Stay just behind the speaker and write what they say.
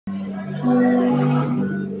You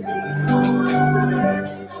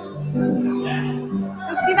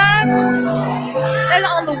see that? That's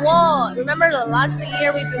on the wall. Remember the last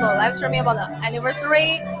year we do the live streaming about the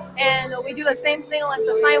anniversary, and we do the same thing like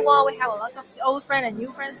the sign wall. We have a lot of old friend and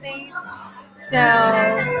new friend things. So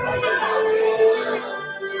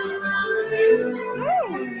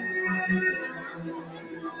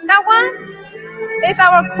that one is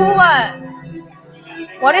our cool one.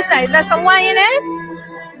 What is that? Is there someone in it?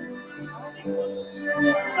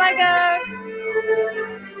 It's like a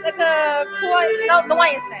cool one. No, the one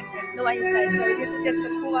inside. The one inside. So this is just the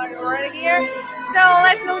cool one right here. So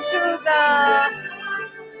let's go to the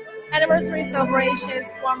anniversary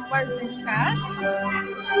celebrations from one success.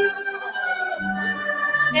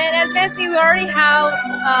 And as you can see, we already have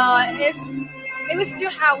we still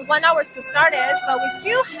have 1 hour to start this, but we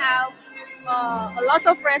still have a lot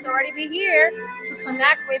of friends already be here to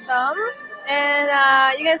connect with them. And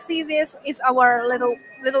you can see this is our little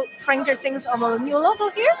printer things of our new logo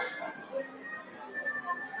here.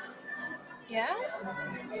 Yes.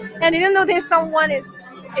 And you know this someone is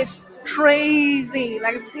crazy,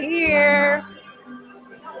 like it's here.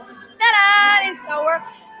 Ta-da! It's our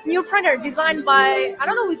new printer designed by, I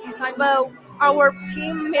don't know who designed, but our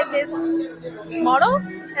team made this model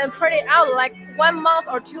and printed it out like 1 month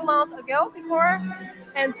or 2 months ago before,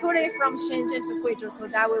 and put it from Shenzhen to Huizhou. So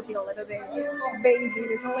that will be a little bit busy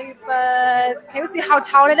recently, but can you see how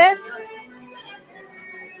tall it is?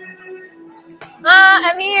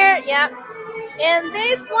 I'm here, yeah. And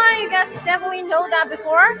this one, you guys definitely know that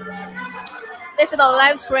before. This is the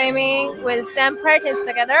live streaming with Sam practice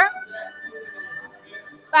together.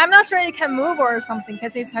 But I'm not sure it can move or something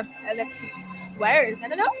because it's have electric wires. I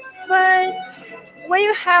don't know. But when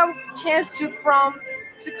you have chance to come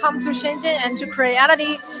to Shenzhen and to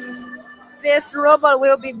Creality, this robot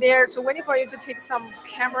will be there to waiting for you to take some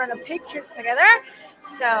camera and pictures together.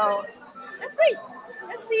 So that's great.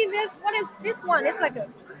 Let's see this. What is this one? It's like a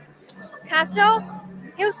castle.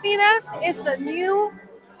 You see this? It's the new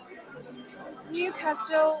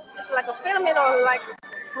castle. It's like a filament or like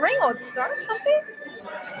green or dark something.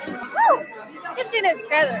 Oh, you see it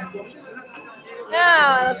together.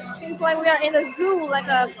 Yeah, seems like we are in the zoo, like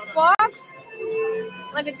a fox,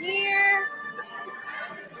 like a deer.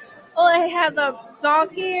 Oh, I have the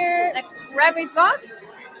dog here, like rabbit dog,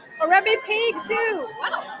 or rabbit pig too.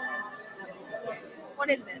 Wow. What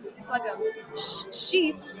is this? It's like a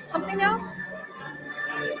sheep. Something else?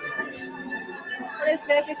 What is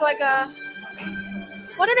this? It's like a.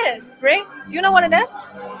 What it is? Ray? You know what it is?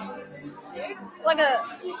 Like a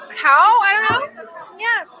cow? I don't know.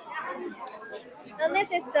 Yeah. And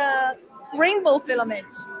this is the rainbow filament.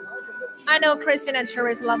 I know Christian and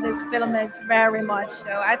Cherise love this filament very much,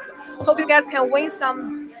 so I hope you guys can win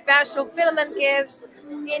some special filament gifts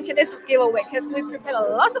into this giveaway because we prepared a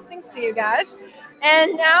lot of things to you guys.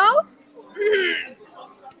 And now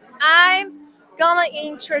I'm gonna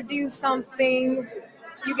introduce something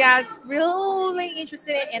you guys really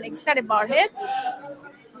interested in and excited about it.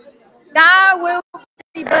 That will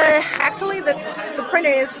be, but actually the printer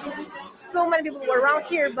is so many people were around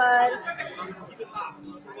here, but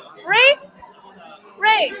Ray,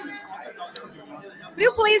 would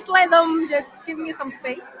you please let them just give me some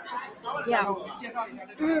space? Yeah.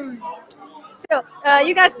 So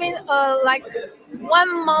you guys been like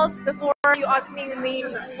 1 month before you asking me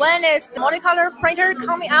when is the multicolor printer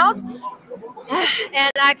coming out,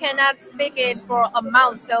 and I cannot speak it for a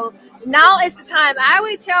month. So now is the time. I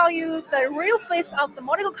will tell you the real face of the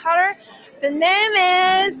multicolor. The name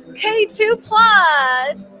is K2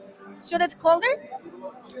 Plus. Should it closer?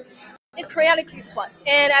 It's Creality Plus,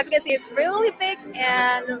 and as you can see, it's really big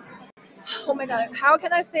and oh my god, how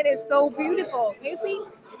can I say it? It's so beautiful. Can you see?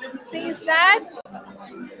 See inside?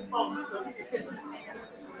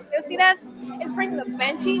 You see that? It's bringing the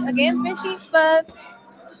benchy again, but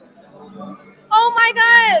oh my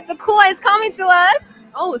god, the cool is coming to us.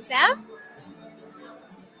 Oh, Sam?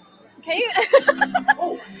 Can you?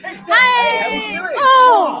 Oh, hey, Sam. Hi! Hey, how you doing?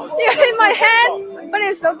 Oh, you hit my head, but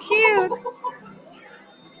it's so cute.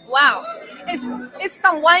 Wow, it's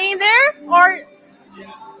someone in there or?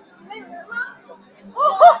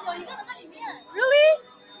 Oh, really?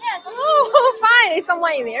 Yes. Oh, fine. It's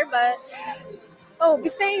someone in there, but oh, be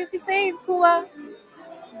safe, Kua.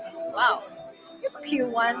 Wow, it's a cute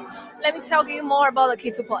one. Let me tell you more about the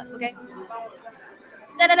K2 Plus, okay?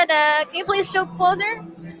 Can you please show closer?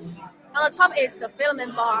 On the top is the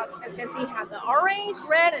filament box. As you can see, have the orange,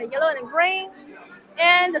 red, and yellow, and green.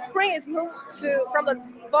 And the spring is moved from the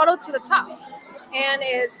bottom to the top, and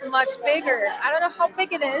it's much bigger. I don't know how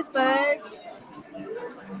big it is, but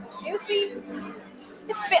you see,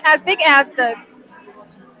 It's as big as the.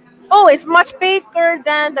 Oh, it's much bigger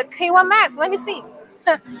than the K1 Max. Let me see.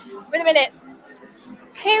 Wait a minute.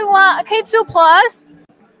 K1, K2 Plus,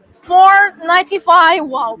 495.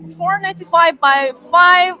 Wow, 495 by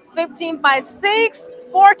 515 by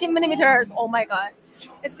 640 millimeters. Oh my god,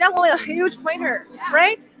 it's definitely a huge printer,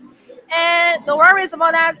 right? And no worries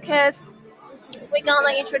about that, because we're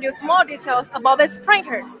gonna introduce more details about these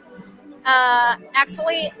printers.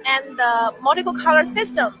 Actually, and the multiple color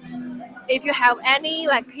system. If you have any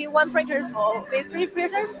like Q1 printers or V3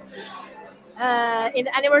 printers, in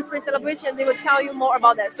the anniversary celebration, they will tell you more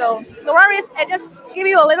about that. So no worries, I just give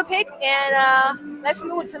you a little peek, and let's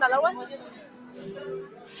move to another one.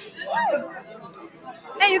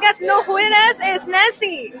 Hey, you guys know who it is? It's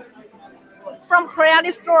Nancy from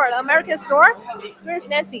Creality store, the American store. Where's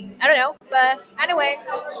Nancy? I don't know, but anyway,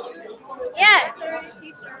 yeah,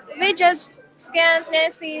 we just scanned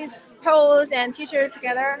Nancy's pose and t-shirt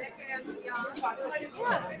together.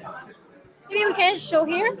 Maybe we can show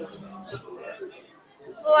here,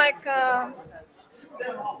 like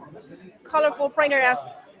colorful printer as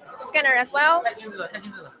scanner as well.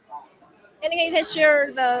 And you can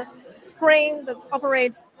share the screen that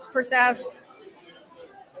operates process.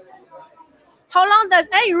 How long does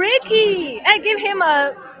Ricky? I give him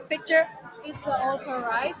a picture. It's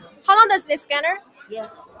authorized. How long does this scanner?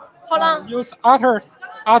 Yes. How long? Use auto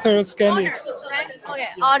scanning. Right? Okay,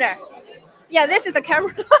 order. Yeah, this is a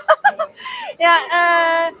camera.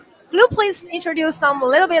 Yeah, could you please introduce a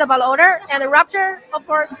little bit about order and the Raptor, of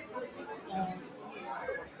course?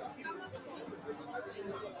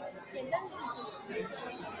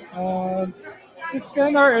 This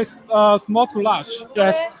scanner is small to large.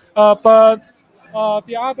 Yes. But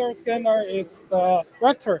the other scanner is the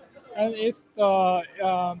vector, and it's the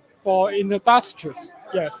for industries.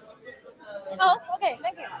 Yes. Oh, okay,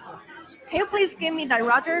 thank you. Can you please give me the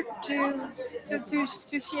router to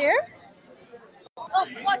share? Oh,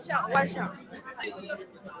 watch out, watch out.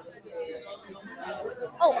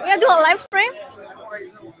 Oh, we are doing a live stream?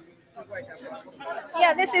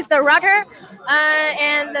 Yeah, this is the router,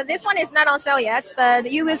 and this one is not on sale yet,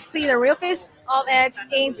 but you will see the real face of it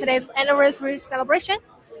in today's anniversary celebration.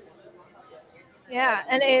 Yeah,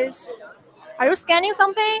 and is. Are you scanning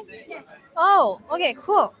something? Yes. Oh, okay,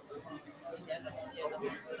 cool.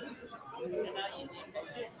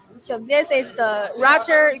 So this is the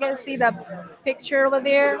router. You can see the picture over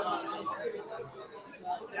there.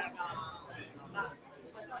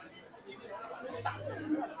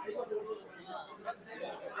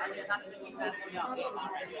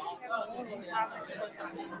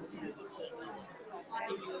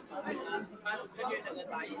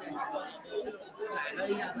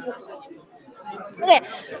 Okay,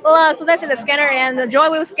 well, so that's in the scanner, and the Joy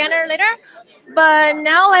will scanner later. But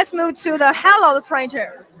now let's move to the Hello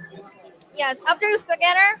printer. Yes, after you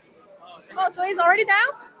scanner. Oh, so it's already down?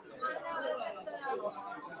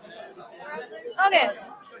 Okay.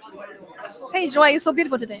 Hey, Joy, you're so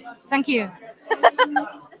beautiful today. Thank you.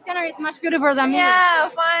 The scanner is much beautiful than me. Yeah,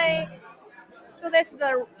 fine. So that's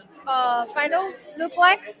the final look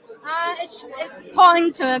like. It's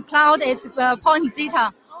point cloud. It's point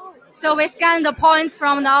data. So we scan the points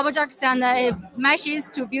from the objects, and it matches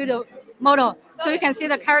to build a model. So you can see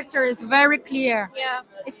the character is very clear. Yeah.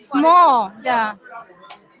 It's small. Yeah.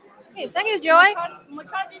 Okay, thank you, Joy.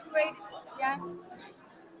 Mortality rate. Yeah.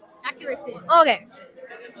 Accuracy. Okay.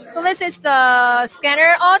 So this is the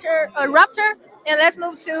scanner Raptor, and let's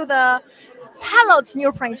move to the Hello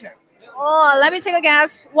new printer. Oh, let me take a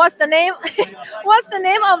guess. What's the name? What's the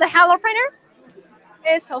name of the Hello printer?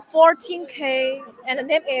 It's a 14K, and the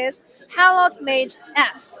name is Hello Mage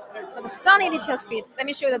S. With a stunning detail speed. Let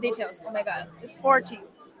me show you the details. Oh my god, it's 14.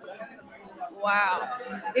 Wow.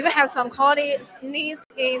 If you have some quality needs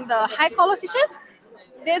in the high color vision,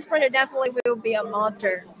 this printer definitely will be a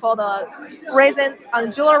monster for the resin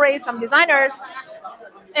on jewelry, some designers.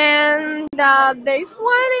 And this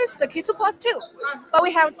one is the K2 Plus 2. But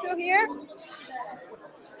we have two here.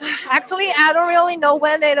 Actually, I don't really know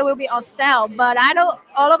when it will be on sale, but I know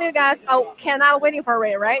all of you guys cannot waiting for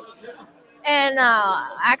it, right? And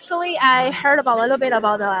actually, I heard about a little bit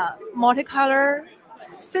about the multicolor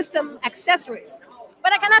system accessories,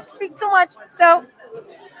 but I cannot speak too much. So,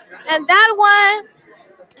 and that one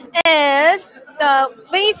is the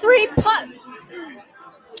V3 Plus.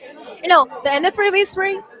 You know, the N3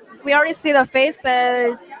 V3, we already see the face, but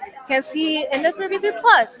you can see N3 V3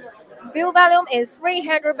 Plus. Build volume is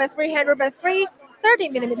 300 by 300 by 330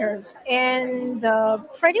 millimeters, and the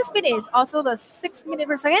printing speed is also the 6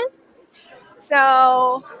 millimeters per second. So,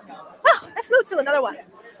 well, let's move to another one.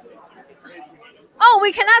 Oh,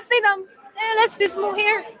 we cannot see them. let's just move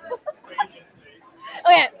here.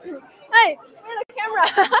 Okay. Hey, where's the camera?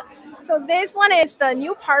 So this one is the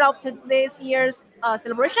new part of this year's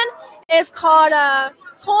celebration. It's called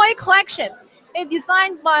Toy Collection. It's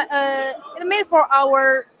designed by it's made for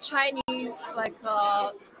our Chinese like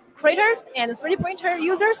creators and 3D printer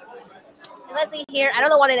users. Let's see here. I don't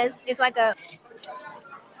know what it is. It's like a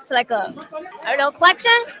I don't know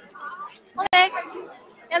collection. Okay,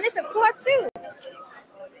 and this is cool too.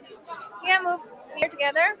 Yeah, move here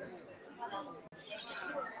together.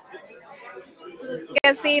 You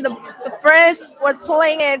can see the friends was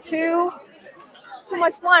playing it too. Too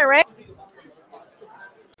much fun, right?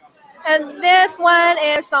 And this one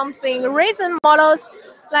is something recent models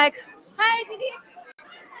like. Hi, Didi.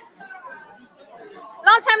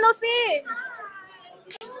 Long time no see.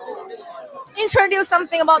 Introduce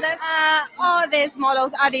something about this. All these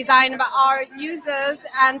models are designed by our users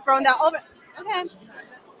and from the okay.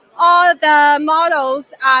 All the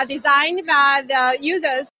models are designed by the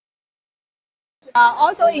users,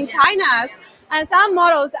 also in China, and some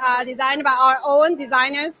models are designed by our own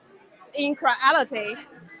designers in Creality.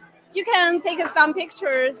 You can take some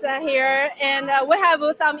pictures here, and we have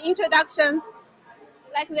some introductions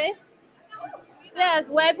like this. Yes,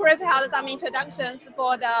 we prepared some introductions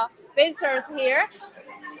for the visitors here.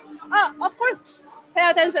 Oh, of course, pay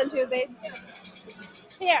attention to this.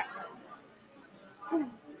 Here.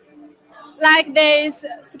 Like this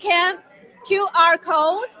scan QR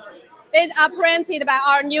code. These are printed by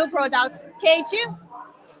our new product, K2.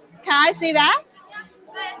 Can I see that?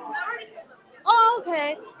 Oh,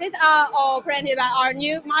 okay. These are all printed by our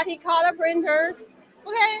new multicolor printers.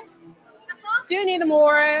 Okay. Do you need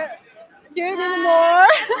more? Do you need more?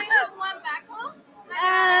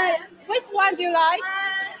 Which one do you like?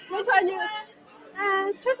 Which one do you?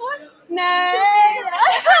 Choose one. No.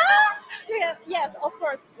 Yes, of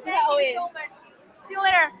course. Thank you so much. See you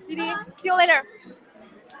later, Didi. See you later.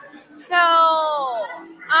 So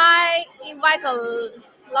I invite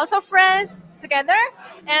lots of friends together,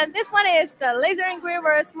 and this one is the laser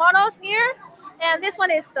engravers models here, and this one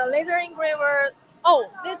is the laser engraver. Oh,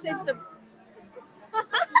 this is the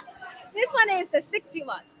this one is the 60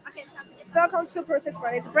 watt. Okay. Welcome to Super 6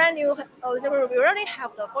 watt. It's brand new laser engraver. We already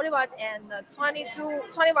have the 40 watts and the 20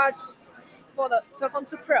 watts for the Welcome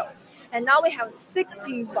to Pro, and now we have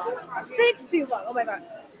 60 watt. 60 watt. Oh my god.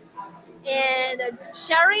 And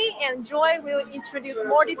Sherry and Joy will introduce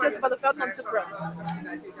more details about the Welcome to Pro.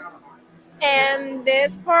 And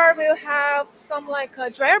this part will have some like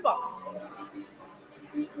a dryer box.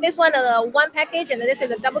 This one is a one package, and this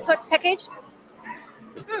is a double package.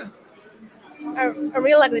 I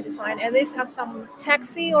really like the design, and these have some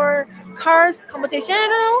taxi or cars competition. I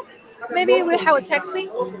don't know. Maybe we have a taxi.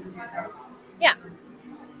 Yeah.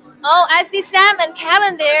 Oh, I see Sam and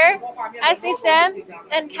Kevin there. I see Sam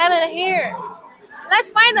and Kevin here.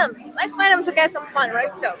 Let's find them. Let's find them to get some fun.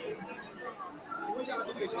 Let's go.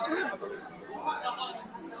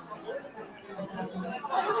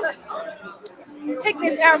 Take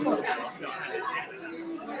this airport.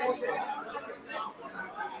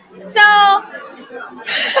 So,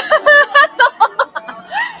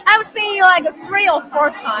 I've seen you like 3 or 4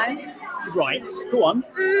 times. Right, go on.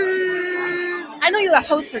 I know you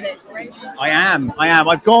hosted it, right? I am.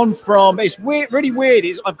 I've gone from, it's weird, really weird.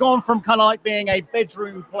 I've gone from kind of like being a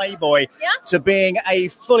bedroom playboy to being a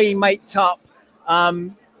fully maked up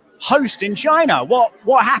host in China.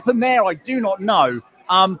 What happened there, I do not know.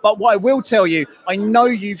 But what I will tell you, I know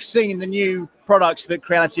you've seen the new products that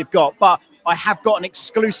Creality have got, but I have got an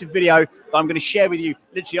exclusive video that I'm going to share with you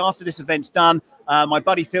literally after this event's done. My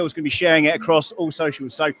buddy Phil's going to be sharing it across all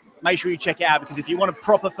socials. So make sure you check it out, because if you want a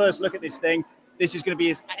proper first look at this thing, this is going to be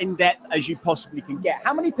as in-depth as you possibly can get.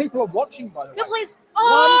 How many people are watching, by the way? No, please.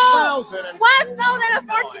 Oh,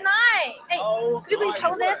 1,049. Hey, could you please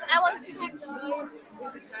hold this? I want to.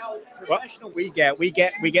 This is how professional we get. We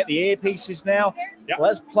get the earpieces now. Yeah.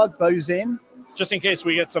 Let's plug those in. Just in case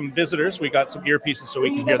we get some visitors, we got some earpieces so we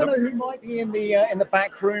can hear You never them. know who might be in the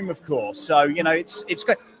back room, of course. So it's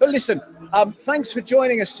great. But listen, thanks for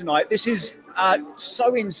joining us tonight. This is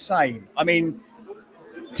so insane. I mean,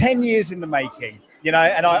 10 years in the making. And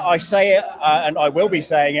I say it, and I will be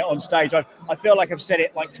saying it on stage. I feel like I've said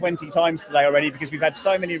it like 20 times today already, because we've had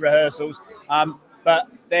so many rehearsals. But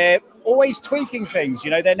they're always tweaking things.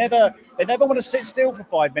 They never want to sit still for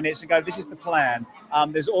 5 minutes and go, this is the plan.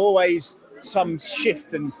 There's always some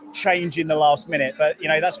shift and change in the last minute, but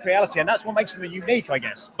that's Creality, and that's what makes them unique, I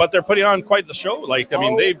guess. But they're putting on quite the show. Like,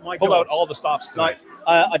 they pull out all the stops tonight.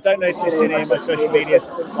 I don't know if you've seen it in my social medias.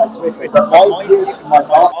 My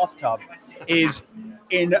bathtub is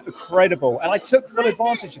incredible, and I took full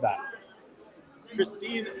advantage of that.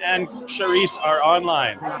 Christine and Charisse are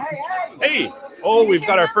online. Hey, oh, we've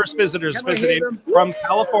got our first visitors visiting from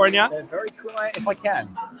California. They're very quiet if I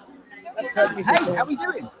can. Let's tell you, hey, how are we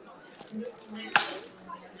doing?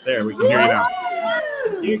 There, we can hear you now.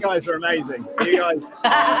 You guys are amazing. You guys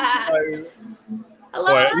are so...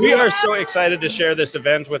 Boy, we are so excited to share this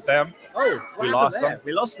event with them. Oh, we lost them.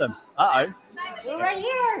 We lost them. Uh-oh. We're right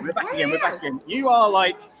here. We're back again. We're back again. You are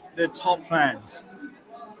like the top fans.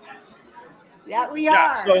 Yeah, we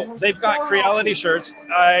Yeah, are. so they've got Creality shirts.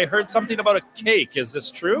 I heard something about a cake. Is this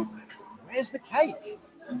true? Where's the cake?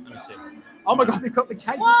 Let me see. Oh my God, they've got the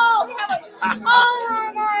cake. Whoa, we have a...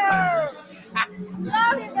 Oh my God.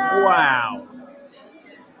 Love you guys. Wow.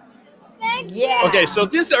 Thank you. Yeah. Okay, so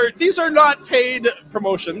these are not paid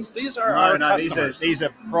promotions. These are our customers. These are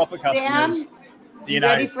proper customers. Sam, You know,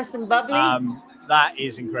 ready for some bubbly? that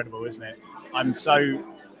is incredible, isn't it? I'm so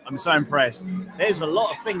impressed. There's a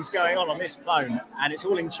lot of things going on this phone, and it's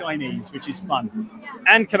all in Chinese, which is fun.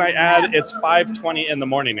 And can I add, it's 5:20 in the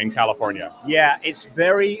morning in California. Yeah, it's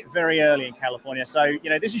very, very early in California. So, you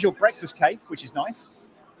know, this is your breakfast cake, which is nice.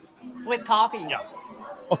 With coffee. Yeah.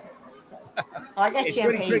 I guess It's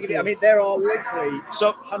champagne really tricky. too. I mean, there are literally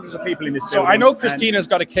hundreds of people in this building. So I know Christina's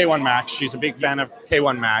got a K1 Max. She's a big fan of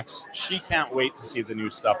K1 Max. She can't wait to see the new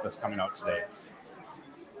stuff that's coming out today.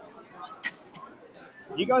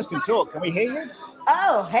 You guys can talk. Can we hear you?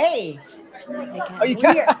 Oh, hey. Oh, you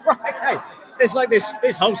can? Right, okay. It's like this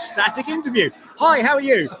whole static interview. Hi, how are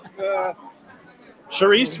you?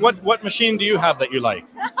 Charisse, what machine do you have that you like?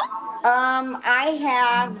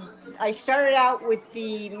 I started out with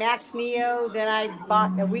the Max Neo, then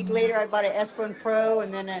a week later I bought an S1 Pro,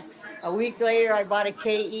 and then a week later I bought a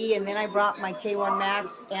KE, and then I brought my K1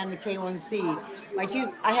 Max and the K1C.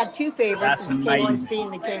 I had two favorites, the K1C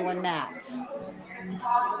and the K1 Max.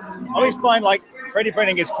 I always find like 3D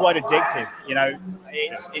printing is quite addictive. You know,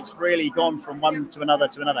 it's really gone from one to another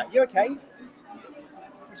to another. You okay?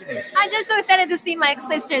 I'm just so excited to see my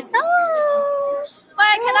sisters. Oh, well,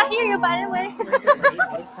 I cannot hear you, by the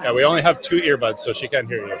way. Yeah, we only have 2 earbuds, so she can't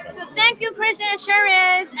hear you. So thank you, Chris and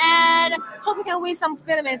Charisse, and hope you can win some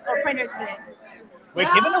filaments or printers today.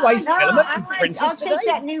 We're giving away filament and I'll printers take today.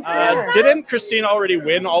 that new printer. Didn't Christine already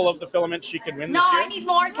win all of the filaments she could win this year? I need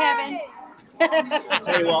more, Kevin. I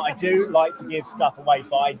tell you what, I do like to give stuff away,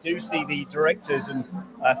 but I do see the directors and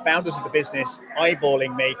founders of the business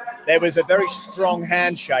eyeballing me. There was a very strong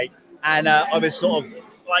handshake, and I was sort of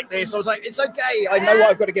like this. I was like, it's okay. I know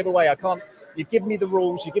what I've got to give away. I can't. You've given me the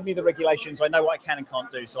rules. You've given me the regulations. I know what I can and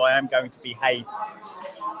can't do, so I am going to behave.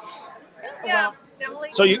 Yeah,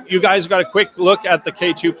 So you guys got a quick look at the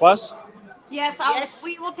K2 Plus? Yes, Yes.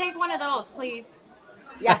 we will take one of those, please.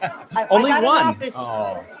 Yeah. Only I got it one. off this-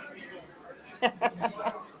 Oh.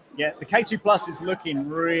 Yeah, the K2 Plus is looking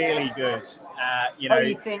really good. You know, What do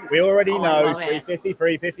you think? we already Oh, I know love it. 350,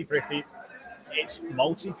 350, 350. It's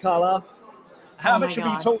multicolor. How much have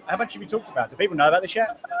you talked about? Do people know about this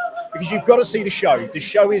yet? Because you've got to see the show. The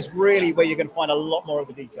show is really where you're going to find a lot more of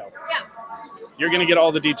the detail. Yeah. You're going to get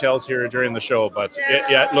all the details here during the show, but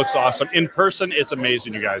it looks awesome. In person, it's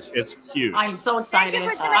amazing, you guys. It's huge. I'm so Thank excited. you,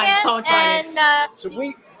 Kristen, I'm again. so excited. And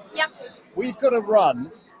So we've got to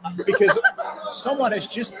run because someone has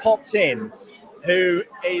just popped in who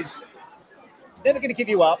is never going to give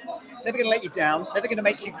you up, never going to let you down, never going to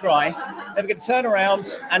make you cry, never going to turn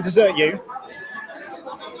around and desert you.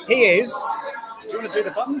 He is. Do you want to do the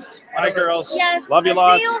buttons? Hi, girls. yes, Love you see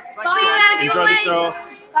lots. you. See you at Enjoy the show.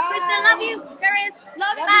 Kristen, love you. Charisse,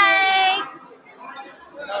 Love you. bye.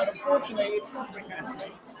 No, unfortunately, it's not quick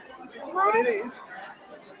acid. But it is.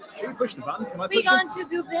 Should we push the button? Can I We're push going it? to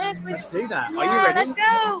do this. Let's do that. Yeah, Are you ready? let's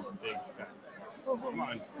go. Come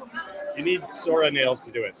on. You need Zora nails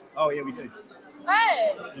to do it. Oh, yeah, we do.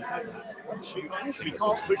 Hey. You said that. We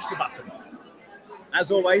can't push the button. As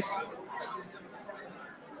always.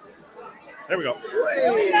 There we go.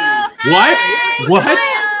 Here we go. What? Hi. What?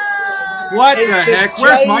 Hi. What the It's heck?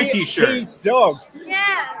 Where's my JT t-shirt? Dog.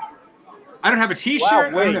 Yes. I don't have a t-shirt. Wow, I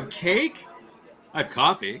don't wait. have cake. I have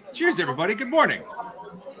coffee. Cheers, everybody. Good morning.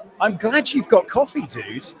 I'm glad you've got coffee,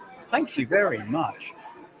 dude. Thank you very much.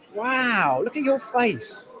 Wow, look at your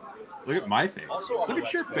face. Look at my face. Look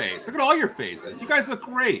at your face. Look at all your faces. You guys look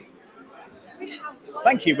great.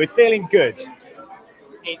 Thank you. We're feeling good.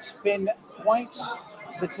 It's been quite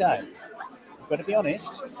the day. I'm going to be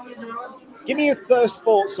honest. Give me your first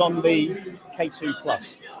thoughts on the K2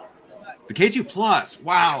 Plus. The K2 Plus.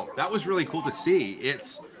 Wow, that was really cool to see.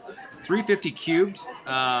 It's 350 cubed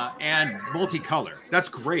and multicolor. That's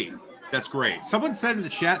great. That's great. Someone said in the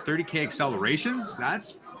chat 30K accelerations.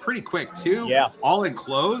 That's pretty quick too. Yeah. All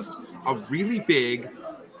enclosed. A really big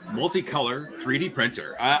multicolor 3D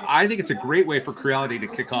printer. I think it's a great way for Creality to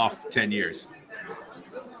kick off 10 years.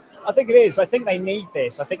 I think it is. I think they need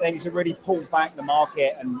this. I think they need to really pull back the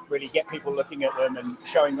market and really get people looking at them and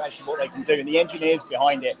showing actually what they can do. And the engineers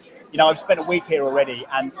behind it, you know, I've spent a week here already,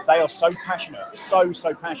 and they are so passionate,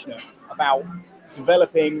 so passionate about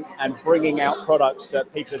developing and bringing out products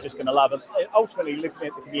that people are just going to love. And ultimately looking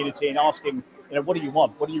at the community and asking, you know, what do you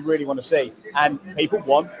want? What do you really want to see? And people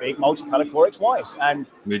want big multicolour Core XYs. And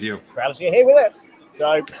they do. Creality are here with it.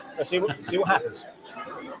 So let's see what happens.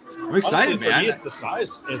 I'm excited, Honestly, man. For me, it's the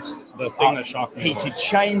size. It's the thing that shocked me. Heated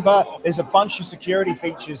chamber. There's a bunch of security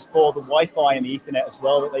features for the Wi-Fi and the Ethernet as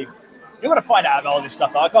well that you're going to find out about all this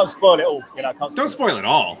stuff. I can't spoil it all. You know, Don't spoil it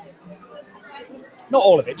all. Not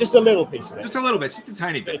all of it, just a little piece of it. Just a little bit, just a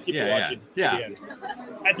tiny bit. Keep Yeah. watching to the end.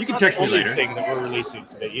 You can text me later. Thing that we're releasing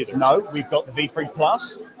today either. No, we've got the V3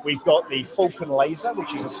 Plus. We've got the Falcon laser,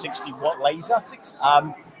 which is a 60-watt laser.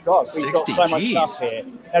 God, we've got so much stuff here.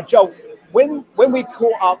 Now, Joel, when we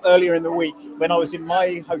caught up earlier in the week, when I was in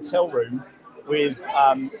my hotel room with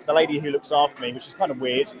the lady who looks after me, which is kind of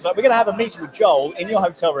weird. So we're going to have a meeting with Joel in your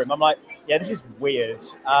hotel room. I'm like, yeah, this is weird.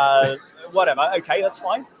 Whatever. Okay, that's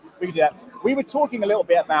fine. We can do that. We were talking a little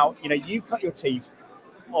bit about, you know, you cut your teeth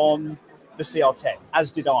on the CR10,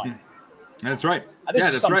 as did I. That's right. And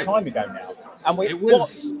this is some time ago now. And what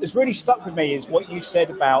has really stuck with me is what you said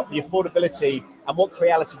about the affordability and what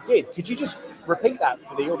Creality did. Could you just repeat that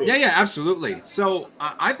for the audience? Yeah, absolutely. So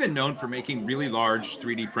I've been known for making really large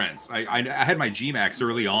 3D prints. I had my GMAX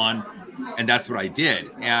early on, and that's what I did.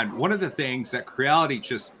 And one of the things that Creality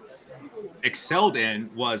just excelled in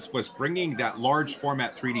was bringing that large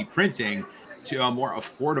format 3D printing to a more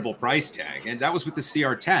affordable price tag. And that was with the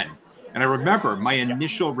CR10. And I remember my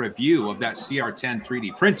initial review of that CR10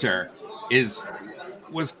 3D printer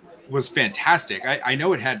was fantastic. I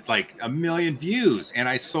know it had like 1 million views, and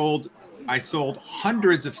I sold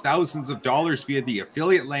hundreds of thousands of dollars via the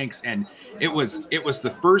affiliate links. And it was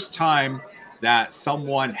the first time that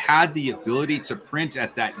someone had the ability to print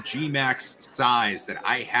at that GMAX size that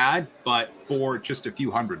I had, but for just a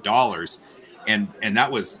few $100s. And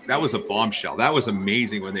that was a bombshell. That was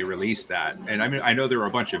amazing when they released that. And I mean, I know there were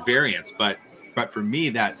a bunch of variants, but for me,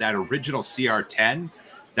 that original CR10,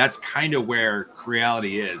 that's kind of where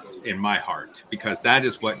Creality is in my heart, because that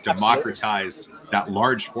is what democratized that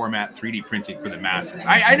large format 3D printing for the masses.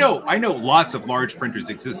 I know lots of large printers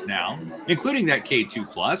exist now, including that K2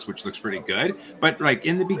 Plus, which looks pretty good. But like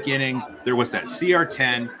in the beginning, there was that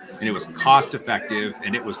CR10, and it was cost effective,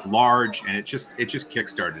 and it was large, and it just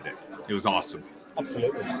kickstarted it. It was awesome.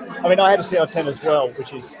 Absolutely. I mean, I had a CR10 as well,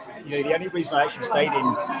 which is, you know, the only reason I actually stayed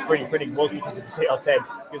in 3D printing was because of the CR10,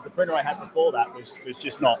 because the printer I had before that was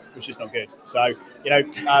just not good. So, you know,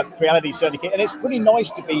 Creality certainly, and it's pretty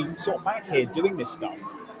nice to be sort of back here doing this stuff,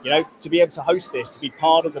 you know, to be able to host this, to be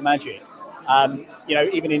part of the magic, you know,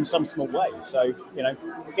 even in some small way. So, you know,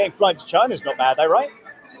 getting flight to China is not bad though, right?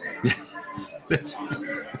 You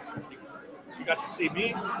got to see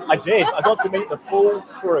me? I did. I got to meet the full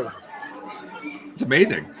crew. It's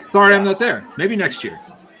amazing. Sorry I'm not there. Maybe next year.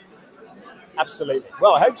 Absolutely.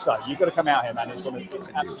 Well, I hope so. You've got to come out here, man. It's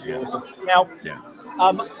absolutely awesome. Now,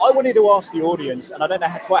 I wanted to ask the audience, and I don't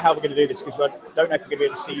know quite how we're going to do this because I don't know if we're going to be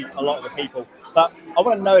able to see a lot of the people, but I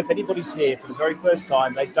want to know if anybody's here for the very first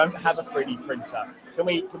time, they don't have a 3D printer. Can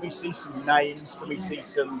we see some names? Can we see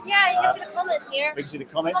some? Yeah, you can see the comments here. We can see the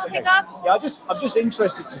comments. Okay. Yeah, I'm just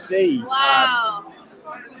interested to see. Wow.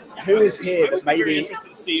 Who is here that maybe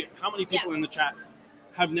interested to see how many people in the chat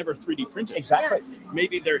have never 3D printed. Exactly.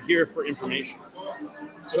 Maybe they're here for information.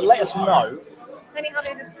 So let us know. Let me help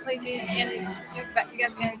you play these, and you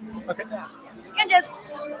guys can. Okay. You can just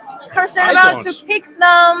cursor about to pick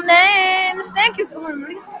the names. Thank you.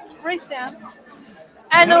 Oh, really sad.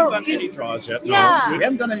 I haven't done any draws yet. Yeah. No, we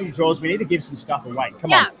haven't done any draws. We need to give some stuff away.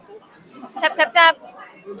 Come on. Tap, tap, tap.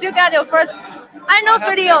 Still got your first. I know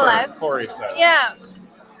 3D Alive. Corey says. Yeah.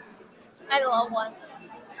 I love one.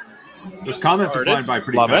 Those comments are flying by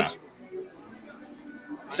pretty fast.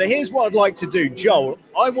 So here's what I'd like to do, Joel.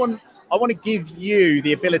 I want to give you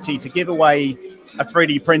the ability to give away a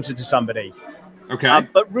 3D printer to somebody. Okay.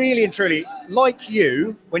 But really and truly, like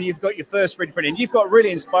you, when you've got your first 3D printer, you've got a really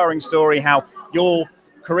inspiring story how your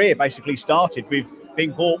career basically started with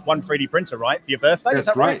being bought one 3D printer, right, for your birthday.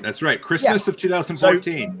 That's right. That's right. Christmas of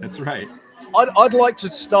 2014. That's right. I'd like to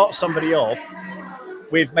start somebody off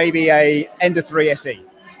with maybe a Ender 3 SE.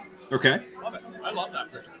 Okay. I love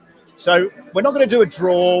that printer. So we're not going to do a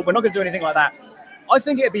draw. We're not going to do anything like that. I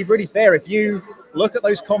think it'd be really fair if you look at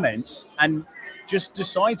those comments and just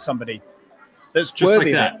decide somebody that's just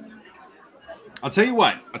worthy like that. of it. I'll tell you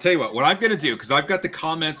what. What I'm going to do, because I've got the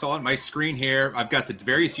comments on my screen here. I've got the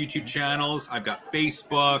various YouTube channels. I've got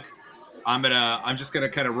Facebook. I'm just gonna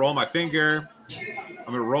kind of roll my finger. I'm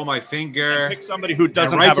gonna roll my finger. And pick somebody who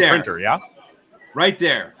doesn't have a printer. Yeah. Right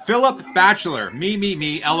there. Philip Batchelor.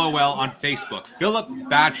 Me, LOL on Facebook. Philip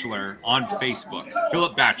Batchelor on Facebook.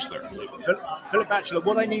 Philip Batchelor. Philip Batchelor,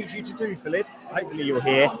 what I need you to do, Philip, hopefully you're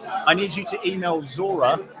here, I need you to email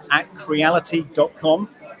Zora at Creality.com.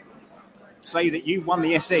 Say that you won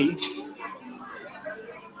the SE.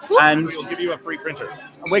 And we'll give you a free printer.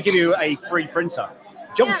 We'll give you a free printer.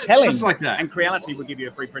 Joel Telling just like that. and Creality will give you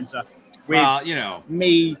a free printer. With you know,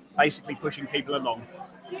 me basically pushing people along.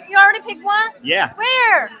 You already picked one? Yeah.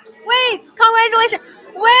 Where? Wait, congratulations.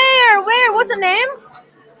 Where? What's the name?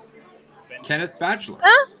 Kenneth Batchelor.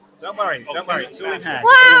 Huh? Don't worry. It's all in hand.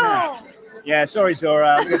 Wow. Yeah, sorry,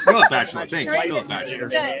 Zora. Philip Batchelor. Thank you. Philip Batchelor.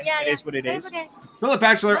 Yeah, It is what it is. Okay. Philip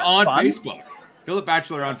Batchelor on fun. Facebook. Philip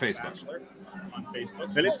Batchelor on Facebook.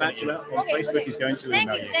 Philip Batchelor on Facebook is going to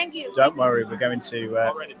email you. Thank you. Don't worry, we're going to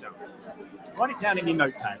I'll write it down. write it down in your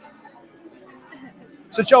notepad.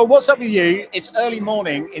 So, Joel, what's up with you? It's early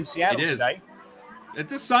morning in Seattle It is. today.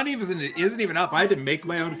 The sun isn't even up. I had to make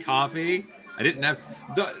my own coffee. I didn't have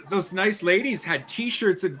those nice ladies had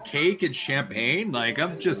T-shirts and cake and champagne. Like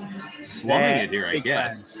I'm just slumming They're it here, I big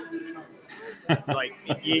guess. fans. Like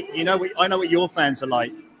you know, I know what your fans are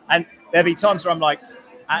like, and there'll be times where I'm like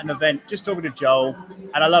at an event, just talking to Joel,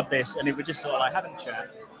 and I love this, and it would just sort of like having a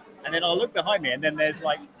chat, and then I'll look behind me, and then there's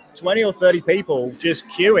like 20 or 30 people just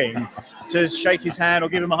queuing to shake his hand or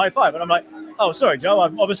give him a high five, and I'm like, oh, sorry, Joel,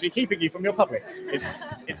 I'm obviously keeping you from your public.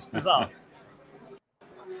 It's bizarre.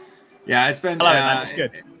 Yeah, it's been Hello, man. It's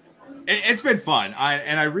good. It's been fun.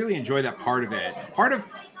 I really enjoy that part of it. Part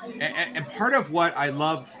of what I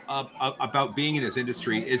love about being in this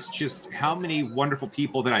industry is just how many wonderful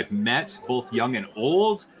people that I've met, both young and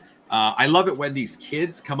old. I love it when these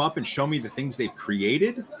kids come up and show me the things they've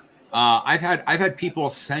created. I've had people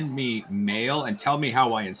send me mail and tell me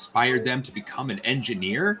how I inspired them to become an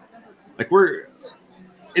engineer. Like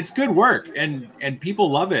it's good work and people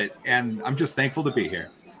love it, and I'm just thankful to be here.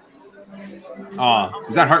 Oh,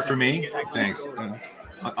 is that heart for me? Thanks.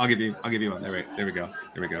 I'll give you one. There we go.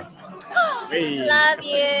 Love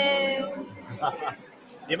you.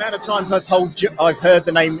 The amount of times I've heard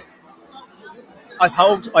the name. I've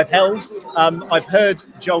heard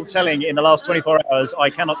Joel Telling in the last 24 hours. I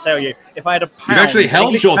cannot tell you. If I had a pound, you've actually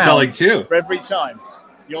held Joel Telling too. For every time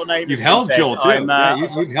your name. You've held Joel too.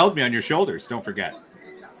 You've held me on your shoulders. Don't forget.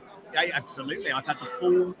 Yeah, absolutely. I've had the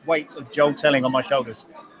full weight of Joel Telling on my shoulders.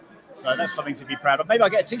 So that's something to be proud of. Maybe I'll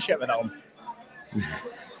get a T-shirt with that on.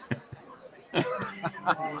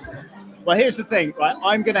 Well, here's the thing, right?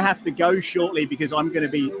 I'm going to have to go shortly because I'm going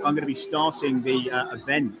to be starting the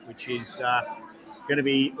event, which is going to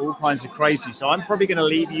be all kinds of crazy. So I'm probably going to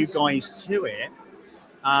leave you guys to it.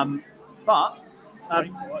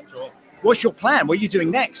 What's your plan? What are you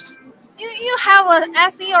doing next? You have an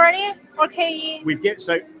SE already or KE?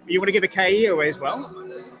 So you want to give a KE away as well?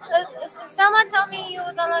 Someone told me you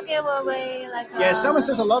were gonna give away like. Yeah, someone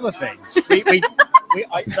says a lot of things. I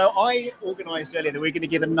organised earlier that we're going to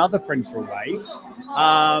give another printer away.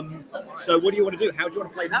 So what do you want to do? How do you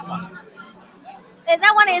want to play that one? And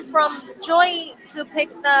that one is from Joy to pick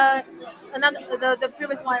the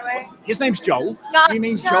previous one, right? His name's Joel. Do you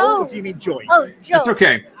mean Joel or do you mean Joy? Oh, Joel. It's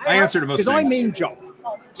okay. I answer to most things. Because I mean Joel.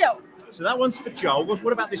 Oh, Joel. So that one's for Joel.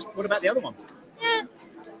 What about this? What about the other one? Yeah,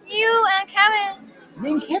 you and Kevin.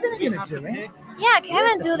 Me and Kevin are going to do it. Yeah,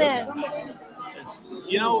 Kevin do this.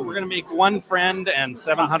 We're going to make one friend and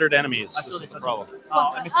 700 enemies. This is the problem.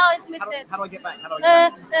 Oh, I missed it. How do I get back?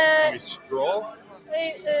 Can we scroll?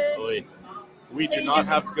 We do not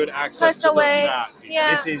have good access to the chat.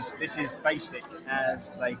 Yeah. This is basic as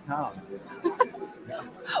they come.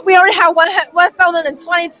 We already have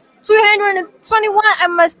 221. I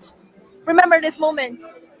must remember this moment.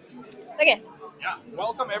 Okay. Yeah,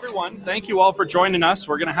 welcome everyone. Thank you all for joining us.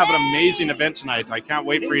 We're going to have an amazing event tonight. I can't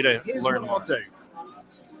wait for you to learn more.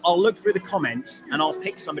 I'll look through the comments and I'll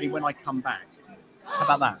pick somebody when I come back. How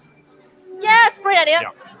about that? Yes, great idea. Yeah.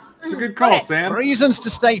 It's a good call, Sam. Reasons to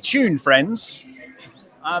stay tuned, friends.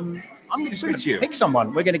 I'm just going to pick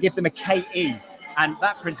someone. We're going to give them a KE, and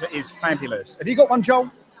that printer is fabulous. Have you got one,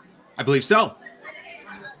 Joel? I believe so.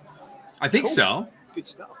 I think so. Good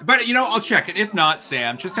stuff. But I'll check it. If not,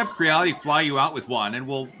 Sam, just have Creality fly you out with one, and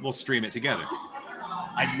we'll stream it together.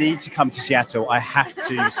 I need to come to Seattle. I have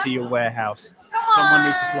to see your warehouse. Someone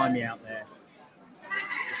needs to fly me out there.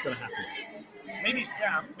 It's going to happen. Maybe,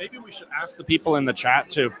 Sam, we should ask the people in the chat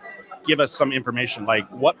to give us some information. Like,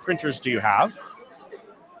 what printers do you have?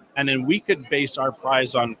 and then we could base our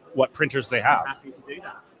prize on what printers they have. Happy to do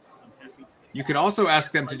that. You could also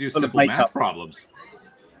ask them to do Full of simple makeup. math problems.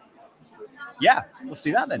 Yeah, let's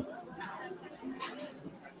do that then.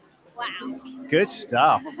 Wow. Good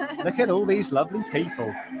stuff. Look at all these lovely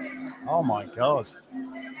people. Oh my God.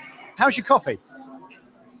 How's your coffee?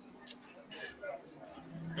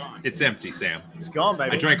 It's empty, Sam. It's gone,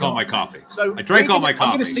 baby. I drank all my coffee. So I drank all my I'm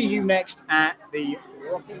going coffee. to see you next at the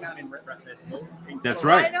Rocky Mountain Rip Rap Festival. That's I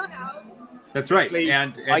right. know how. That's right. Actually,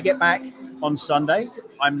 And I get back on Sunday.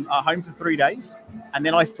 I'm home for 3 days, and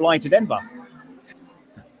then I fly to Denver.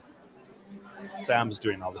 Sam's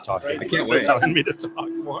doing all the talking. I can't wait. Telling me to talk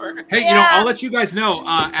more. hey, you know, I'll let you guys know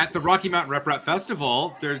at the Rocky Mountain Rep Rap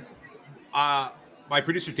Festival, there's my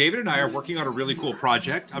producer David and I are working on a really cool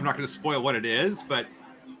project. I'm not going to spoil what it is, but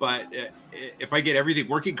if I get everything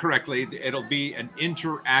working correctly, it'll be an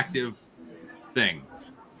interactive thing.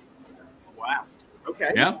 Wow. Okay.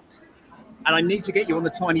 Yeah. And I need to get you on the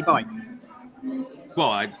tiny bike.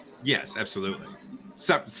 Well, yes, absolutely.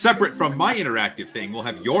 Separate from my interactive thing, we'll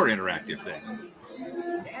have your interactive thing.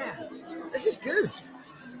 Yeah, this is good.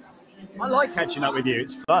 I like catching up with you.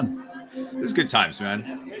 It's fun. This is good times,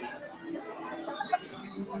 man.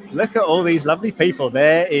 Look at all these lovely people.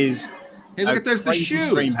 There is. Hey, look a at there's the crazy shoes.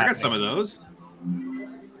 stream I got some happening. of those.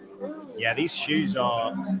 Yeah, these shoes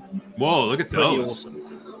are Whoa, look at pretty those.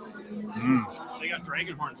 awesome. They got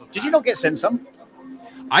dragon horns on Did you not get sent some?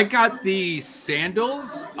 I got the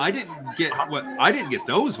sandals. I didn't get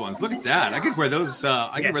those ones. Look at that. I could wear those.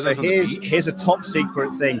 I could wear So those on the beach. here's a top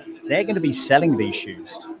secret thing. They're going to be selling these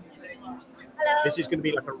shoes. Hello. This is going to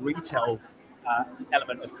be like a retail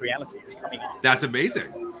element of Creality that's coming up. That's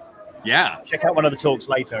amazing. Yeah. Check out one of the talks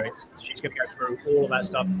later. She's going to go through all of that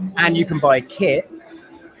stuff, and you can buy a kit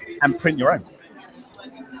and print your own.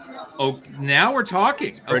 Oh, now we're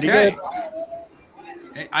talking. Pretty Okay. good.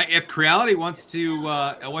 If Creality wants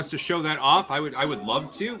to show that off, I would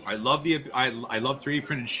love to. I love 3D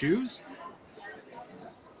printed shoes.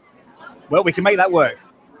 Well, we can make that work.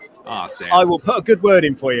 Ah, Sam. I will put a good word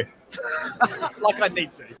in for you, like I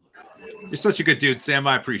need to. You're such a good dude, Sam.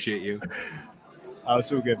 I appreciate you. Oh,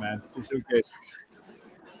 it's all good, man. It's all good.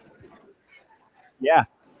 Yeah.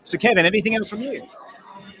 So, Kevin, anything else from you?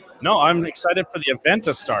 No, I'm excited for the event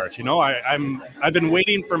to start. You know, I've been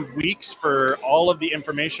waiting for weeks for all of the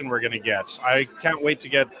information we're going to get. I can't wait to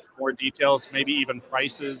get more details, maybe even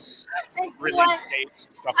prices, release dates,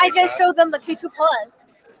 stuff I like just that. showed them the K2 Plus.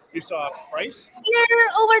 You saw a price? Here,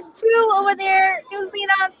 over there. You see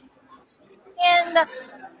that? And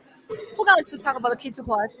who got to talk about the K2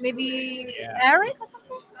 Plus? Maybe Eric?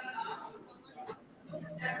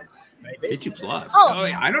 Maybe. K2 Plus. Oh,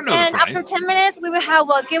 Yeah, I don't know And the price. after 10 minutes, we will have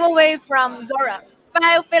a giveaway from Zora.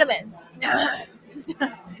 5 filaments.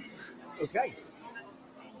 Okay.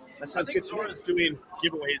 That I sounds think good to me. Zora's doing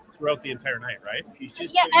giveaways throughout the entire night, right? She's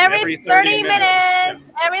just Yeah, doing every 30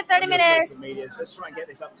 minutes. Every 30 on your minutes. social medias. Let's try and get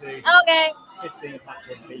this up to Okay. 15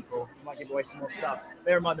 platform people. We might give away some more stuff.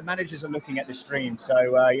 Bear in mind, the managers are looking at the stream.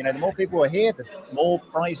 So, you know, the more people are here, the more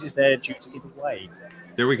prizes they're due to give away.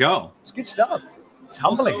 There we go. It's good stuff. It's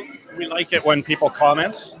humbling. Also, we like it when people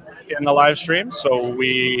comment in the live stream, so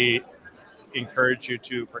we encourage you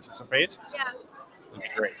to participate. Yeah. It'd be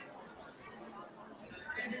great.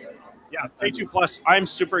 Yeah, K2 Plus, I'm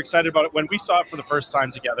super excited about it. When we saw it for the first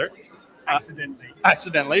time together,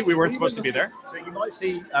 accidentally, we weren't supposed to be there. So you might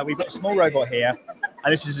see we've got a small robot here,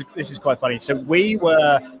 and this is quite funny. So we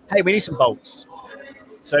were, hey, we need some bolts.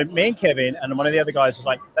 So me and Kevin and one of the other guys was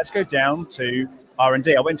like, let's go down to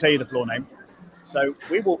R&D. I won't tell you the floor name. So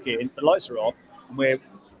we walk in, the lights are off, and we're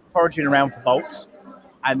foraging around for bolts,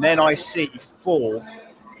 and then I see 4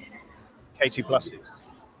 K2 Pluses.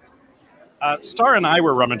 Star and I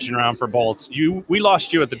were rummaging around for bolts. We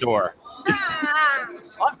lost you at the door.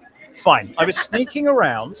 Fine. I was sneaking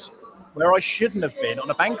around where I shouldn't have been on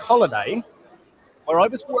a bank holiday, where I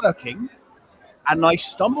was working, and I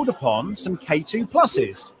stumbled upon some K2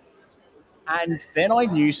 Pluses, and then I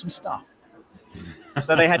knew some stuff.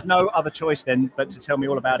 So they had no other choice then but to tell me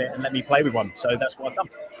all about it and let me play with one. So that's what I've done.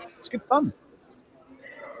 It's good fun.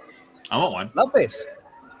 I want one. Love this.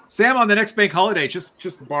 Sam, on the next bank holiday,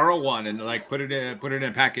 just borrow one and like put it in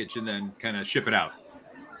a package and then kind of ship it out.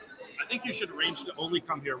 I think you should arrange to only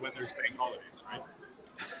come here when there's bank holidays,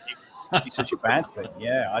 right? It's such a bad thing.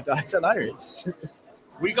 Yeah, I don't know. It's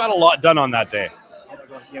We got a lot done on that day. oh my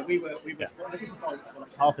God. Yeah, we were looking for bolts for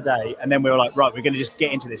like half a day, and then we were like, right, we're going to just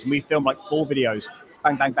get into this. And we filmed like 4 videos.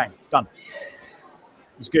 Bang, bang, bang. Done.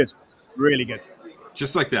 It was good. Really good.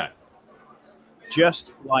 Just like that.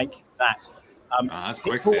 Just like that. That's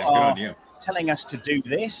quick, People Sam. Good are on you. telling us to do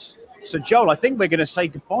this So, Joel, I think we're going to say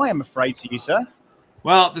goodbye, I'm afraid, to you, sir.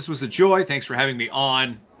 Well, this was a joy. Thanks for having me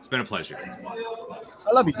on. It's been a pleasure.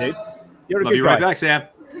 I love you, dude. You're a Love good you guy. right back, Sam.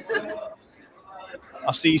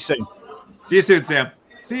 I'll see you soon. See you soon, Sam.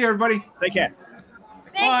 See you, everybody. Take care.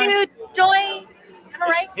 Thank you, Joy. Am I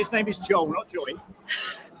right? His name is Joel, not Joy.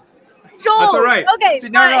 Joel. That's all right. Okay. See,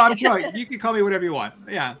 no, bye. I'm Joy. You can call me whatever you want.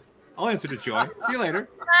 Yeah, I'll answer to Joy. See you later.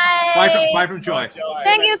 Bye. Bye from Joy.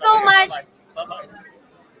 Thank you so much. Bye-bye.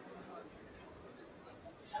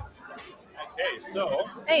 Okay, so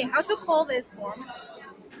Hey, how to call this form?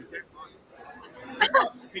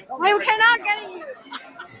 I cannot get you.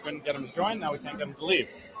 we couldn't get him to join. Now we can't get him to leave.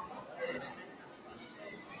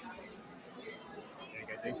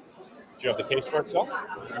 Do you have the case for it still?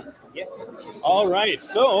 Yes. All right,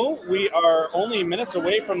 so we are only minutes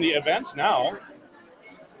away from the event now.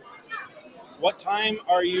 What time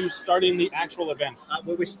are you starting the actual event?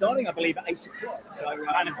 Well, we're starting, I believe, at 8 o'clock. So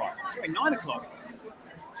 9 o'clock. Sorry, 9 o'clock.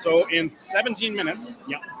 So in 17 minutes,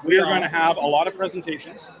 Yeah. we are going to have a lot of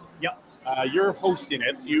presentations. Yep. You're hosting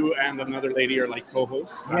it. You and another lady are like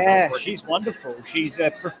co-hosts. That's how Yeah, it's working. she's wonderful. She's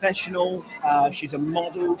a professional. She's a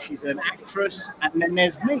model. She's an actress. And then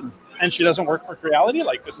there's me. And she doesn't work for Creality.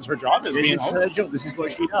 Like this is her job. As This being is host. her job. This is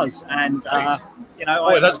what she does. And, Right. you know,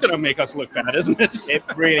 Boy, that's going to make us look bad, isn't it? It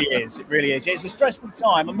really is. It really is. It's a stressful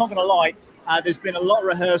time. I'm not going to lie. There's been a lot of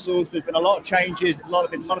rehearsals. There's been a lot of changes. There's a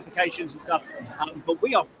lot of modifications and stuff. But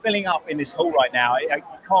we are filling up in this hall right now. I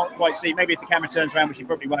can't quite see. Maybe if the camera turns around, which he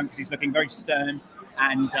probably won't because he's looking very stern.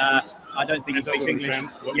 And I don't think he speaks English.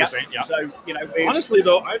 What you're saying, yeah. So, you know, Honestly,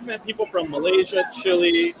 though, I've met people from Malaysia,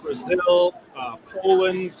 Chile, Brazil,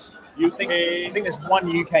 Poland, UK. I think there's one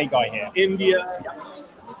UK guy here. India.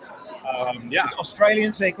 Yeah. There's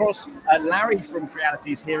Australians across. Larry from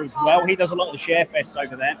Creality is here as well. He does a lot of the Share Fest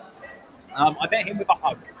over there. I met him with a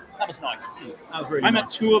hug. That was nice. That was really I nice.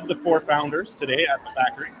 met 2 of the 4 founders today at the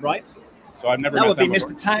factory. Right. So I've never That met would be them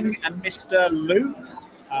Mr. Tang and Mr. Lu.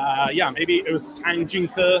 Yeah, maybe it was Tang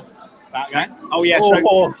Jinke. That guy. Oh, yeah.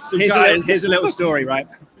 Oh, So so here's a little story, right?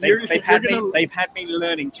 You're They've had gonna- me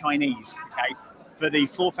learning Chinese, okay, for the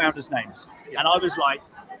 4 founders' names. And I was like,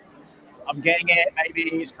 I'm getting it, maybe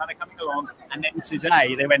it's kind of coming along. And then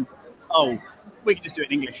today they went, oh, we can just do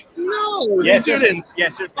it in English. No, Yes, you didn't.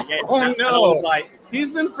 Yes, seriously, yeah. Oh, And no. I was like,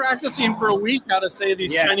 He's been practicing for a week how to say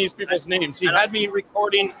these Yeah. Chinese people's names. He And had me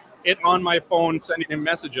recording it on my phone, sending him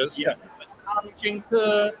messages. Yeah. Tang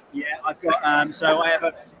Jinke. yeah, I've got, so I have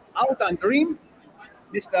a Ao Dan Dream,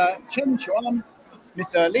 Mr. Chen Chuan,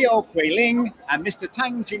 Mr. Liu Kuiling, and Mr.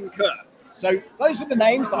 Tang Jin Ke. So those were the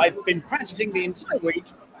names that I've been practicing the entire week.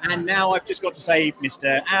 And now I've just got to say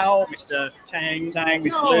Mr. Ao, Mr. Tang,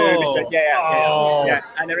 Mr. Lu, Mr. Yeah.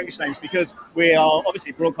 And they're English names because we are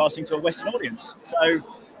obviously broadcasting to a Western audience. So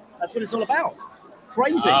that's what it's all about.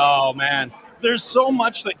 Crazy. Oh, man. There's so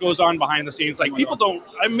much that goes on behind the scenes. Like, my people don't,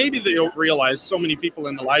 maybe they don't realize, so many people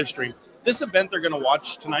in the live stream, this event they're going to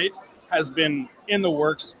watch tonight has been in the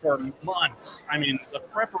works for months. I mean, the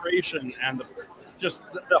preparation and the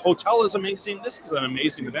hotel is amazing. This is an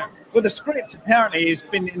amazing event. Well, the script apparently has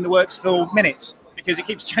been in the works for minutes because it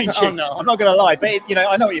keeps changing. Oh, no. I'm not going to lie, but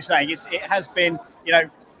I know what you're saying. It has been,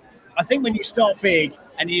 I think when you start big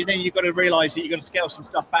and then you've got to realize that you've got to scale some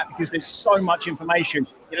stuff back because there's so much information.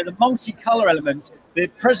 The multicolor elements, the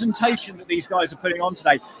presentation that these guys are putting on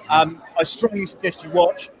today, I strongly suggest you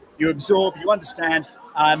watch, you absorb, you understand,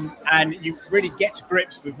 and you really get to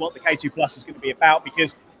grips with what the K2 Plus is going to be about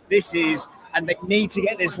because this is, and they need to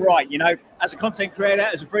get this right. As a content creator,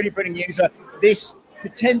 as a 3D printing user, this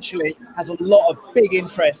potentially has a lot of big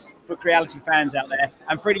interest for Creality fans out there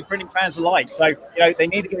and 3D printing fans alike. So, they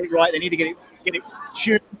need to get it right. They need to get it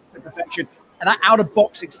tuned to perfection. And that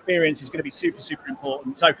out-of-box experience is going to be super, super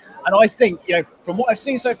important. So, and I think, from what I've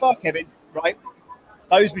seen so far, Kevin, right,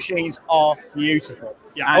 those machines are beautiful.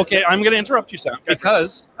 Yeah. Okay, I'm going to interrupt you, Sam,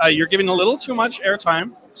 because you're giving a little too much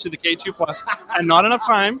airtime to the K2 Plus and not enough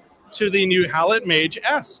time to the new Hallett Mage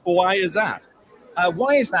S. Why is that?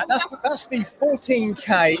 Why is that? That's the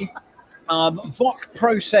 14K VOC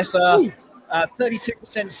processor,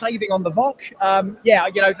 32% saving on the VOC.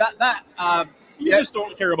 You just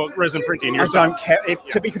don't care about resin printing. I don't care.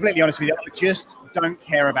 To be completely honest with you, I just don't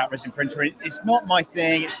care about resin printer. It's not my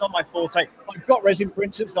thing. It's not my forte. I've got resin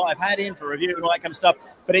printers that I've had in for review and all that kind of stuff,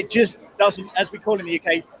 but it just doesn't, as we call it in the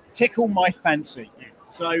UK, tickle my fancy.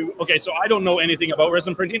 So, okay, so I don't know anything about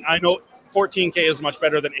resin printing. I know 14K is much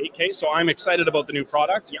better than 8K, so I'm excited about the new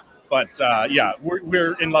product. Yeah. But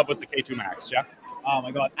we're in love with the K2 Max, yeah? Oh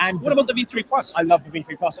my God. And what about the V3 Plus? I love the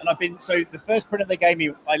V3 Plus. And the first printer they gave me,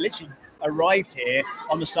 I literally arrived here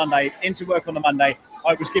on the Sunday, into work on the Monday.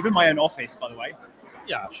 I was given my own office, by the way.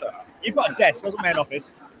 Yeah, shut up. You've got a desk. I've got my own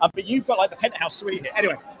office, but you've got like the penthouse suite here.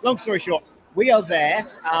 Anyway, long story short, we are there.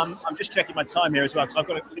 I'm just checking my time here as well because I've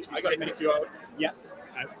got I got a minute to go out. Yeah.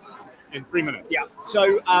 In 3 minutes. Yeah.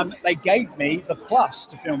 So they gave me the Plus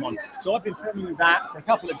to film on. So I've been filming with that for a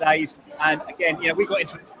couple of days. And again, you know, we got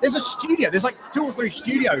into there's a studio. There's like 2 or 3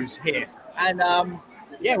 studios here. And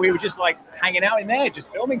yeah, we were just like hanging out in there,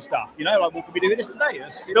 just filming stuff. You know, like what could we do with this today?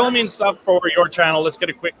 Filming stuff for your channel. Let's get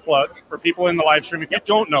a quick plug for people in the live stream. If you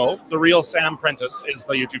don't know, The Real Sam Prentice is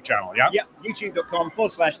the YouTube channel. Yeah. Yeah.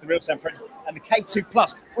 YouTube.com/The Real Sam Prentice and the K2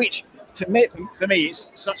 Plus, which for me,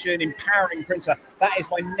 it's such an empowering printer. That is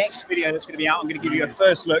my next video that's going to be out. I'm going to give you a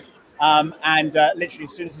first look. And literally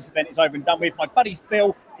as soon as this event is over and done with, my buddy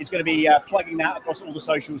Phil is going to be plugging that across all the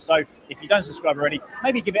socials. So if you don't subscribe already,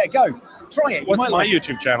 maybe give it a go. Try it. What's my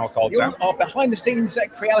YouTube channel called, Sam? Behind the scenes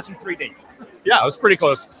at Creality 3D. Yeah, it was pretty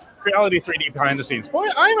close. Creality 3D behind the scenes. Boy,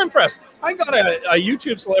 I'm impressed. I got a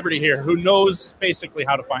YouTube celebrity here who knows basically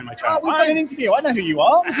how to find my channel. We've done an interview. I know who you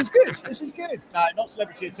are. This is good. This is good. No, not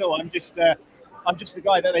celebrity at all. I'm just the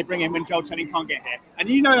guy that they bring in when Joel Telling can't get here. And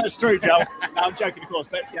you know that's true, Joel. No, I'm joking, of course.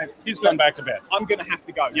 But you know, he's going back to bed. I'm going to have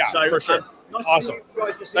to go. Yeah, so, for sure. Nice awesome.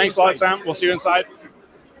 Thanks a lot, Sam. We'll see you inside.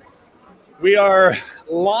 We are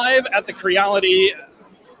live at the Creality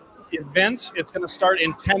event. It's going to start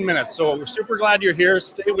in 10 minutes. So we're super glad you're here.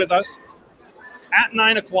 Stay with us. At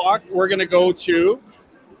 9 o'clock, we're going to go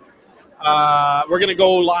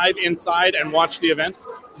live inside and watch the event.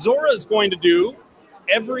 Zora is going to do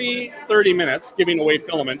every 30 minutes giving away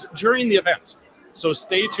filament during the event. So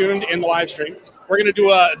stay tuned in the live stream. We're going to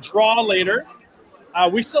do a draw later.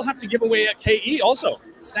 We still have to give away a KE also.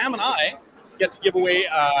 Sam and I get to give away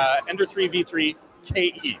Ender 3 V3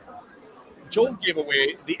 KE. Joel gave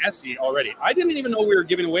away the SE already. I didn't even know we were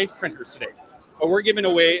giving away printers today, but we're giving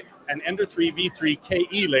away an Ender 3 V3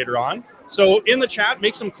 KE later on. So in the chat,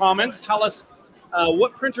 make some comments. Tell us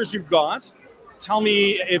what printers you've got. Tell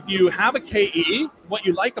me if you have a KE, what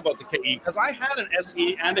you like about the KE. Because I had an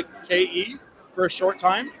SE and a KE for a short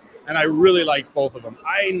time, and I really like both of them.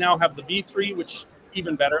 I now have the V3, which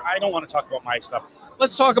even better. I don't want to talk about my stuff.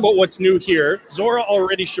 Let's talk about what's new here. Zora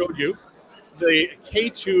already showed you the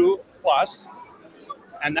K2 Plus,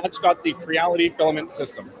 and that's got the Creality filament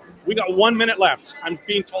system. We got 1 minute left. I'm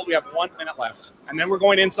being told we have 1 minute left. And then we're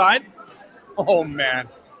going inside. Oh, man.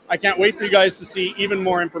 I can't wait for you guys to see even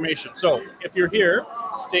more information. So if you're here,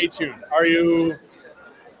 stay tuned. You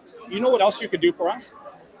know what else you could do for us?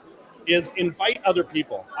 Is invite other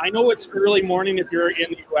people. I know it's early morning if you're in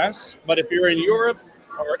the US, but if you're in Europe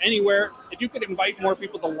or anywhere, if you could invite more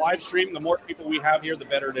people to live stream, the more people we have here, the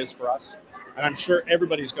better it is for us. And I'm sure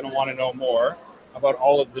everybody's going to want to know more about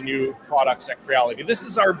all of the new products at Creality. This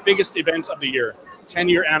is our biggest event of the year,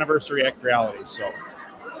 10-year anniversary at Creality. So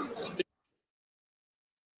stay.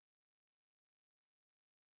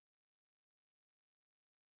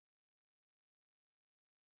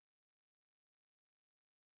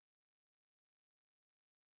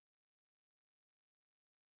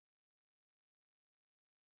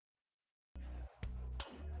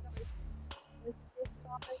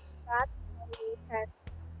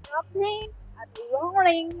 Something and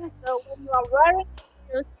rolling, so when you are wearing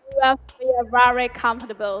shoes, you will feel very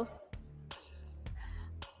comfortable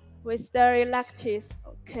with the electrics.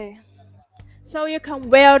 Okay, so you can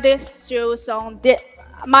wear these shoes on the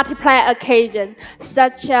multiple occasions,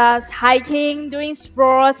 such as hiking, doing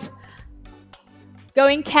sports,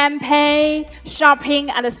 going camping, shopping,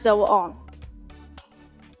 and so on.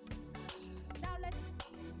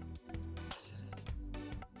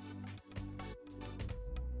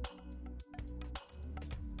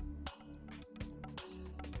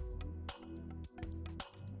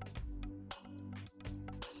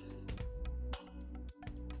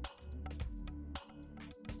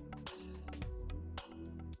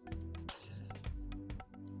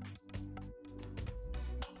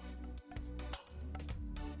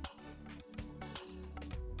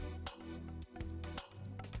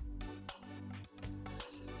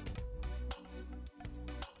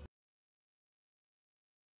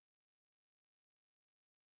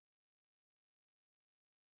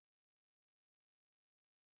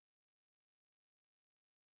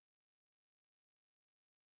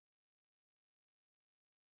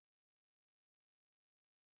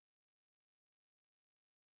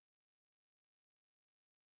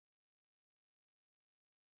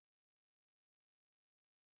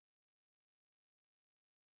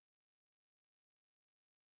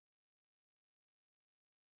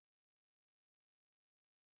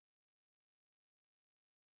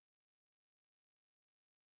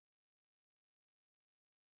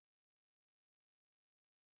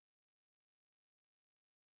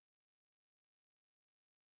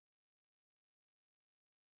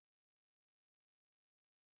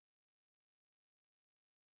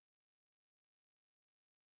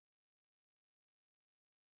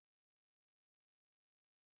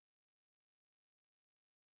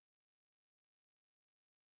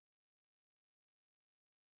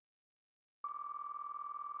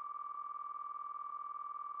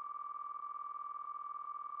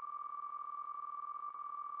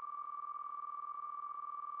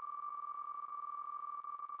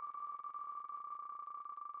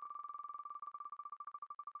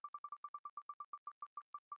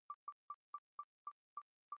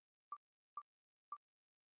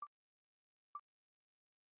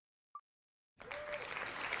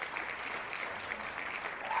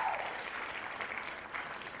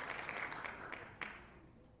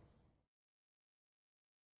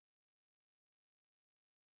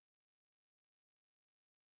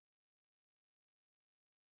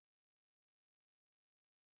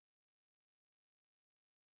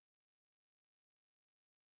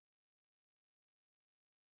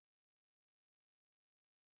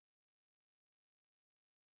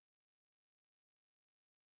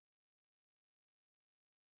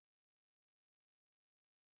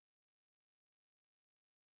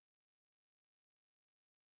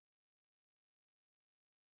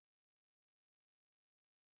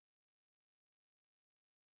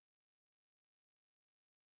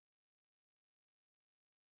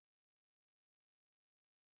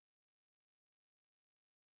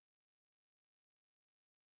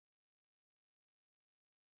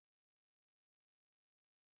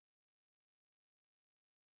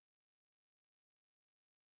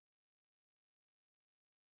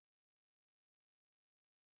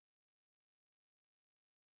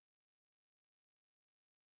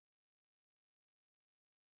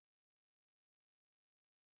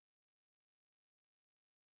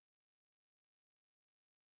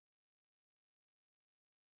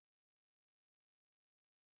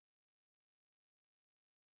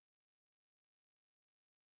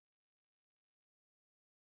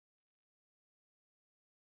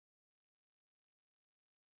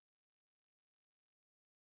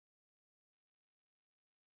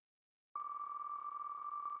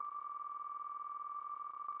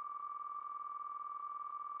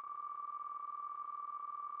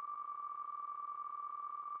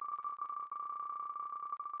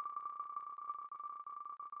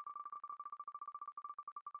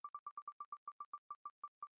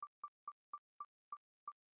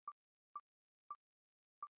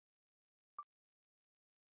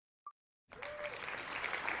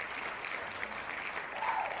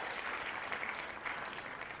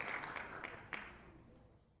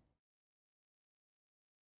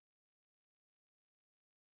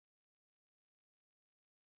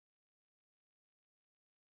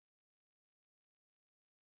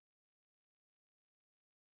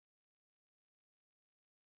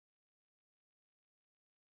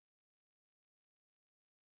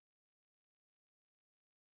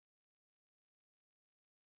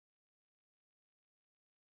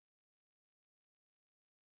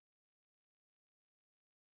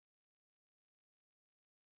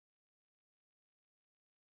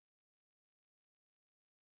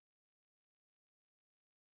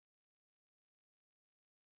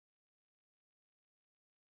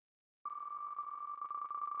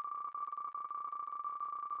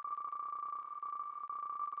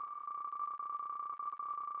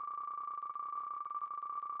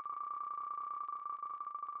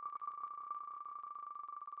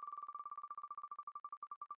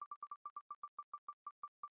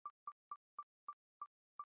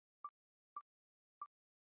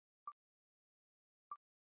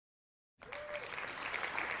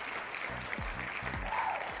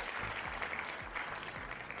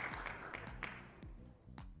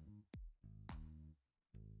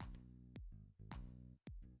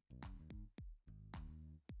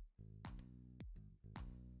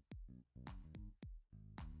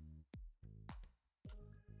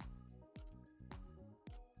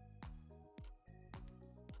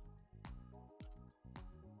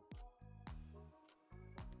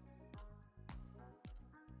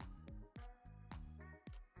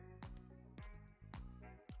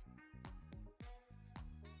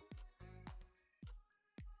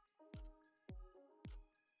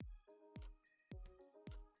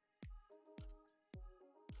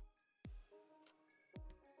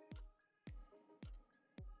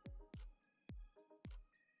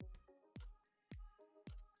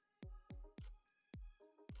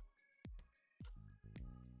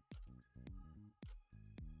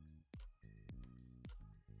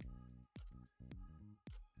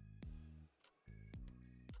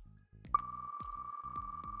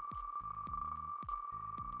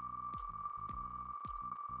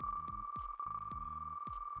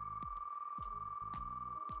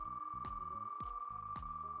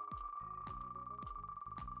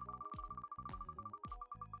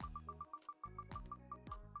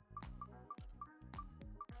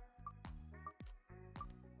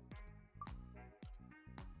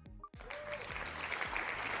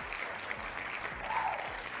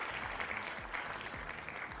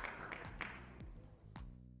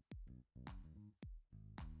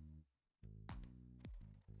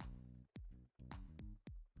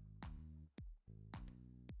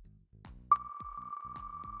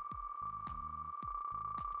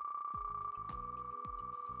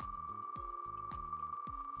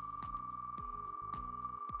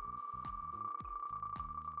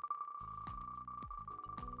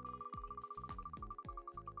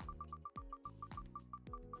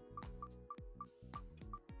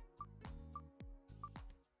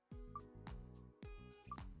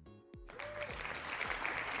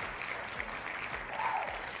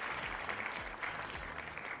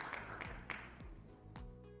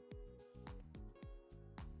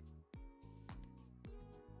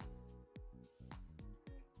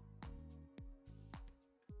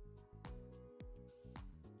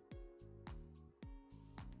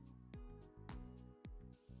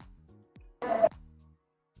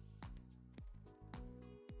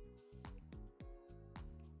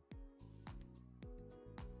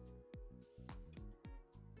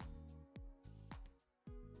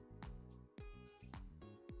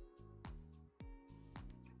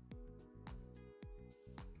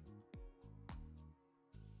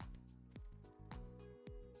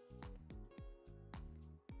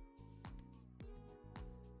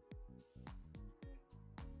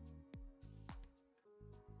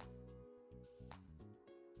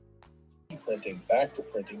 printing back to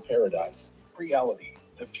printing paradise. Creality.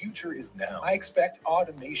 The future is now. I expect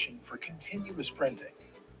automation for continuous printing.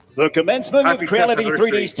 The commencement Happy of Creality 10th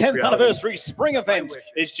 3D's 10th Creality. anniversary spring event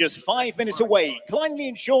is just 5 minutes away. Kindly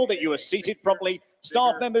ensure that you are seated properly.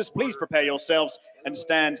 Staff members, please prepare yourselves and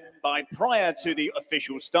stand by prior to the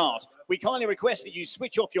official start. We kindly request that you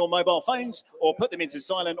switch off your mobile phones or put them into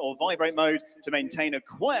silent or vibrate mode to maintain a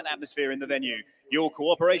quiet atmosphere in the venue. Your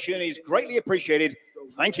cooperation is greatly appreciated.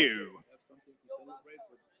 Thank you.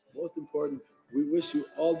 Most important, we wish you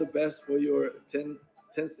all the best for your 10th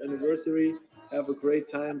anniversary. Have a great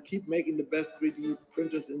time. Keep making the best 3D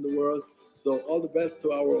printers in the world. So all the best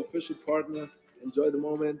to our official partner. Enjoy the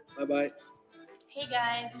moment. Bye-bye. Hey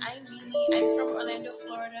guys, I'm Mimi. I'm from Orlando,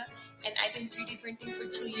 Florida, and I've been 3D printing for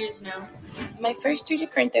 2 years now. My first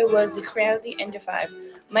 3D printer was the Creality Enjot 5.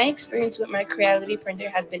 My experience with my Creality printer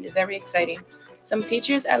has been very exciting. Some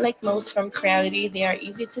features I like most from Creality: they are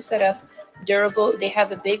easy to set up, durable, they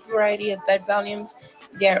have a big variety of bed volumes,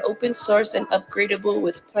 they are open source and upgradable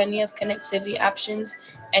with plenty of connectivity options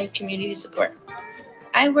and community support.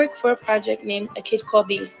 I work for a project named A Kid Called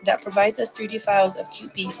Beast that provides us 3D files of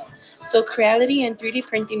cute beasts. So Creality and 3D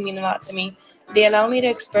printing mean a lot to me. They allow me to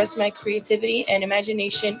express my creativity and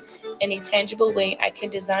imagination in a tangible way. I can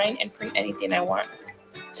design and print anything I want.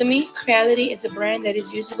 To me, Creality is a brand that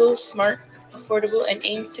is usable, smart, affordable, and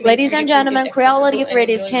aims to make Ladies and 3D gentlemen, printing Creality accessible and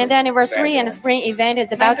 3D's 10th enjoyable for anniversary and everyone. spring event is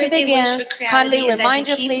My about to birthday wish begin. for Creality Kindly is that they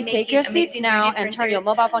reminder, keep please take making your seats amazing now 3D and turn your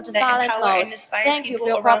printers mobile phone to that silent empower and mode. inspire Thank you for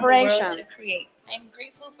your people around the world cooperation. to create. I'm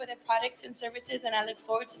grateful for the products and services, and I look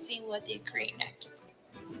forward to seeing what they create next.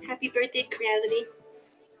 Happy birthday, Creality.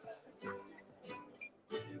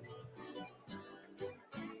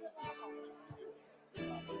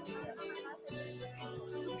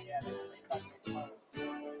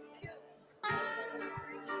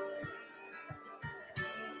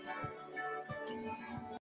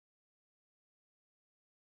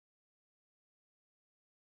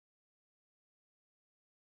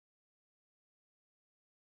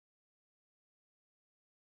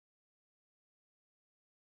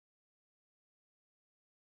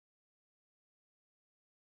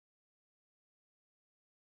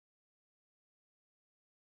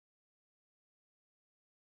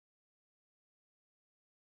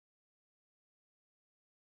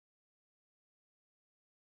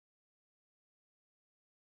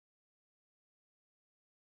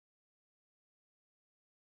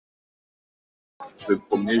 Je vais me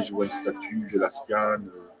promener, je vois une statue, je la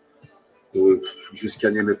scanne. Je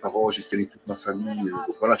scannais mes parents, j'ai scanné toute ma famille.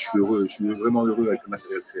 Donc voilà, je suis heureux, je suis vraiment heureux avec le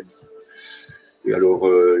matériel Creality. Et alors,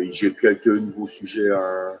 j'ai quelques nouveaux sujets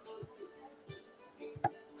à.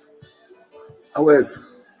 Ah ouais,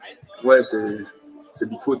 c'est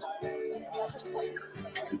Bigfoot.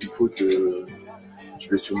 C'est Bigfoot. Je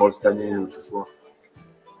vais sûrement le scanner ce soir.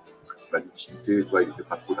 La lucidité, il n'était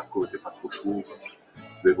pas trop d'accord, il n'était pas trop chaud.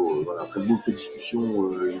 Mais bon, voilà, après beaucoup de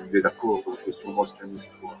discussions, il est d'accord, donc je vais sûrement le scanner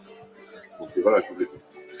ce soir. Donc voilà, je voulais.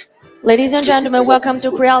 Ladies and gentlemen, welcome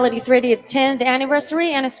to Creality 3D 10th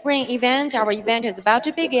anniversary and spring event. Our event is about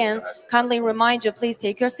to begin. Kindly remind you, please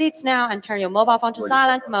take your seats now and turn your mobile phone to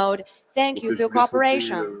silent mode. Thank you for your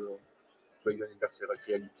cooperation. Joyeux anniversaire à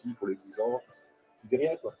Creality pour les 10 ans. Tu dis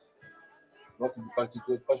rien, toi? Non, tu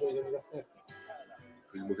ne dis pas joyeux anniversaire.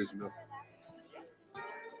 C'est une mauvaise humeur.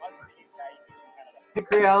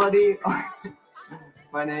 Creality.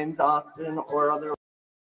 My name's Austin, or other.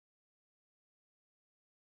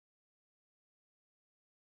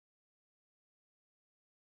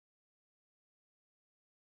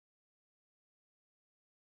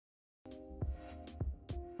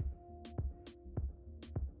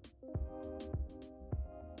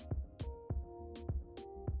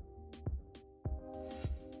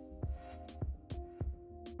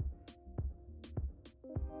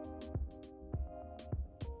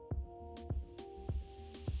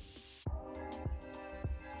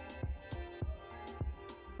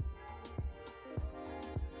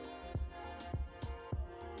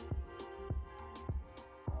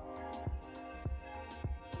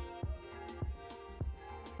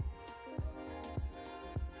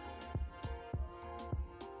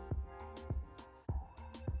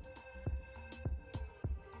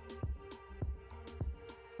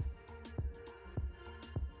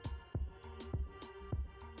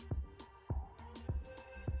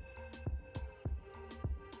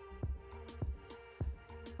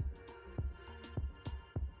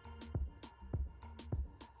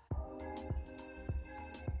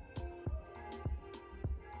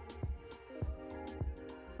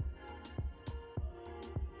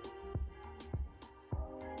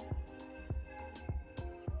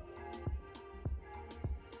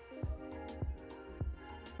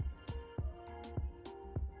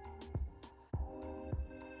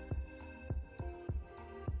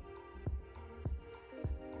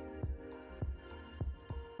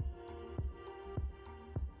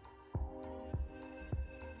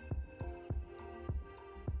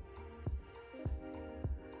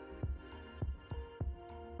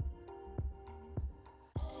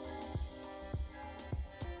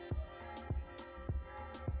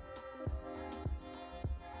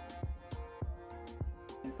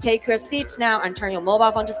 take your seats now and turn your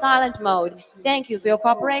mobile phone to silent mode. Thank you for your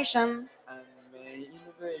cooperation. And may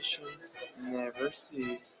innovation never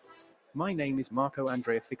cease. My name is Marco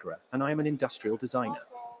Andrea Ficera, and I am an industrial designer.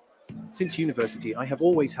 Since university, I have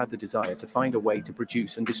always had the desire to find a way to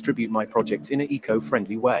produce and distribute my projects in an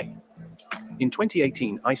eco-friendly way. In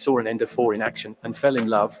 2018, I saw an Ender 4 in action and fell in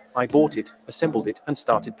love. I bought it, assembled it, and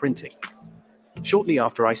started printing. Shortly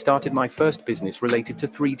after, I started my first business related to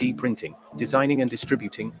 3D printing, designing and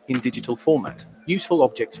distributing, in digital format, useful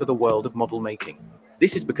objects for the world of model making.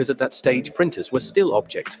 This is because at that stage, printers were still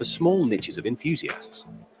objects for small niches of enthusiasts.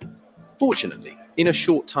 Fortunately, in a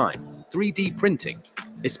short time, 3D printing,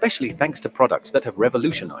 especially thanks to products that have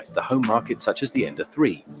revolutionized the home market such as the Ender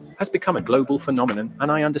 3, has become a global phenomenon,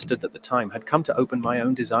 and I understood that the time had come to open my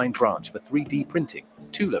own design branch for 3D printing,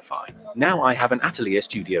 Toolify. Now I have an atelier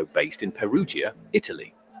studio based in Perugia,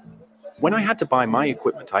 Italy. When I had to buy my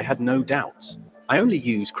equipment, I had no doubts. I only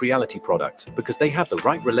use Creality products because they have the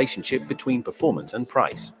right relationship between performance and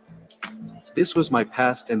price. This was my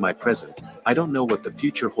past and my present. I don't know what the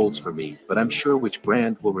future holds for me, but I'm sure which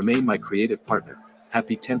brand will remain my creative partner.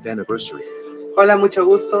 Happy 10th anniversary. Hola, mucho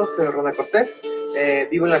gusto, soy Ronald Cortés,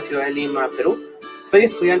 vivo en la ciudad de Lima, Perú. Soy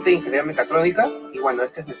estudiante de Ingeniería Mecatrónica y bueno,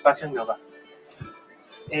 este es mi espacio en mi hogar.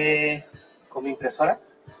 Con mi impresora.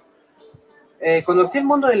 Conocí el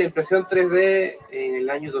mundo de la impresión 3D en el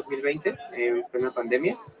año 2020, en plena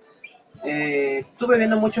pandemia. Estuve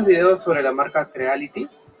viendo muchos videos sobre la marca Creality,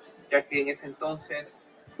 ya que en ese entonces...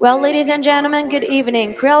 Well, ladies and gentlemen, good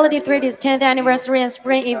evening. Creality 3D's 10th anniversary and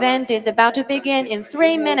spring event is about to begin in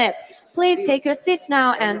 3 minutes. Please take your seats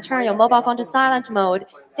now and turn your mobile phone to silent mode.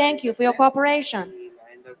 Thank you for your cooperation.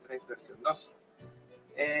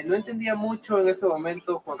 No entendía mucho en ese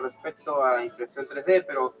momento con respecto a impresión 3D,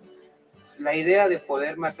 pero la idea de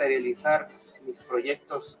poder materializar mis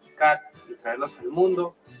proyectos CAD y traerlos al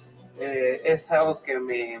mundo es algo que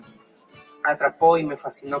me atrapó y me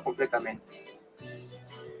fascinó completamente.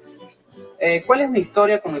 ¿Cuál es mi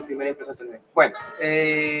historia con mi primera impresora 3D? Bueno,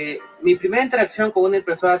 mi primera interacción con una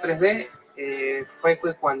impresora 3D fue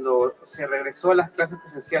cuando se regresó a las clases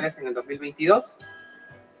presenciales en el 2022.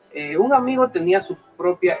 Un amigo tenía su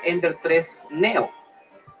propia Ender 3 Neo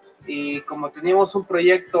y como teníamos un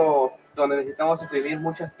proyecto donde necesitamos imprimir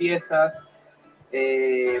muchas piezas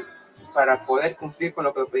para poder cumplir con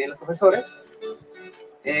lo que pedían los profesores,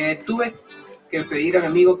 tuve que pedir a mi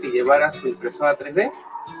amigo que llevara su impresora 3D,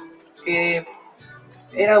 que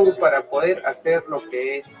era para poder hacer lo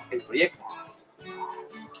que es el proyecto.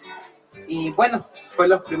 Y bueno, fue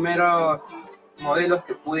los primeros modelos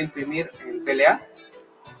que pude imprimir en PLA,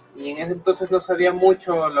 y en ese entonces no sabía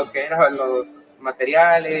mucho lo que eran los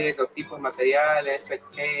materiales, los tipos de materiales,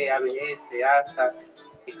 PETG, ABS, ASA,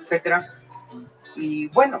 etc. Y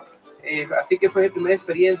bueno, así que fue mi primera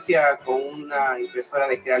experiencia con una impresora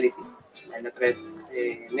de Creality, la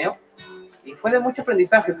N3 Neo. Y fue de mucho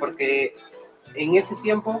aprendizaje porque en ese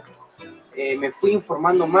tiempo me fui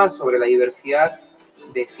informando más sobre la diversidad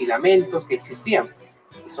de filamentos que existían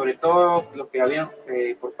y sobre todo lo que había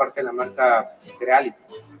por parte de la marca Creality.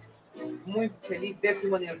 Muy feliz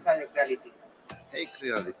 10º aniversario Creality. Hey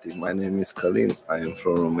Creality, my name is Kalin. I am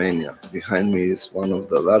from Romania. Behind me is one of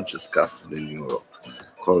the largest castles in Europe,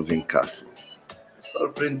 Corvin Castle. I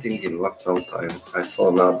started printing in lockdown time. I saw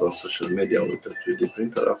an ad on social media with a 3D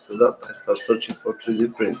printer. After that, I started searching for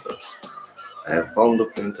 3D printers. I have found a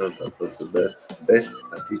printer that was the best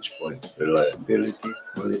at each point: reliability,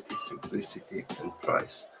 quality, simplicity, and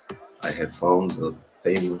price. I have found the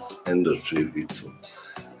famous Ender 3 V2.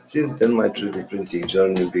 Since then, my 3D printing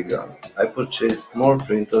journey began. I purchased more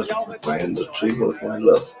printers, but my Ender 3 was my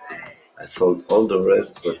love. I sold all the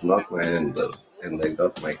rest, but not my Ender, and I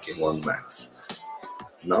got my K1 Max.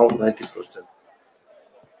 Now 90%.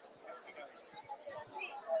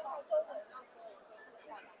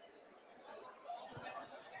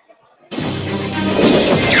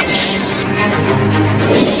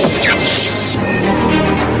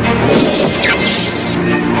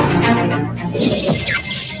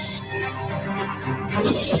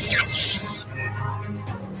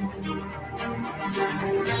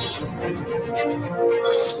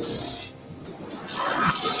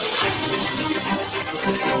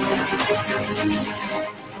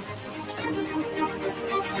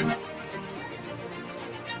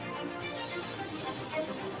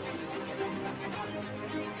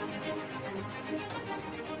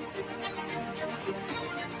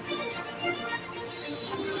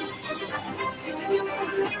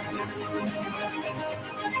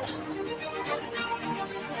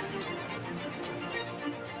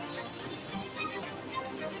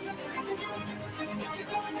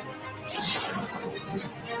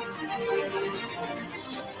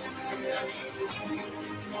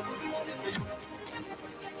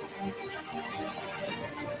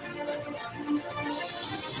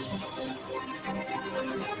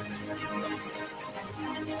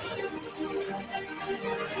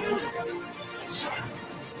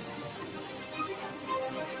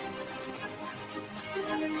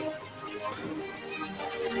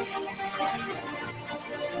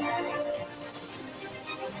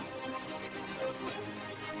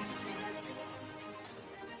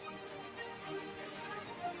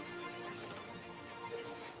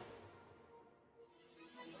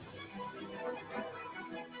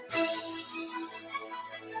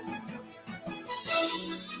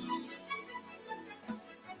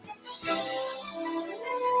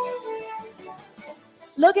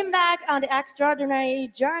 Looking back on the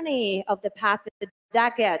extraordinary journey of the past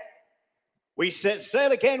decade, we set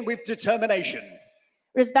sail again with determination.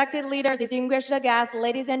 Respected leaders, distinguished guests,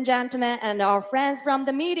 ladies and gentlemen, and our friends from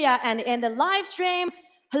the media and in the live stream,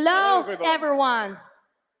 hello everyone.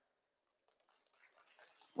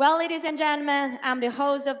 Well, ladies and gentlemen, I'm the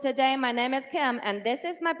host of today. My name is Kim, and this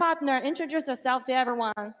is my partner. Introduce yourself to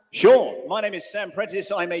everyone. Sure. My name is Sam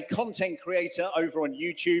Prentice. I'm a content creator over on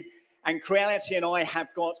YouTube, and Creality and I have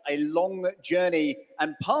got a long journey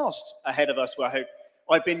and past ahead of us, I hope.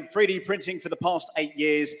 I've been 3D printing for the past 8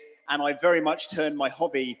 years, and I very much turned my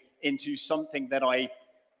hobby into something that I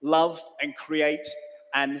love and create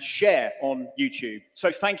and share on YouTube. So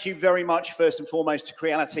thank you very much, first and foremost, to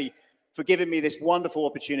Creality for giving me this wonderful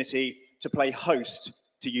opportunity to play host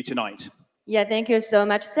to you tonight. Yeah, thank you so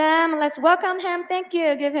much, Sam. Let's welcome him. Thank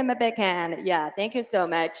you. Give him a big hand. Yeah, thank you so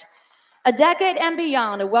much. A decade and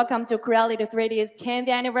beyond, welcome to Creality 3D's 10th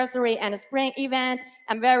anniversary and spring event.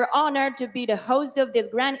 I'm very honored to be the host of this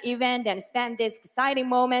grand event and spend this exciting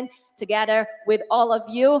moment together with all of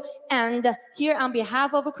you. And here on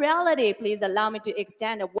behalf of Creality, please allow me to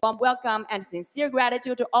extend a warm welcome and sincere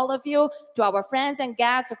gratitude to all of you, to our friends and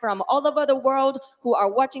guests from all over the world who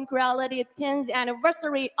are watching Creality 10th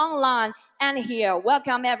anniversary online and here.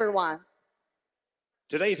 Welcome, everyone.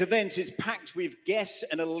 Today's event is packed with guests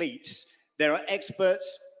and elites. There are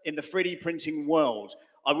experts in the 3D printing world.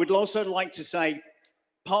 I would also like to say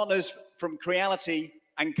partners from Creality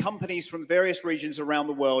and companies from various regions around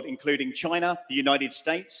the world, including China, the United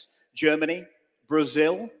States, Germany,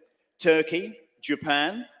 Brazil, Turkey,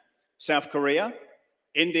 Japan, South Korea,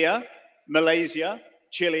 India, Malaysia,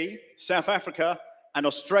 Chile, South Africa, and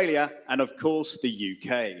Australia, and of course, the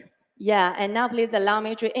UK. Yeah, and now please allow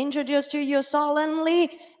me to introduce to you solemnly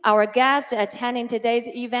our guests attending today's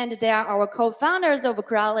event. They are our co-founders of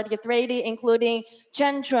Creality 3D, including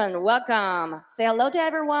Chen Chun. Welcome. Say hello to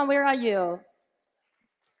everyone. Where are you?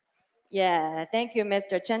 Yeah, thank you,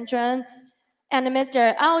 Mr. Chen Chun. And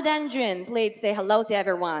Mr. Ao Danjun, please say hello to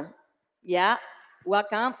everyone. Yeah,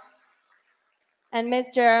 welcome. And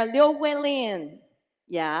Mr. Liu Huilin.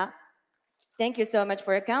 Yeah, thank you so much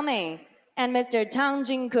for coming. And Mr. Tang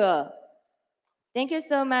Jingke. Thank you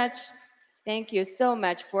so much. Thank you so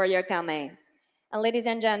much for your coming. And ladies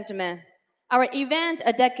and gentlemen, our event,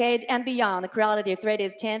 A Decade and Beyond, Creality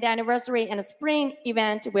 3D's 10th anniversary and spring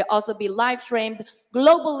event will also be live streamed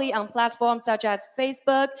globally on platforms such as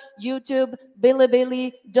Facebook, YouTube,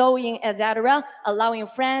 Bilibili, Douyin, etc., allowing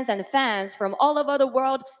friends and fans from all over the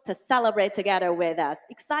world to celebrate together with us.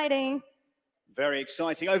 Exciting. Very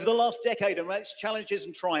exciting. Over the last decade and its challenges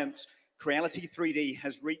and triumphs, Creality 3D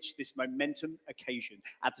has reached this momentum occasion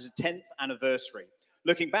at the 10th anniversary.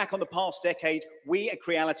 Looking back on the past decade, we at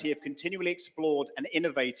Creality have continually explored and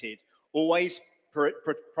innovated, always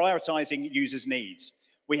prioritizing users' needs.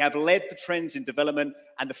 We have led the trends in development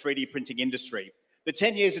and the 3D printing industry. The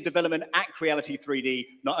 10 years of development at Creality 3D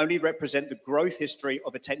not only represent the growth history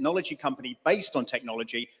of a technology company based on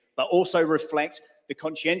technology, but also reflect the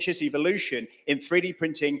conscientious evolution in 3D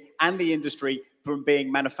printing and the industry from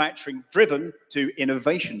being manufacturing driven to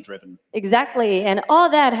innovation driven. Exactly, and all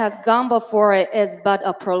that has gone before it is but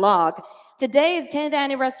a prologue. Today's 10th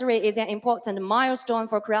anniversary is an important milestone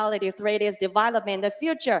for Creality 3D's development in the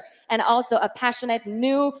future and also a passionate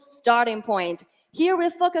new starting point. Here we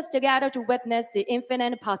focus together to witness the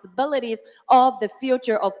infinite possibilities of the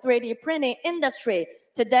future of 3D printing industry.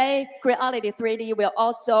 Today, Creality 3D will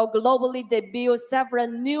also globally debut several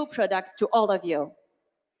new products to all of you.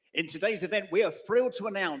 In today's event, we are thrilled to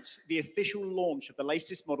announce the official launch of the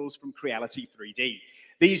latest models from Creality 3D.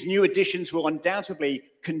 These new additions will undoubtedly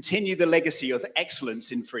continue the legacy of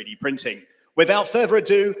excellence in 3D printing. Without further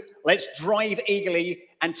ado, let's drive eagerly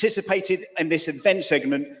anticipated in this event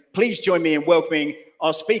segment. Please join me in welcoming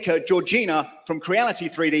our speaker, Georgina from Creality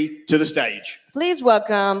 3D, to the stage. Please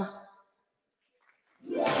welcome.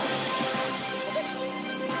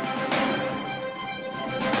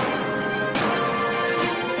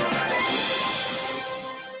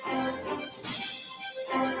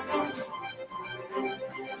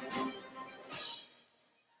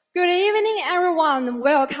 Good evening, everyone.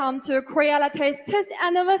 Welcome to Creality's 10th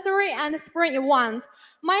anniversary and spring event.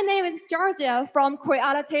 My name is Georgia from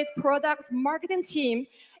Creality's product marketing team.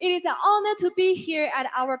 It is an honor to be here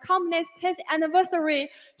at our company's 10th anniversary,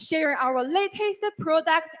 sharing our latest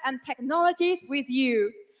products and technologies with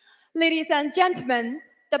you. Ladies and gentlemen,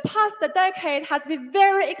 the past decade has been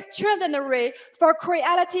very extraordinary for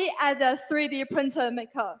Creality as a 3D printer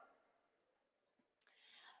maker.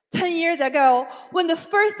 10 years ago, when the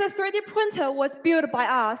first 3D printer was built by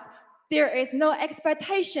us, there is no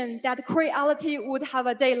expectation that Creality would have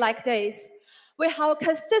a day like this. We have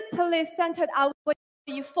consistently centered our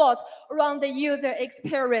effort around the user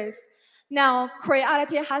experience. Now,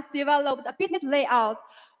 Creality has developed a business layout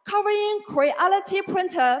covering Creality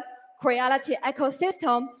printer, Creality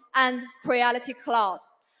ecosystem, and Creality cloud.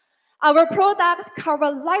 Our products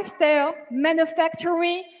cover lifestyle,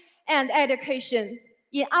 manufacturing, and education.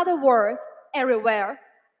 In other words, everywhere.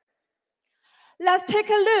 Let's take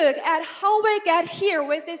a look at how we get here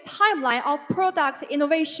with this timeline of product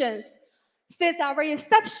innovations. Since our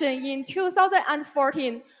inception in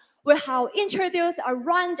 2014, we have introduced a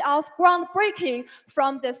range of groundbreaking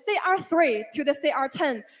from the CR3 to the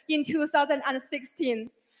CR10 in 2016,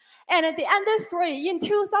 and the Ender 3 in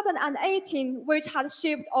 2018, which has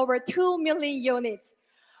shipped over 2 million units.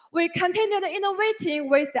 We continued innovating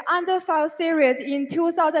with the Ender 5 series in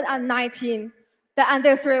 2019, the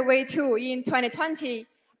Ender 3 V2 in 2020,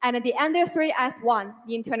 and the Ender 3 S1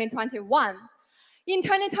 in 2021. In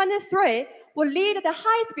 2023, we lead the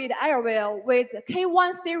high-speed airwheel with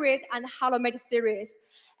K1 series and Filament series.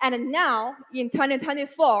 And now, in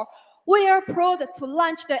 2024, we are proud to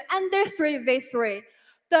launch the Ender 3 V3,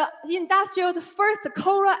 the industrial's first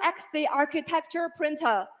Cora XC architecture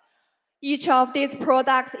printer. Each of these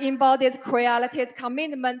products embodies Creality's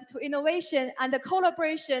commitment to innovation and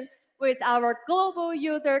collaboration with our global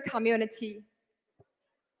user community.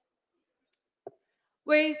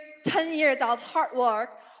 With 10 years of hard work,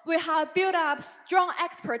 we have built up strong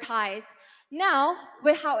expertise. Now,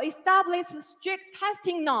 we have established strict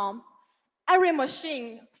testing norms. Every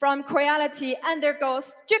machine from Creality undergoes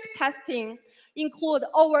strict testing, include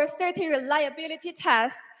over 30 reliability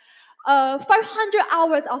tests, 500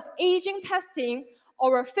 hours of aging testing,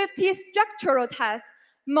 over 50 structural tests,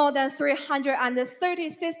 more than 330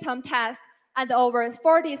 system tests, and over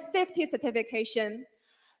 40 safety certifications.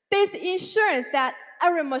 This ensures that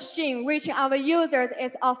every machine reaching our users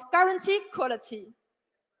is of guaranteed quality.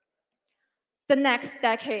 The next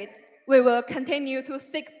decade, we will continue to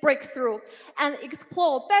seek breakthrough and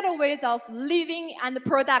explore better ways of living and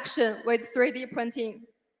production with 3D printing.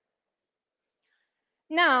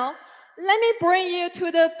 Now, let me bring you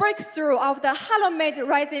to the breakthrough of the Filament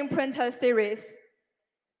Resin Printer series.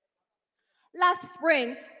 Last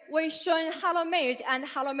spring, we showed Filament and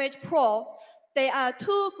Filament Pro. They are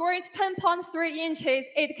two great 10.3 inches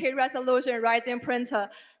 8K resolution resin printer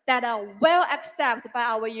that are well accepted by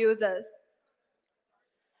our users.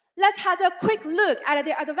 Let's have a quick look at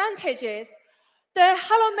the advantages. The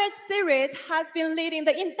Filament series has been leading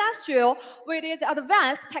the industrial with its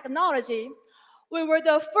advanced technology. We were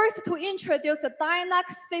the first to introduce the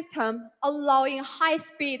Dynax system, allowing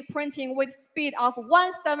high-speed printing with speed of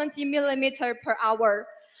 170 millimeters per hour.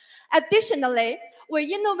 Additionally,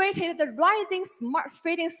 we innovated the rising smart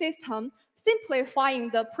fitting system, simplifying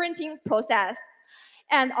the printing process,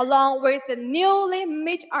 and along with the newly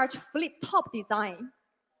mid-arch flip top design.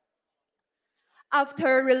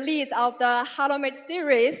 After release of the Filament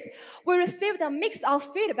series, we received a mix of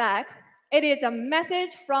feedback. It is a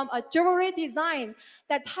message from a jewelry design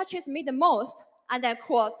that touches me the most, and I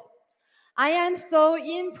quote, "I am so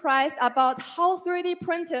impressed about how 3D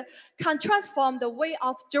printer can transform the way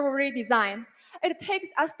of jewelry design. It takes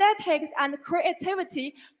aesthetics and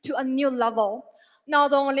creativity to a new level.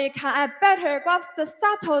 Not only can I better grasp the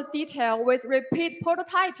subtle detail with repeat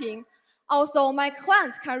prototyping, also my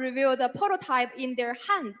clients can review the prototype in their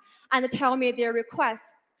hand and tell me their requests.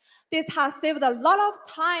 This has saved a lot of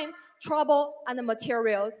time, trouble, and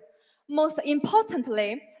materials. Most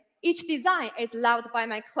importantly, each design is loved by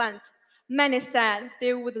my clients. Many said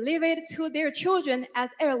they would leave it to their children as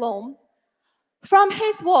heirloom." From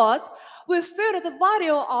his words, we feel the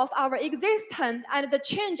value of our existence and the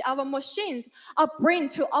change our machines are bringing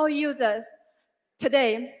to our users.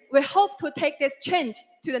 Today, we hope to take this change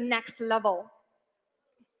to the next level.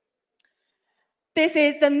 This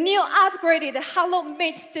is the new upgraded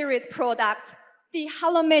Filament series product, the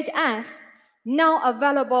Filament S, now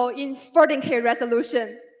available in 14K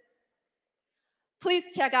resolution. Please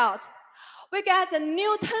check out. We got the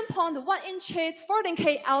new 10.1 inches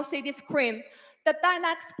 14K LCD screen, the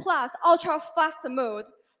Dynax Plus Ultra Fast Mode,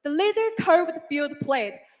 the laser curved build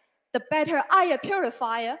plate, the better air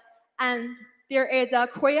purifier, and there is a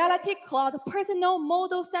Creality Cloud Personal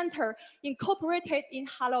Model Center incorporated in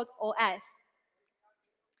Halo OS.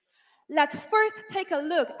 Let's first take a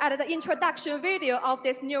look at the introduction video of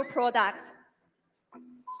this new product.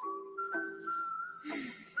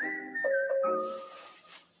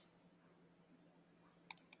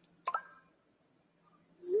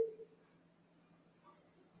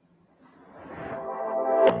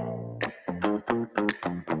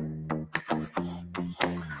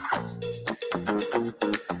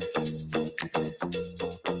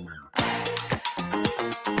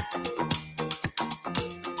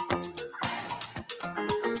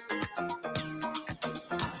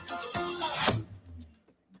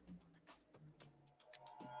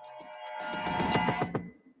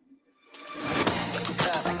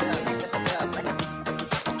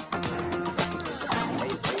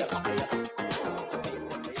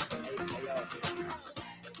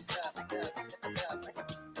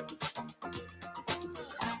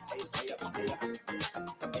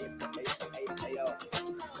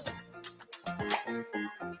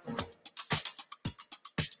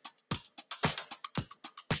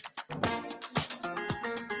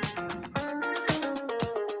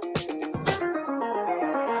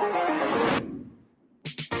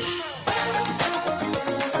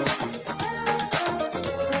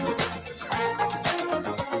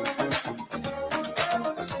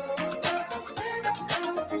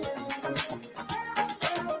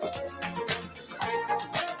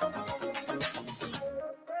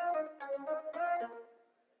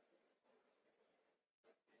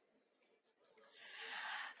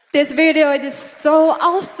 This video is so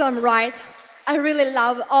awesome, right? I really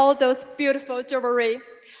love all those beautiful jewelry.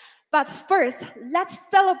 But first, let's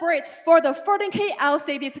celebrate for the 14K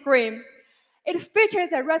LCD screen. It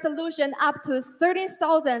features a resolution up to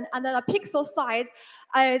 13,000 and a pixel size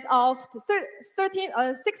is of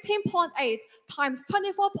 16.8 times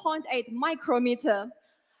 24.8 micrometer.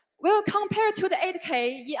 Well, compared to the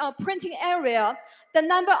 8K in a printing area, the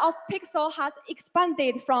number of pixels has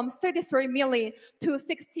expanded from 33 million to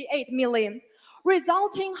 68 million,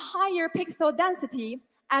 resulting higher pixel density.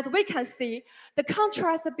 As we can see, the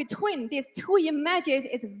contrast between these two images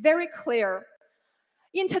is very clear.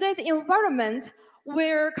 In today's environment,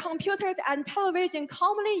 where computers and television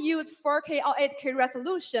commonly use 4K or 8K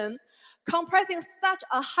resolution, compressing such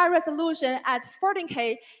a high resolution as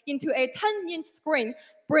 14K into a 10-inch screen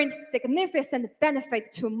brings significant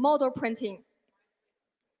benefit to model printing.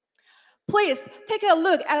 Please take a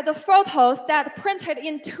look at the photos that printed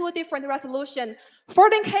in two different resolutions,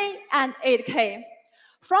 14K and 8K.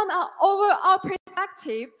 From an overall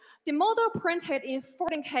perspective, the model printed in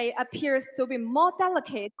 14K appears to be more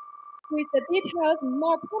delicate, with the details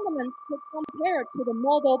more prominent compared to the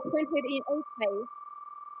model printed in 8K.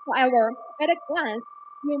 However, at a glance,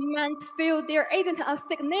 you might feel there isn't a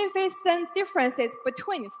significant differences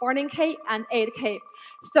between 14K and 8K.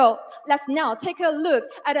 So let's now take a look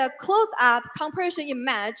at a close-up comparison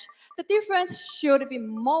image. The difference should be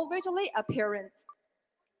more visually apparent.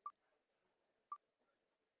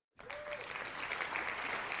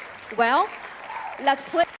 Well, let's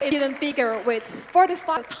play it even bigger with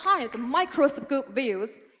 45 times microscope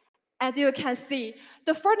views. As you can see,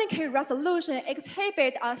 the 14K resolution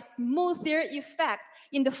exhibits a smoother effect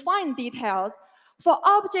in the fine details. For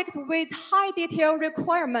objects with high detail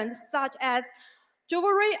requirements, such as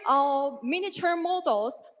jewelry or miniature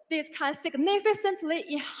models, this can significantly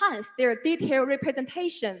enhance their detail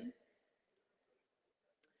representation.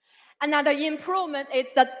 Another improvement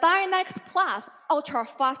is the Dynex Plus Ultra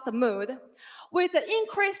Fast mode. With the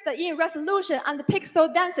increase in resolution and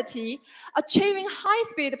pixel density, achieving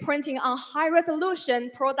high-speed printing on high-resolution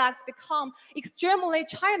products become extremely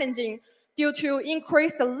challenging due to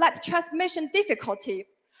increased light transmission difficulty.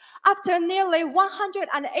 After nearly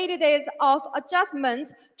 180 days of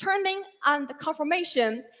adjustment, turning, and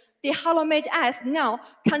confirmation, the Halomage S now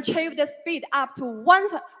can achieve the speed up to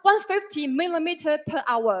 150 millimeters per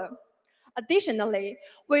hour. Additionally,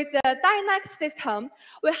 with the Dynex system,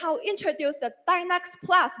 we have introduced the Dynex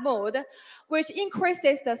Plus mode, which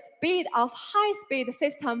increases the speed of high-speed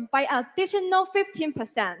system by an additional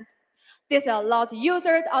 15%. This allows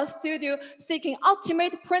users or studios seeking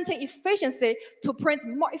ultimate printing efficiency to print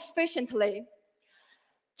more efficiently.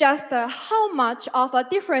 Just how much of a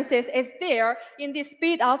difference is there in the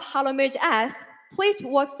speed of Halomage S? Please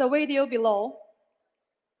watch the video below.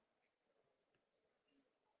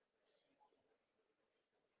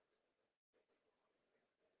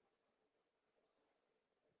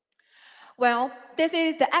 Well, this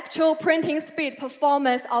is the actual printing speed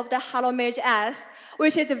performance of the Halomage S,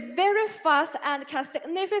 which is very fast and can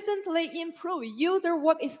significantly improve user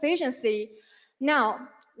work efficiency. Now,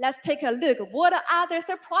 let's take a look at what other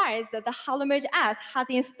surprise that the Halomage S has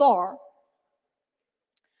in store.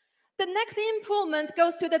 The next improvement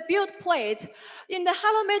goes to the build plate. In the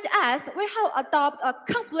Halomage S, we have adopted a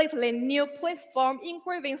completely new platform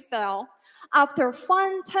engraving style. After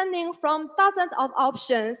fine-tuning from dozens of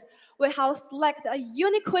options, we have selected a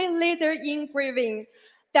unique laser engraving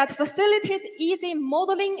that facilitates easy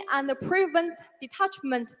modeling and prevents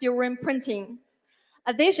detachment during printing.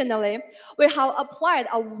 Additionally, we have applied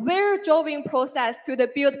a wire drawing process to the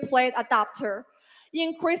build plate adapter,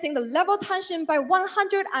 increasing the level tension by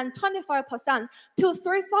 125% to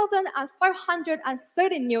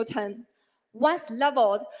 3,530 Newton. Once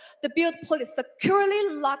leveled, the build plate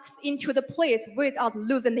securely locks into the place without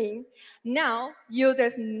loosening. Now,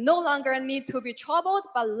 users no longer need to be troubled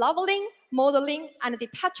by leveling, modeling, and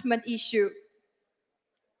detachment issues.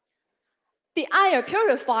 The air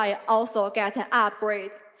purifier also gets an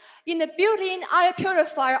upgrade. In the built-in air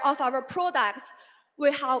purifier of our products,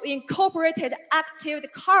 we have incorporated active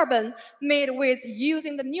carbon made with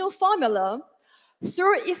using the new formula.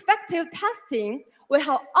 Through effective testing, we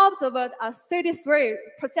have observed a 33%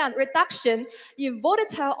 reduction in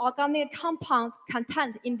volatile organic compounds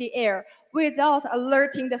content in the air without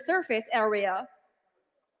alerting the surface area.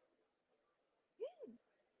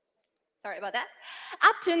 Sorry about that.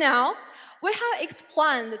 Up to now, we have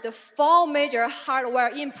explained the 4 major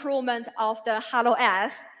hardware improvements of the Halo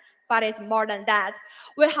S, but it's more than that.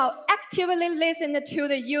 We have actively listened to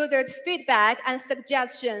the users' feedback and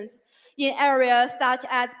suggestions in areas such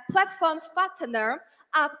as platform fastener,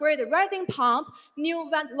 upgrade resin pump, new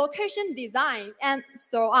vent location design, and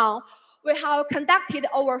so on. We have conducted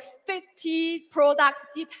over 50 product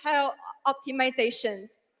detail optimizations.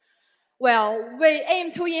 Well, we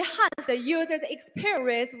aim to enhance the user's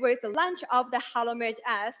experience with the launch of the Filament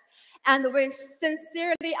S, and we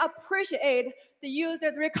sincerely appreciate the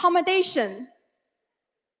user's recommendation.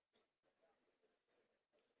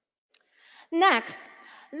 Next,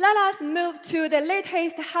 let us move to the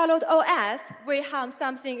latest Hallowed OS. We have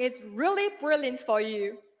something it's really brilliant for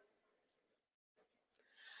you.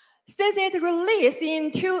 Since its release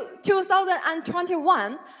in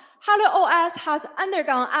 2021, Halo OS has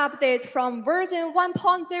undergone updates from version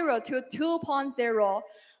 1.0 to 2.0.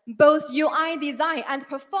 Both UI design and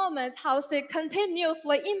performance have seen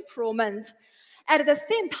continuously improvement. At the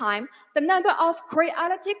same time, the number of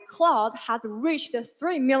Creality Cloud has reached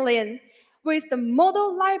 3 million, with the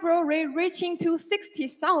model library reaching to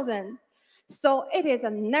 60,000. So it is a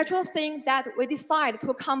natural thing that we decide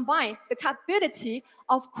to combine the capability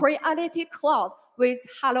of Creality Cloud with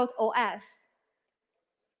Halo OS.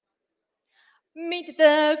 Meet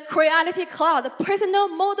the Creality Cloud Personal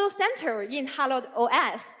Model Center in Halo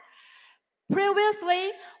OS.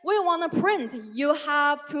 Previously, we want to print, you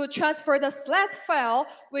have to transfer the slide file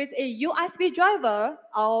with a USB driver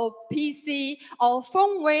or PC or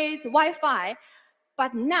phone with Wi-Fi.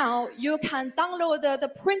 But now you can download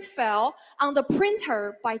the print file on the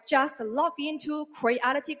printer by just logging into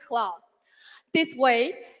Creality Cloud. This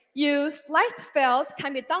way, your slice files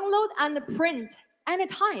can be downloaded and print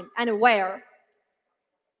anytime, anywhere.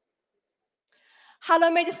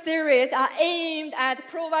 Filament series are aimed at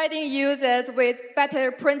providing users with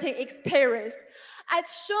better printing experience. As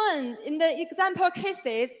shown in the example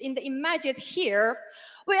cases in the images here,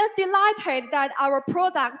 we are delighted that our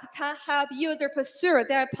product can help users pursue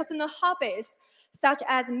their personal hobbies, such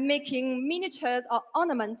as making miniatures or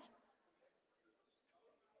ornaments.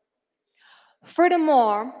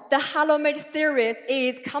 Furthermore, the Filament series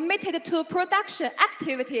is committed to production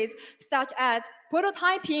activities such as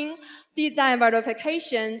prototyping, design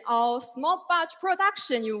verification, or small batch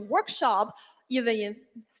production in workshop, even in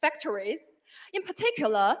factories. In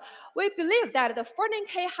particular, we believe that the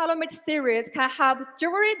 14K Filament series can help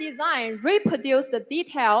jewelry design reproduce the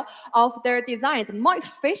detail of their designs more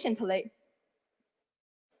efficiently.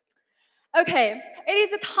 Okay, it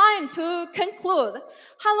is time to conclude.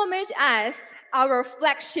 Filament S, our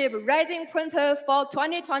flagship resin printer for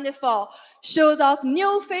 2024, shows off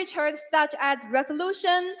new features such as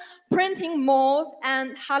resolution, printing modes,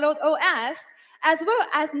 and Hallowed OS, as well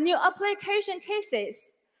as new application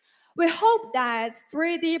cases. We hope that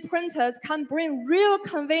 3D printers can bring real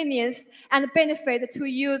convenience and benefit to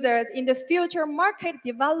users in the future market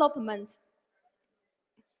development.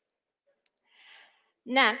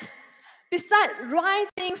 Next, besides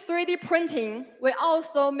rising 3D printing, we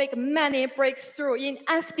also make many breakthroughs in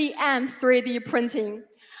FDM 3D printing.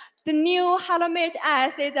 The new Filament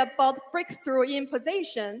S is about breakthrough in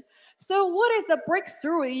position. So what is the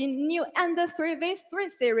breakthrough in new Ender 3v3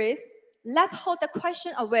 series? Let's hold the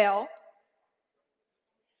question a while.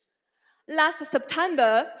 Last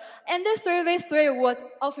September, Ender 3v3 was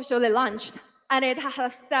officially launched, and it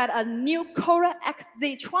has set a new Cora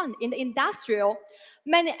XZ trend in the industrial.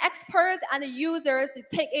 Many experts and users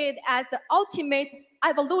take it as the ultimate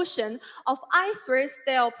evolution of i3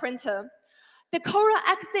 style printer. The Cora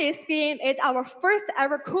XZ scheme is our first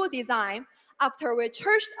ever cool design. After we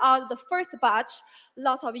churched out the first batch,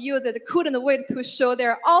 lots of users couldn't wait to show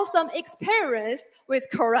their awesome experience with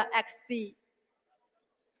Cora XZ.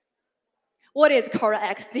 What is Cora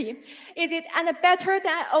XZ? Is it any better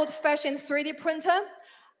than old-fashioned 3D printer?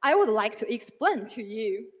 I would like to explain to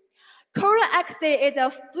you. Cora XZ is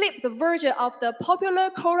a flipped version of the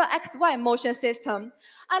popular Cora XY motion system,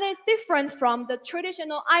 and it's different from the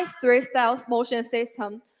traditional i3 style motion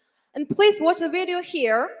system. And please watch the video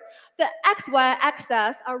here. The XY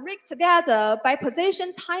axes are rigged together by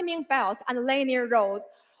position timing belts and linear rod.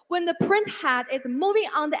 When the print head is moving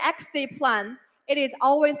on the XZ plane, it is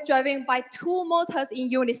always driven by two motors in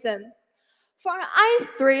unison. For an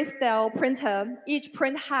i3 style printer, each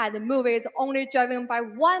print head move is only driven by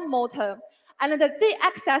one motor, and the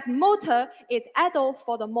Z-axis motor is idle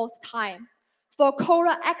for the most time. For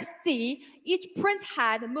Cora XZ, each print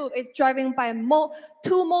head move is driven by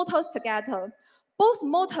two motors together. Both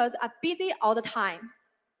motors are busy all the time.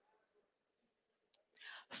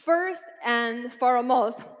 First and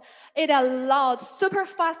foremost, it allowed super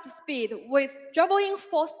fast speed. With dribbling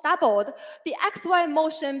force doubled, the XY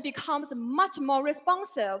motion becomes much more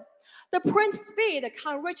responsive. The print speed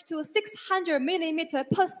can reach to 600 millimeters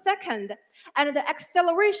per second, and the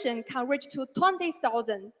acceleration can reach to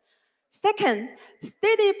 20,000. Second,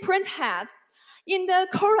 steady print head. In the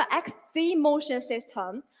Cora XZ motion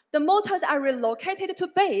system, the motors are relocated to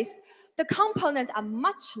base. The components are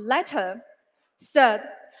much lighter. Third,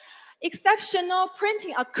 exceptional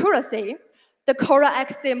printing accuracy. The Cora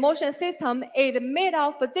XZ motion system is made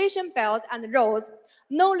of position belts and rolls,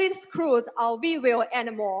 no lead screws or V-wheel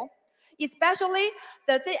anymore. Especially,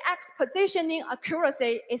 the ZX positioning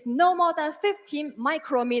accuracy is no more than 15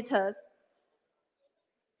 micrometers.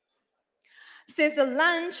 Since the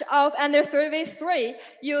launch of Under Survey 3,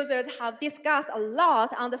 users have discussed a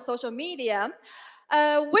lot on the social media.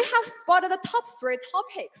 We have spotted the top 3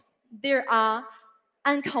 topics. There are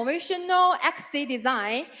unconventional XC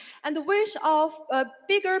design and the wish of a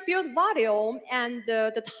bigger build volume and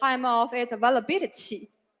the time of its availability.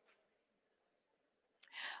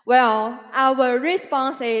 Well, our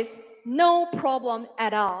response is no problem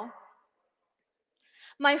at all.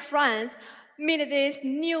 My friends, meet this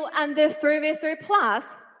new Under Survey 3 Plus.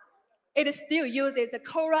 It still uses the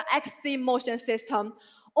Cora XC motion system,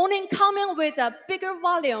 only coming with a bigger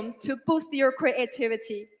volume to boost your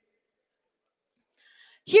creativity.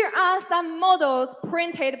 Here are some models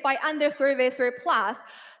printed by Under Survey 3 Plus.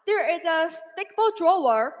 There is a stickable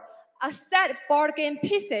drawer, a set board game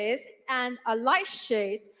pieces, and a light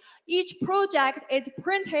shade. Each project is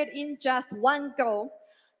printed in just one go.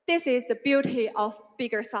 This is the beauty of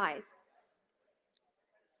bigger size.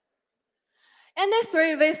 Under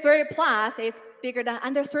Survey 3 Plus is bigger than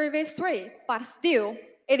Under Survey 3, but still,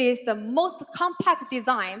 it is the most compact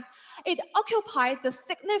design. It occupies a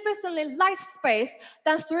significantly light space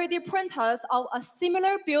than 3D printers of a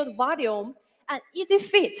similar build volume and easy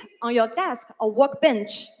fit on your desk or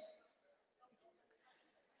workbench.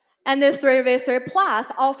 And the Survey 3 Plus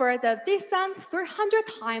offers a decent 300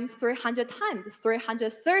 times 300 times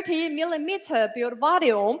 330 millimeter build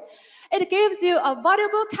volume. It gives you a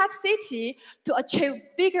valuable capacity to achieve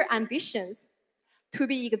bigger ambitions. To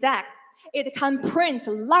be exact, it can print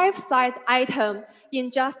life-size items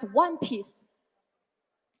in just one piece.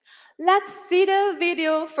 Let's see the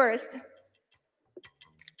video first.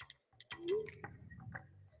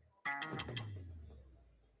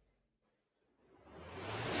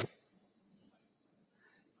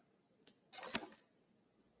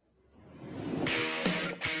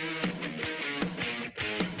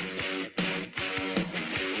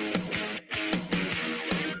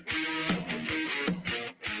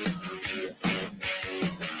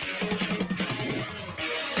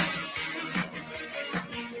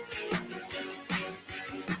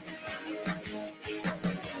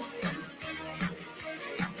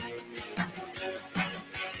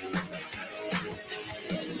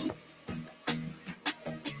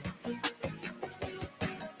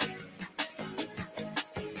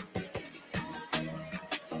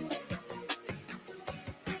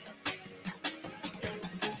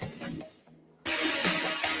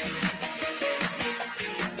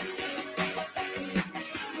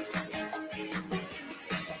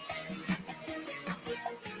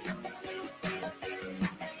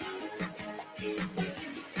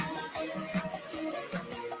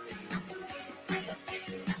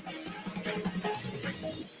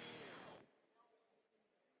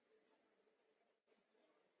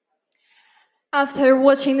 After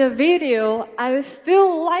watching the video, I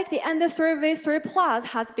feel like the Under Survey 3 Plus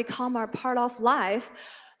has become a part of life.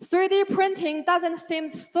 3D printing doesn't seem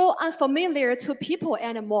so unfamiliar to people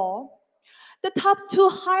anymore. The top 2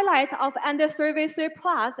 highlights of Under Survey 3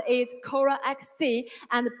 Plus is Cora XC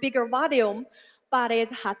and bigger volume, but it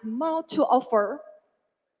has more to offer.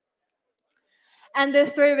 And the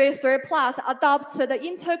Survey 3 Plus adopts the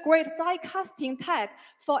integrated die casting tech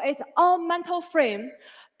for its all-metal frame.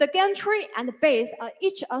 The gantry and base are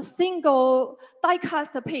each a single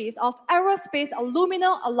die-cast piece of aerospace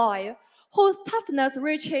aluminum alloy, whose toughness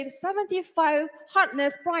reaches 75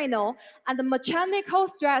 hardness brinal and the mechanical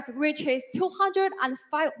stress reaches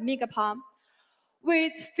 205 megapalm.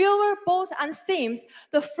 With fewer bolts and seams,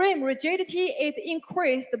 the frame rigidity is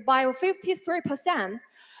increased by 53%,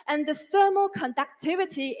 and the thermal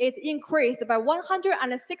conductivity is increased by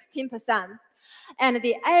 116%. And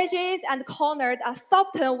the edges and corners are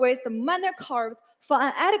softened with minor curves for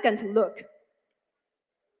an elegant look.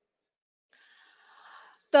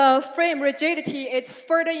 The frame rigidity is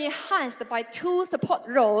further enhanced by 2 support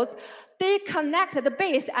rods. They connect the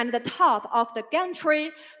base and the top of the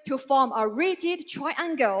gantry to form a rigid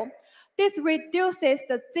triangle. This reduces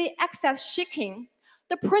the Z-axis shaking.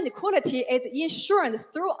 The print quality is ensured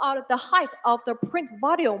throughout the height of the print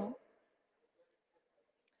volume.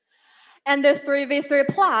 And the 3v3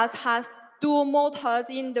 Plus has dual motors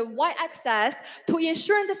in the y-axis to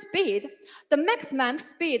ensure the speed. The maximum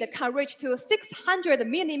speed can reach to 600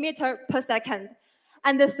 millimeters per second.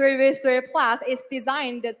 And the 3v3 Plus is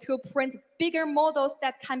designed to print bigger models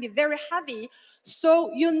that can be very heavy,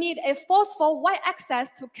 so you need a forceful y-axis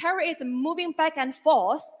to carry it moving back and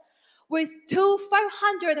forth. With two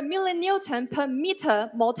 500 millinewton per meter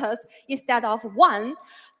motors instead of one,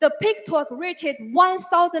 the peak torque reaches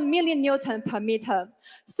 1,000 millinewton per meter.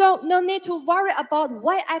 So no need to worry about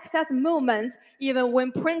y-axis movement even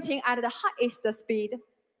when printing at the highest speed.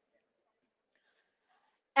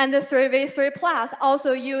 And the 3v3 Plus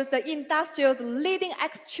also use the industrial's leading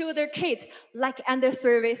extruder kit like the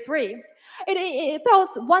 3v3. It does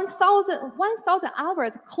 1,000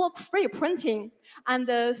 hours clock-free printing and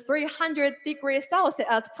 300 degrees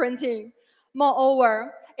Celsius printing.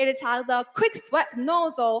 Moreover, it has a quick sweep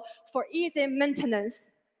nozzle for easy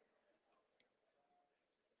maintenance.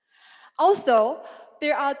 Also,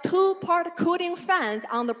 there are two-part cooling fans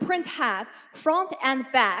on the print head, front and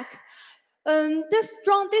back. This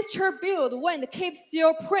strong discharge build wind keeps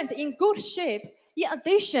your print in good shape. In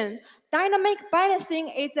addition, dynamic balancing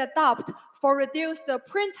is adopted for reduce the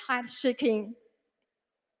print head shaking.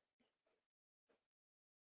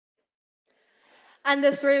 And the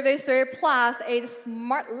 3v3 Plus is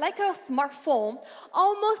smart like a smartphone.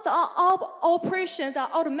 Almost all operations are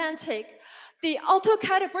automatic. The auto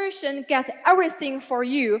calibration gets everything for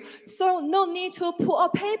you, so no need to pull a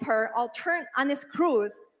paper or turn any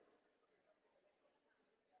screws.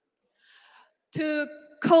 To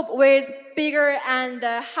cope with bigger and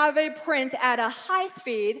heavy print at a high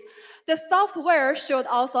speed, the software should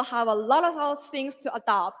also have a lot of things to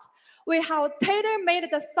adopt. We have tailor-made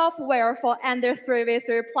the software for Ender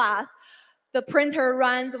 3v3 Plus. The printer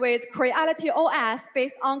runs with Creality OS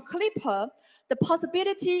based on Clipper. The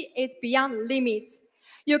possibility is beyond limits.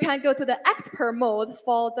 You can go to the expert mode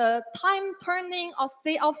for the time turning of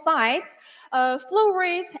the offside, flow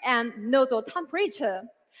rate, and nozzle temperature.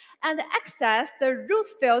 And access the root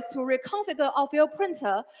fields to reconfigure of your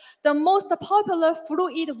printer. The most popular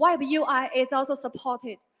Fluid Web UI is also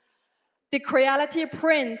supported. The Creality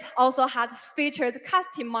print also has features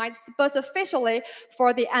customized specifically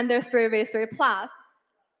for the Ender 3v3 Plus.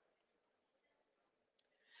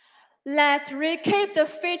 Let's recap the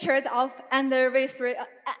features of Ender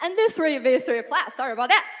 3v3 Plus. Sorry about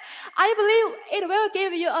that. I believe it will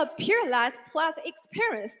give you a peerless Plus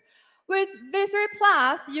experience. With V3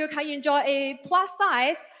 Plus, you can enjoy a Plus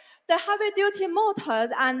size, the heavy-duty motors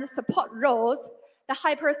and support rows, the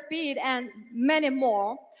hyperspeed, and many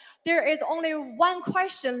more. There is only one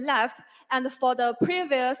question left, and for the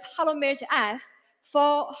previous HelloMage S,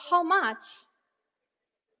 for how much?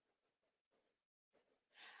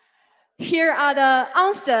 Here are the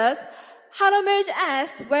answers. HelloMage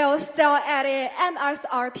S will sell at a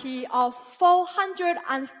MSRP of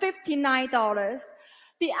 $459.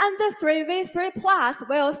 The Ender 3v3 Plus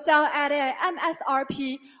will sell at a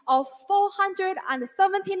MSRP of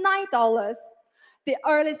 $479. The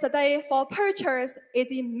earliest day for purchase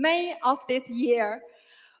is in May of this year.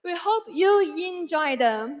 We hope you enjoy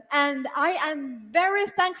them, and I am very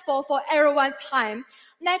thankful for everyone's time.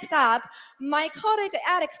 Next up, my colleague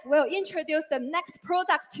Alex will introduce the next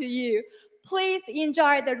product to you. Please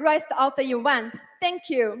enjoy the rest of the event. Thank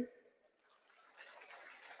you.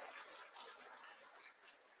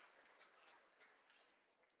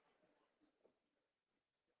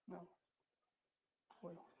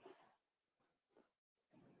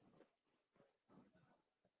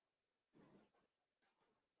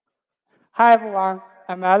 Hi everyone,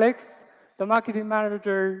 I'm Alex, the marketing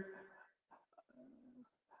manager.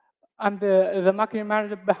 I'm the marketing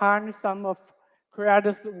manager behind some of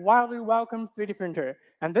Creality widely welcome 3D printer.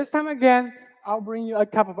 And this time again, I'll bring you a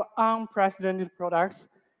couple of unprecedented products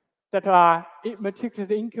that are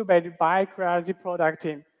meticulously incubated by Creality product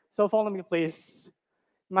team. So follow me, please.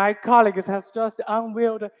 My colleagues has just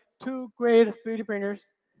unveiled two great 3D printers,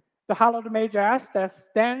 the HelloMage S that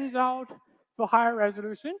stands out for higher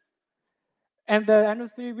resolution, and the Ender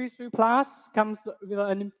 3v3 Plus comes with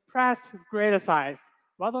an impressive greater size.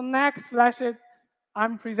 While the next flagship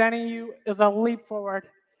I'm presenting you is a leap forward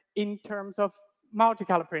in terms of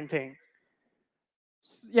multicolor printing.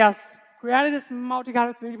 Yes, Creality's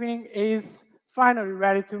multicolor 3D printing is finally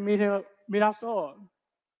ready to meet us all.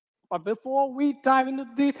 But before we dive into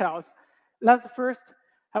the details, let's first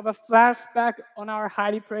have a flashback on our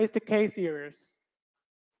highly praised K-series.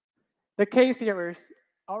 The K-series,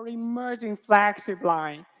 our emerging flagship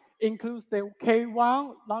line, includes the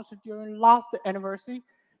K1 launched during last anniversary,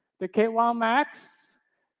 the K1 Max,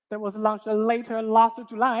 that was launched later last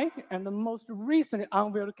July, and the most recently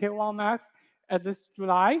unveiled K1 Max at this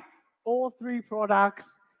July. All three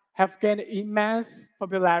products have gained immense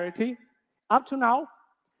popularity. Up to now,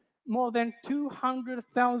 more than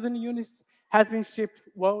 200,000 units has been shipped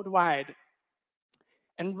worldwide.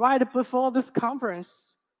 And right before this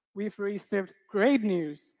conference, we've received great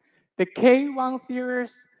news. The K1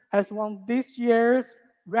 series has won this year's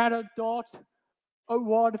Red Dot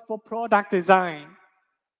Award for product design.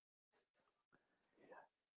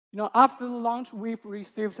 After the launch, we've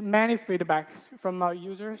received many feedbacks from our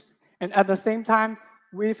users, and at the same time,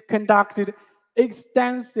 we've conducted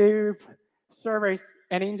extensive surveys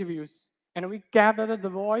and interviews, and we gathered the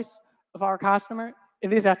voice of our customer in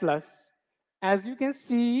this atlas. As you can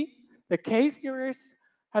see, the K series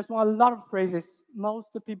has won a lot of praises.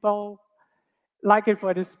 Most people like it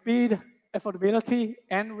for the speed, affordability,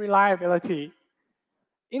 and reliability.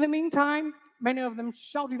 In the meantime, many of them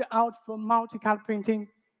shouted out for multi-color printing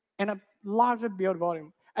and a larger build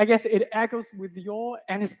volume. I guess it echoes with your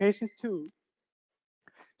anticipations too.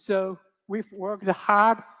 So we've worked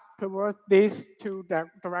hard towards these two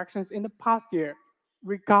directions in the past year,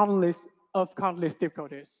 regardless of countless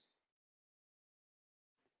difficulties.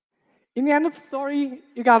 In the end of the story,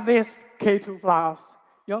 you got this K2 Plus,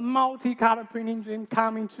 your multi-color printing dream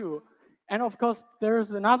coming true. And of course,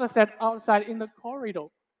 there's another set outside in the corridor,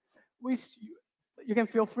 which you can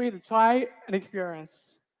feel free to try and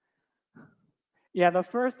experience. Yeah, the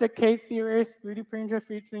first K series 3D printer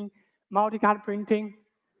featuring multi-color printing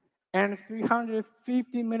and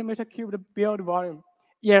 350 millimeter cubed build volume.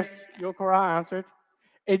 Yes, your correct answered.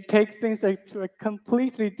 It takes things to a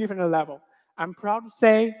completely different level. I'm proud to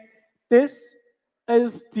say this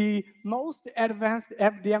is the most advanced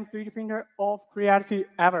FDM 3D printer of Creality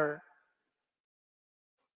ever.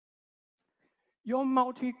 Your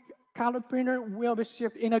multi-color printer will be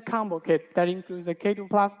shipped in a combo kit that includes a K2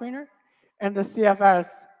 Plus printer and the CFS.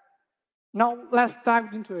 Now let's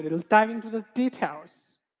dive into it. Let's dive into the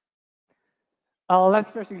details. Let's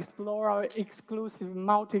first explore our exclusive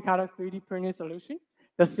multi-color 3D printing solution.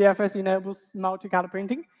 The CFS enables multi-color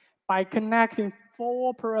printing by connecting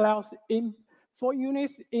four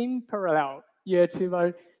units in parallel. You achieve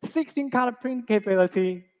a 16-color print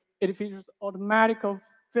capability. It features automatic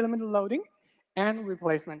filament loading and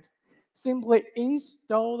replacement. Simply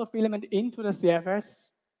install the filament into the CFS,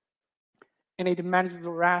 and it manages the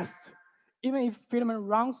rest. Even if filament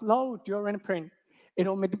runs low during print, it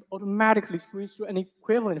will automatically switch to an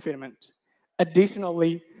equivalent filament.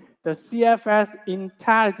 Additionally, the CFS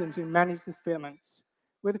intelligently manages filaments.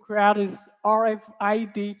 With Creality's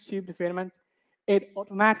RFID chipped filament, it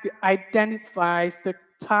automatically identifies the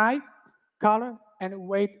type, color, and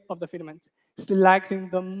weight of the filament, selecting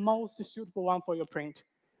the most suitable one for your print.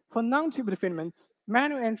 For non-chipped filaments,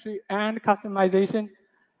 manual entry and customization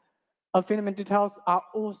of filament details are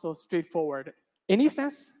also straightforward. In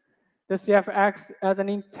essence, the CF acts as an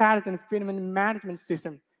intelligent filament management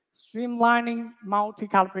system, streamlining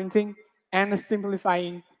multi-color printing and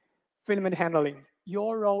simplifying filament handling.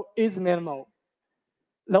 Your role is minimal.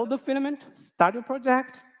 Load the filament, start your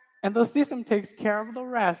project, and the system takes care of the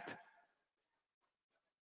rest.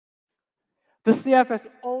 The CFS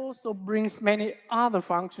also brings many other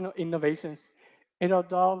functional innovations. It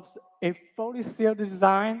adopts a fully sealed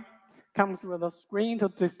design, comes with a screen to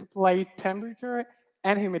display temperature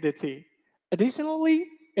and humidity. Additionally,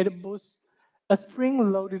 it boasts a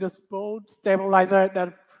spring-loaded spool stabilizer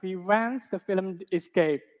that prevents the filament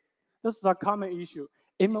escape. This is a common issue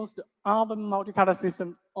in most other multi-color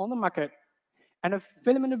systems on the market. And a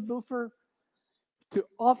filament buffer to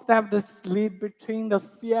offset the slip between the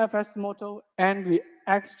CFS motor and the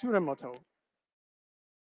extruder motor.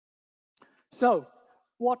 So,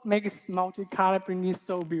 what makes multi-color printing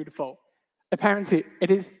so beautiful? Apparently, it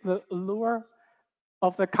is the allure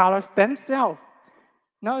of the colors themselves.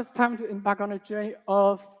 Now it's time to embark on a journey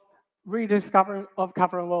of rediscovering of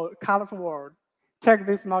colorful world. Check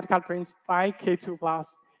these multi-color prints by K2+.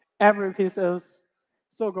 Every piece is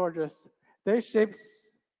so gorgeous. Their shapes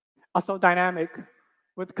are so dynamic.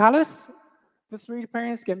 With colors, the 3D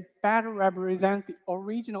prints can better represent the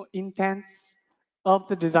original intents of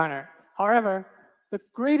the designer. However, the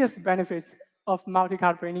greatest benefit of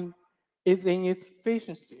multi-color printing is in its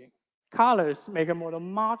efficiency. Colors make a model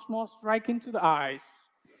much more striking to the eyes.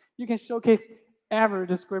 You can showcase every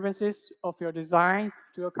discrepancies of your design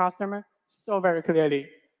to your customer so very clearly.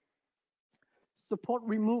 Support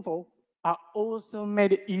removal are also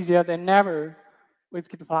made easier than ever with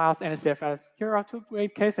K2 Plus and CFS. Here are two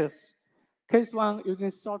great cases. Case one,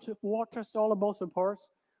 using water-soluble supports.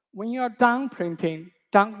 When you are done printing,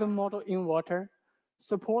 dunk the model in water,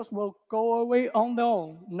 Supports will go away on their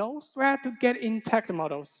own. No threat to get intact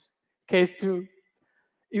models. Case 2,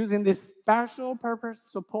 using this special purpose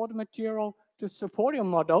support material to support your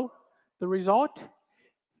model, the result,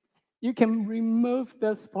 you can remove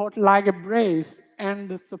the support like a brace and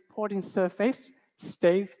the supporting surface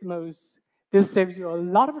stays smooth. This saves you a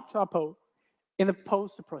lot of trouble in the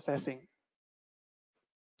post-processing.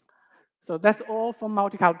 So that's all for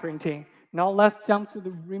multicolor printing. Now let's jump to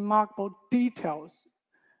the remarkable details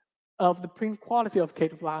of the print quality of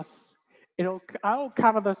K2+. I will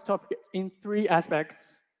cover this topic in 3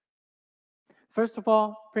 aspects. First of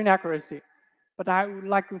all, print accuracy. But I would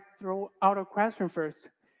like to throw out a question first.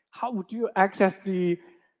 How would you access the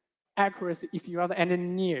accuracy if you are the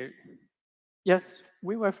engineer? Yes,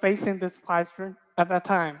 we were facing this question at that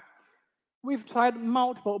time. We've tried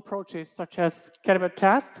multiple approaches such as caliber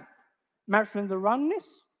test, measuring the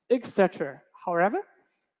roundness, etc. However,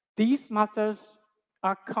 these methods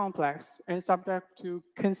are complex and subject to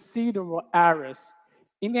considerable errors.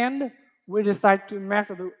 In the end, we decided to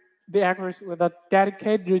measure the accuracy with a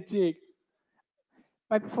dedicated jig.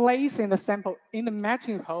 By placing the sample in the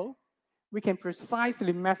matching hole, we can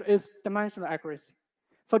precisely measure its dimensional accuracy.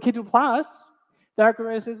 For K2+, the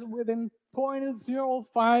accuracy is within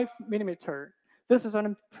 0.05 millimeter. This is an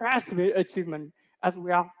impressive achievement as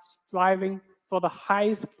we are striving for the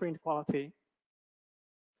highest print quality.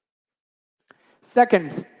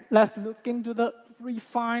 Second, let's look into the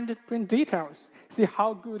refined print details, see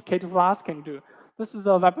how good K2+ can do. This is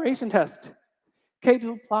a vibration test.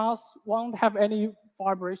 K2+ won't have any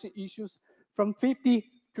vibration issues from 50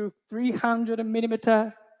 to 300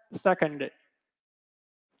 millimeter per second.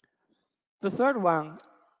 The third one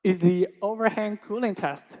is the overhang cooling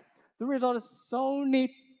test. The result is so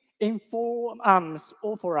neat in 4 arms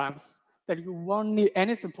or 4 arms that you won't need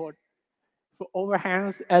any support for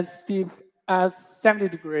overhangs as steep as 70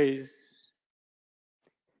 degrees.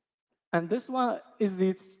 And this one is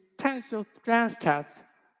the tensile strength test.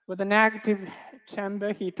 With a negative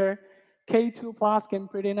chamber heater, K2+ can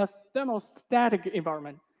print in a thermostatic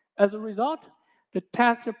environment. As a result, the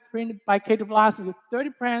test printed by K2+ is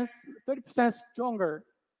 30% stronger.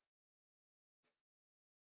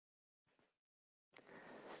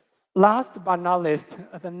 Last but not least,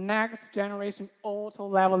 the next generation auto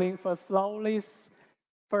leveling for flawless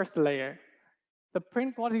first layer. The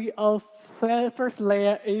print quality of first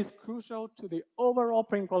layer is crucial to the overall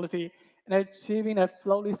print quality, and achieving a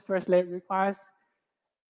flawless first layer requires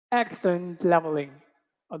excellent leveling.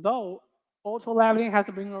 Although auto leveling has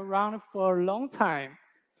been around for a long time,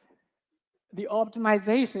 the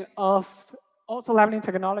optimization of auto leveling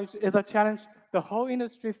technology is a challenge the whole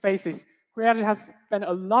industry faces. Creality has spent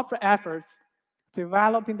a lot of efforts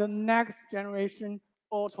developing the next generation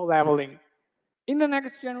auto leveling. In the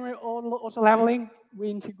next generation auto leveling, we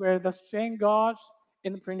integrate the strain gauge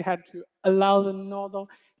in the printhead to allow the nodal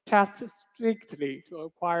test strictly to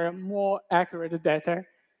acquire more accurate data,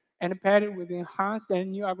 and paired it with enhanced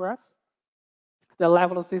and new algorithms, the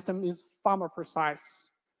level system is far more precise.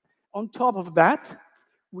 On top of that,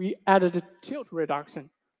 we added a tilt reduction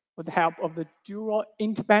with the help of the dual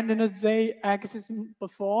independent Z-axis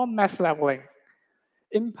before mesh leveling.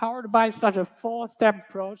 Empowered by such a 4-step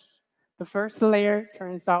approach, the first layer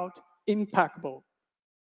turns out impeccable.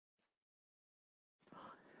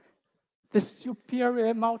 The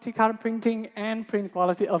superior multicolor printing and print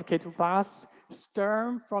quality of K2+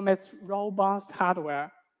 stem from its robust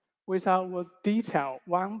hardware, which I will detail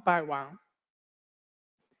one by one.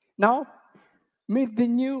 Now, meet the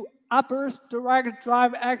new upburst direct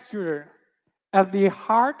drive extruder. At the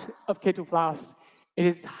heart of K2+, it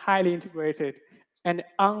is highly integrated and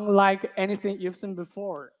unlike anything you've seen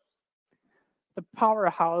before. The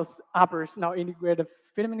powerhouse upburst now integrate the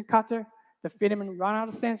filament cutter, the filament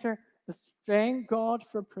runout sensor, the strain gauge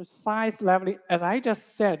for precise leveling, as I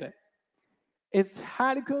just said. Its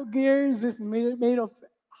helical gears is made of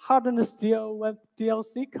hardened steel with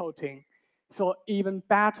DLC coating for even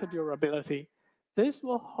better durability. This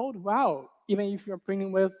will hold well even if you're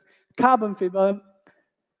printing with carbon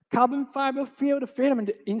fiber filled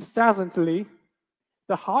filament incessantly.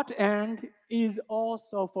 The hot end is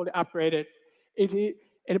also fully upgraded.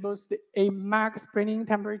 It boasts a max printing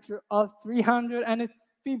temperature of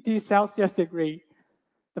 350 Celsius degree.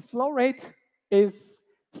 The flow rate is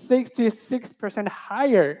 66%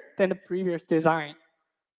 higher than the previous design.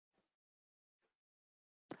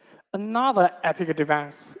 Another epic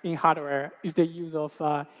advance in hardware is the use of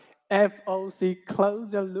FOC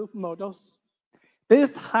closed-loop models.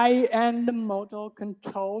 This high-end model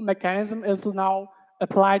control mechanism is now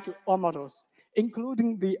applied to all models,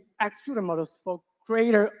 including the extruder models for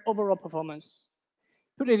greater overall performance.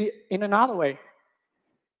 Put it in another way.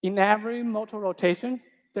 In every motor rotation,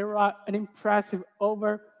 there are an impressive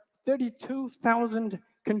over 32,000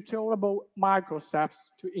 controllable microsteps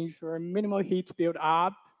to ensure minimal heat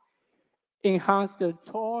build-up, enhanced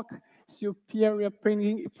torque, superior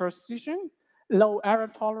printing precision, low error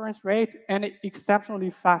tolerance rate, and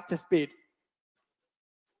exceptionally fast speed.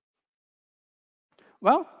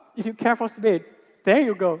 Well, if you care for speed, there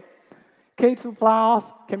you go. K2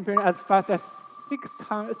 Plus can print as fast as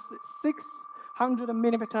 600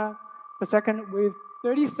 millimeter per second with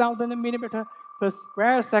 30,000 millimeter per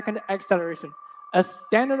square second acceleration. A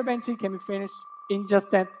standard benchy can be finished in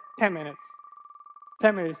just 10 minutes.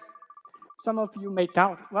 10 minutes. Some of you may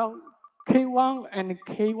doubt, well, K1 and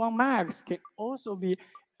K1 Max can also be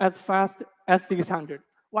as fast as 600.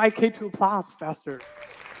 Why K2 Plus faster?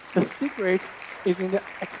 The secret is in the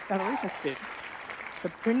acceleration speed. The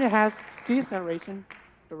printer has deceleration,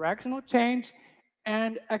 directional change,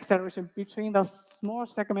 and acceleration between the small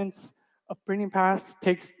segments of printing paths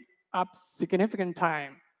takes up significant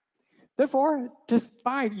time. Therefore,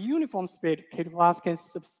 despite uniform speed, K2 Plus can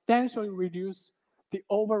substantially reduce the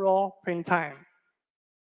overall print time.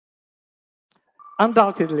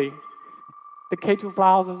 Undoubtedly, the K2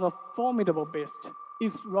 Plus is a formidable beast.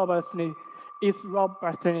 Its robustness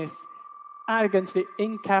elegantly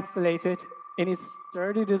encapsulated in its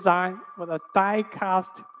sturdy design with a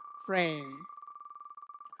die-cast frame,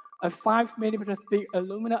 a 5mm thick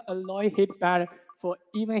aluminum alloy heat bed for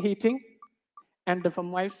even heating, and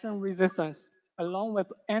deformation resistance, along with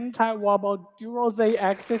anti-wobble dual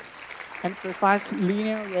Z-axis and precise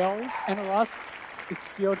linear rails and rods, is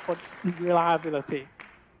built for reliability.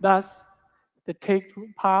 Thus, the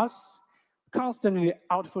K2 Plus constantly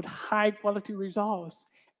output high-quality results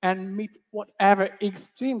and meet whatever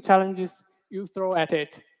extreme challenges you throw at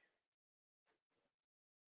it.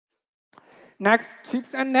 Next,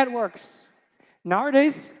 chips and networks.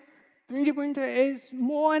 Nowadays, 3D printer is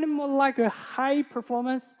more and more like a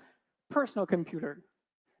high-performance personal computer.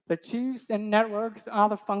 The chips and networks are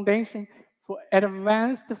the foundation for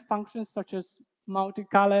advanced functions such as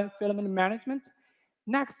multicolor filament management,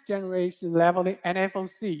 next-generation leveling, and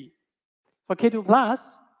FOC. For K2 Plus,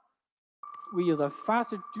 we use a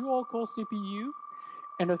faster dual-core CPU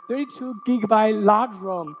and a 32GB large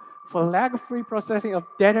ROM for lag-free processing of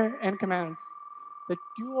data and commands. The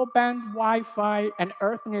dual-band Wi-Fi and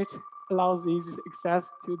Ethernet allows easy access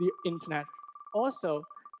to the internet. Also,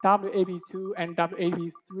 WAP2 and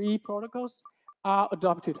WAP3 protocols are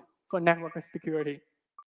adopted for network security.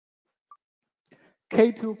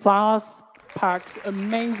 K2 Plus packs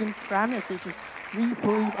amazing premium features we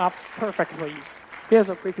believe are perfect for you. Here's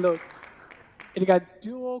a quick look. It got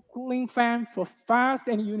dual cooling fan for fast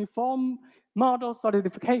and uniform model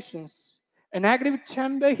solidifications. A negative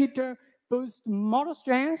chamber heater boosts model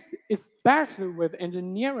strength, especially with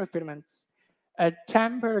engineering filaments. A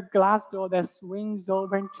tempered glass door that swings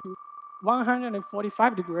open to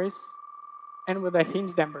 145 degrees and with a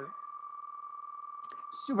hinge damper.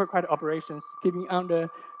 Super quiet operations, keeping under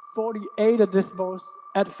 48 decibels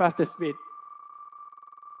at faster speed.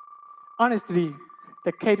 Honestly,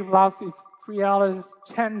 the K2 Plus is Creality's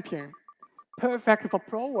champion, perfect for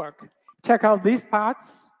pro work. Check out these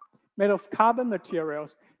parts made of carbon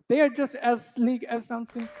materials. They are just as sleek as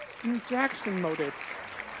something injection molded.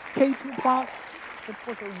 K2 Plus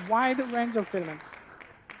supports a wide range of filaments.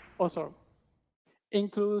 Also,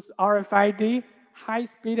 includes RFID,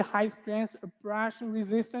 high-speed, high-strength,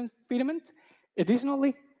 abrasion-resistant filament.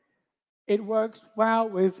 Additionally, it works well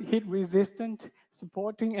with heat-resistant,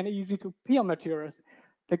 supporting, and easy-to-peel materials.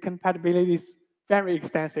 The compatibility is very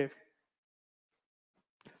extensive.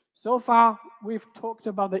 So far, we've talked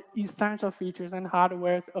about the essential features and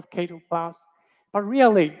hardware of K2 Plus, but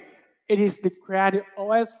really, it is the Creality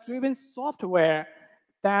OS-driven software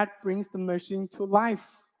that brings the machine to life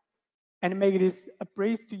and make it a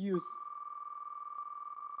breeze to use.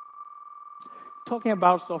 Talking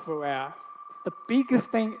about software, the biggest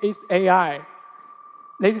thing is AI.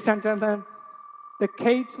 Ladies and gentlemen, the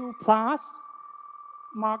K2 Plus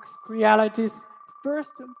marks Creality's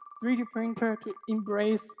first 3D printer to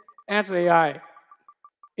embrace Edge AI.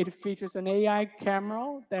 It features an AI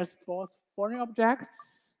camera that spots foreign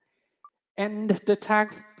objects and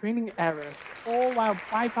detects printing errors, all while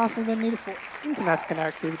bypassing the need for internet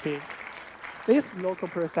connectivity. This local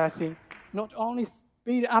processing not only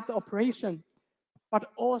speeds up the operation, but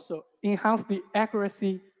also enhances the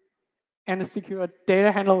accuracy and secure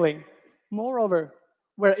data handling. Moreover,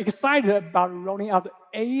 we're excited about rolling out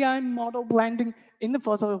AI model blending in the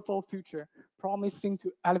foreseeable future, promising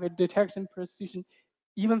to elevate detection precision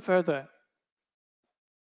even further.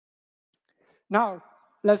 Now,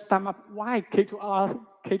 let's sum up why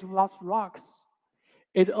K2 rocks.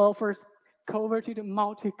 It offers coveted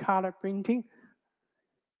multi-color printing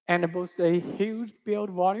and boasts a huge build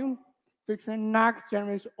volume, featuring next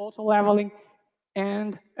generation auto leveling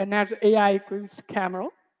and an AI-equipped camera,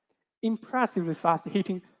 impressively fast,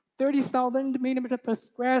 hitting 30,000 millimeter per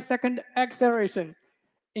square second acceleration,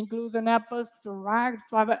 includes an Apple's direct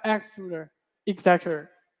driver extruder, etc.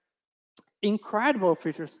 Incredible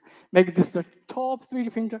features make this the top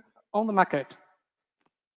 3D printer on the market.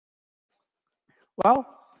 Well,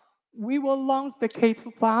 we will launch the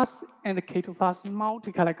K2 Plus and the K2 Plus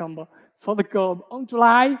multicolor combo for the globe on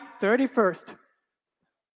July 31st.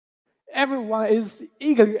 Everyone is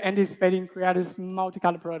eagerly anticipating Creality's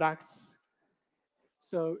multicolor products.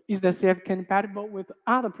 So is the CF compatible with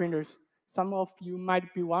other printers? Some of you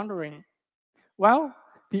might be wondering. Well,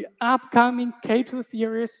 the upcoming K2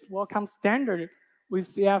 series will come standard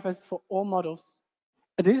with CFS for all models.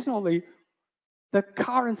 Additionally, the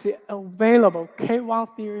currently available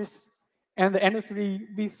K1 series and the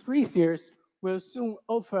N3 V3 series will soon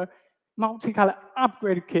offer multicolor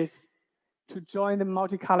upgrade kits to join the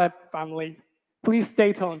multicolor family. Please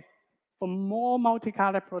stay tuned for more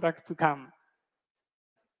multicolor products to come.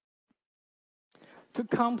 To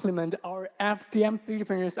complement our FDM 3D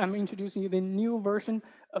printers, I'm introducing you the new version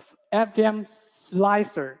of FDM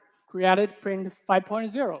Slicer, Creality Print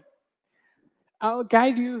 5.0. I'll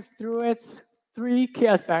guide you through its 3 key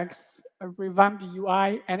aspects: a revamped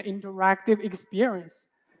UI and interactive experience,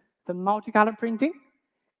 the multicolor printing,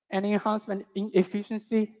 and enhancement in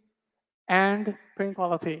efficiency and print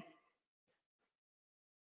quality.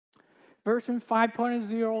 Version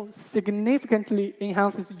 5.0 significantly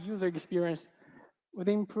enhances user experience with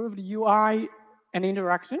improved UI and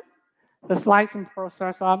interaction. The slicing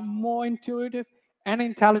process are more intuitive and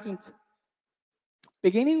intelligent.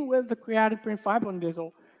 Beginning with the Creality Print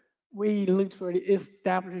 5.0, we literally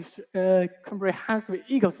established a comprehensive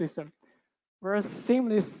ecosystem where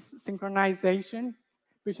seamless synchronization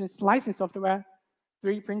between slicing software,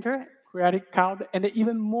 3D printer, Creality Cloud, and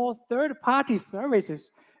even more third-party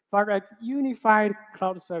services via a unified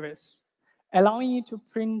cloud service, allowing you to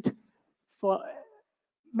print for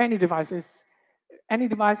many devices, any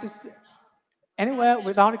devices, anywhere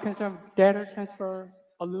without concern of data transfer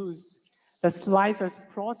or lose. The slicer's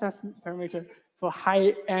process parameter for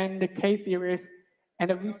high-end K-series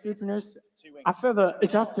and V3 printers are further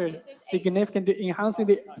adjusted, significantly enhancing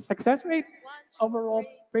the success rate, overall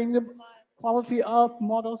print quality of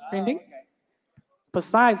models printing.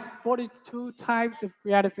 Besides, 42 types of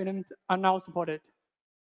Creality filament are now supported.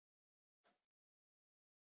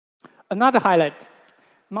 Another highlight,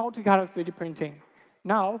 multicolor 3D printing.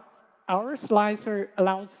 Now, our slicer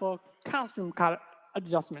allows for custom color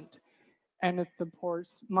adjustment, and it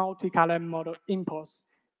supports multicolor model imports,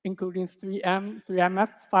 including 3MF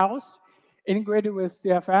files. Integrated with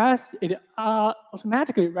CFS, it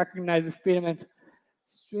automatically recognizes filament,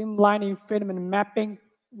 streamlining filament mapping.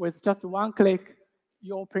 With just one click,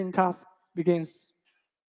 your print task begins.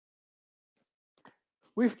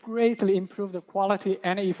 We've greatly improved the quality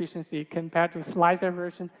and efficiency compared to slicer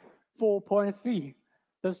version 4.3.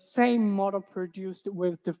 The same model produced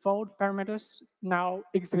with default parameters now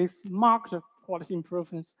exhibits marked quality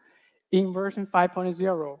improvements in version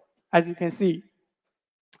 5.0, as you can see.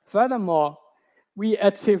 Furthermore, we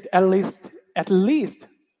achieved at least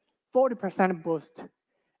 40% boost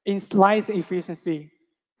in slicing efficiency.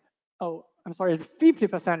 Oh, I'm sorry,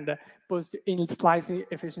 50% boost in slicing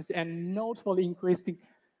efficiency, and notably increasing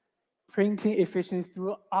printing efficiency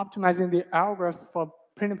through optimizing the algorithms for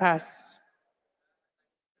printing paths.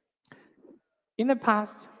 In the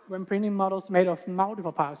past, when printing models made of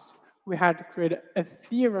multiple parts, we had to create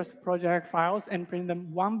ethereal project files and print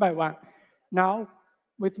them one by one. Now,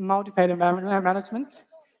 with multi-page management,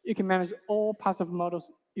 you can manage all parts of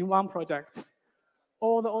models in one project.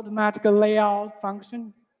 Or the automatic layout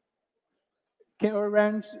function can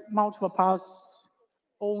arrange multiple parts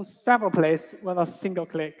on several places with a single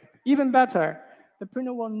click. Even better, the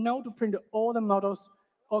printer will know to print all the models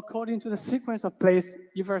according to the sequence of place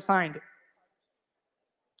you've assigned.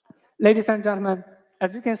 Ladies and gentlemen,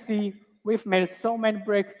 as you can see, we've made so many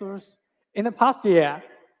breakthroughs in the past year.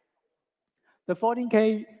 The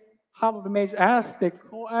 14K Hub Image S, the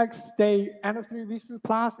Core X, the N3 V3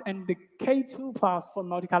 Plus, and the K2 Plus for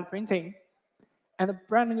multicolor printing, and the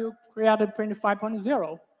brand new Creality Print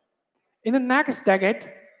 5.0. In the next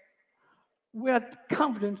decade, we are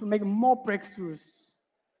confident to make more breakthroughs.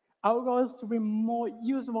 Our goal is to be more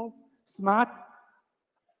usable, smart,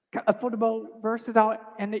 affordable, versatile,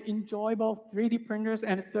 and enjoyable 3D printers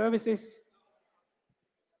and services.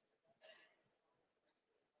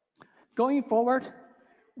 Going forward,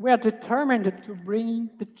 we are determined to bring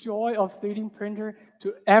the joy of 3D printer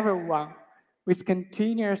to everyone with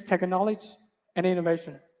continuous technology and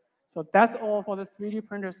innovation. So that's all for the 3D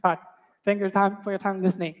printers part. Thank you for your time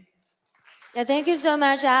listening. Yeah, thank you so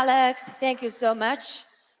much, Alex. Thank you so much.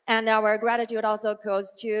 And our gratitude also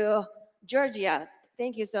goes to Georgia.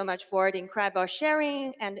 Thank you so much for the incredible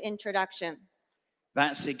sharing and introduction.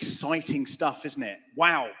 That's exciting stuff, isn't it?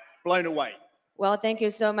 Wow, blown away. Well, thank you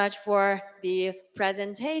so much for the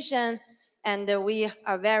presentation. And we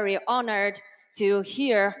are very honored to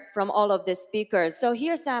hear from all of the speakers. So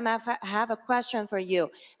here, Sam, I have a question for you.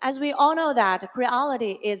 As we all know that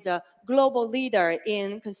Creality is a global leader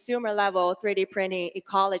in consumer level 3D printing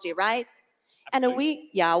ecology, right? Absolutely.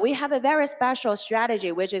 And we have a very special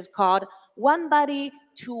strategy, which is called One Body,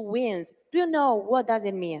 Two Wins. Do you know what does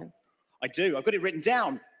it mean? I do. I've got it written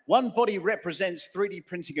down. One body represents 3D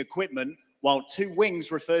printing equipment, while two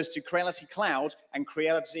wings refers to Creality Cloud and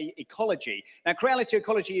Creality Ecology. Now, Creality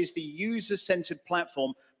Ecology is the user-centered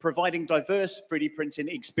platform providing diverse 3D printing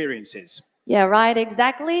experiences. Yeah, right,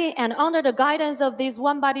 exactly. And under the guidance of this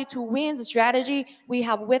One Body, Two Wins strategy, we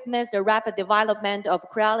have witnessed the rapid development of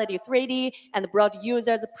Creality 3D and brought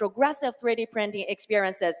users progressive 3D printing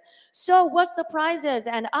experiences. So what surprises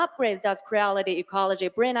and upgrades does Creality Ecology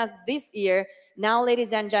bring us this year? Now,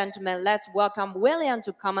 ladies and gentlemen, let's welcome William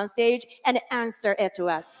to come on stage and answer it to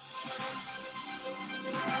us.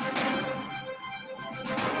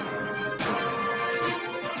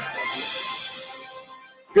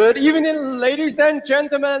 Good evening, ladies and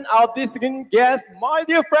gentlemen, our distinguished guests, my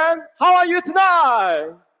dear friend. How are you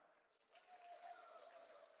tonight?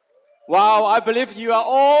 Wow, I believe you are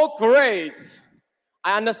all great.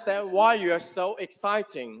 I understand why you are so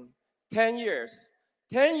exciting. 10 years.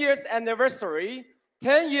 10 years anniversary.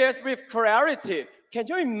 10 years with Creality. Can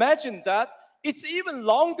you imagine that? It's even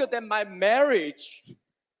longer than my marriage.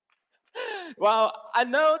 Well, I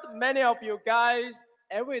know many of you guys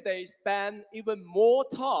every day spend even more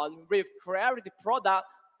time with Creality product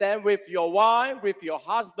than with your wife, with your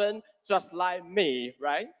husband, just like me,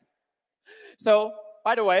 right? So,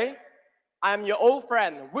 by the way, I'm your old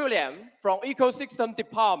friend, William, from Ecosystem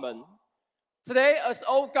Department. Today, as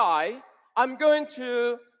old guy, I'm going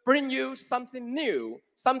to bring you something new,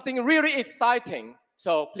 something really exciting.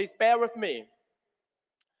 So please bear with me.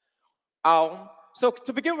 So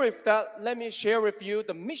to begin with that, let me share with you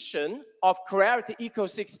the mission of Creality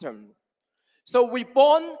Ecosystem. So we're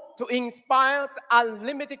born to inspire the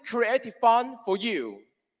unlimited creative fun for you.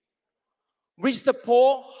 We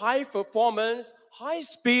support high performance, high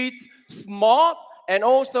speed, smart, and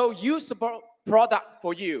also usable product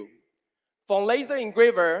for you. From laser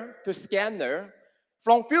engraver to scanner,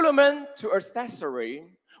 from filament to accessory,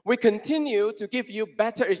 we continue to give you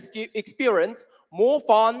better experience, more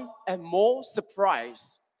fun, and more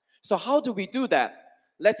surprise. So how do we do that?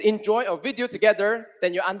 Let's enjoy a video together,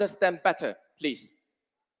 then you understand better, please.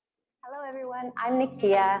 Hello everyone, I'm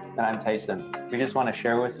Nikia. And I'm Tyson. We just want to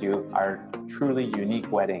share with you our truly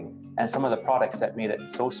unique wedding and some of the products that made it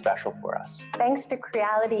so special for us. Thanks to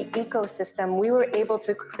Creality Ecosystem, we were able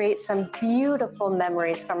to create some beautiful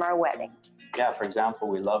memories from our wedding. Yeah, for example,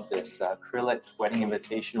 we love this acrylic wedding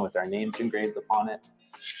invitation with our names engraved upon it.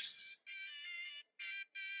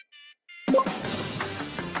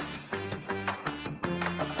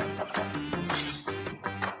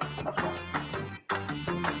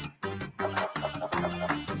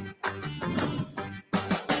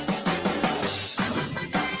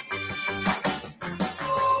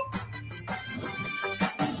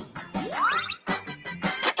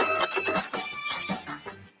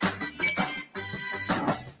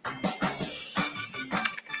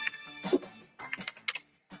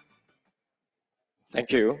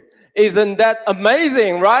 Thank you. Isn't that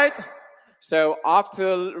amazing, right? So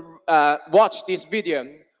after watch this video,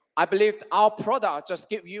 I believe our product just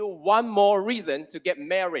give you one more reason to get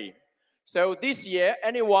married. So this year,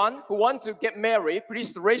 anyone who want to get married,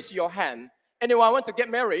 please raise your hand. Anyone want to get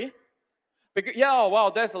married? Because, yeah, well,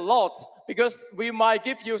 there's a lot because we might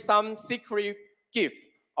give you some secret gift.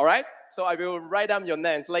 All right? So I will write down your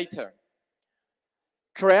name later.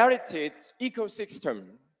 Creality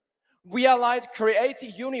Ecosystem. We are like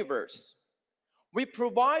creative universe. We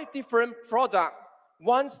provide different product,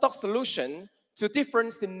 one-stop solution to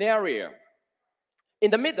different scenario. In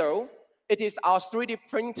the middle, it is our 3D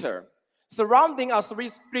printer. Surrounding our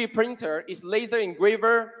 3D printer is laser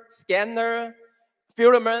engraver, scanner,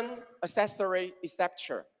 filament, accessory,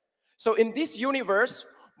 etc. So in this universe,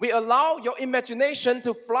 we allow your imagination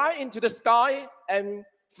to fly into the sky and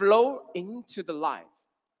flow into the life.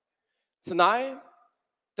 Tonight,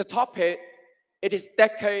 the topic it is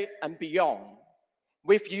decade and beyond.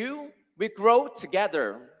 With you, we grow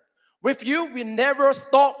together. With you, we never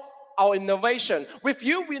stop our innovation. With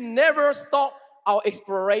you, we never stop our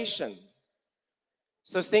exploration.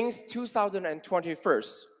 So since 2021,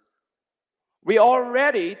 we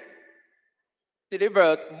already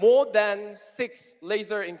delivered more than 6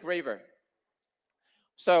 laser engraver.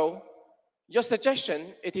 So your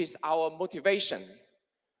suggestion, it is our motivation.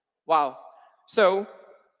 Wow. So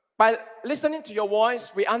by listening to your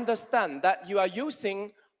voice, we understand that you are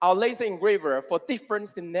using our laser engraver for different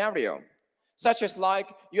scenarios, such as like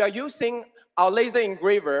you are using our laser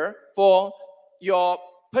engraver for your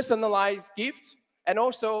personalized gift and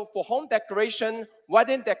also for home decoration,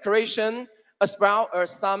 wedding decoration, as well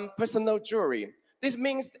as some personal jewelry. This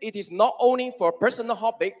means it is not only for personal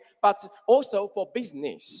hobby, but also for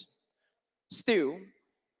business. Still,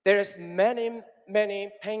 there is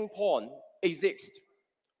many pain points exist.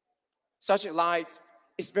 Such as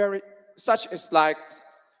like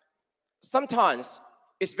sometimes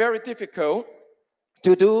it's very difficult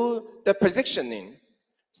to do the positioning.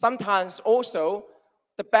 Sometimes also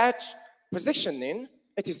the badge positioning,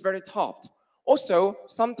 it is very tough. Also,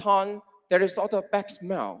 sometimes there is also a bad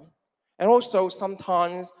smell. And also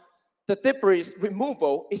sometimes the debris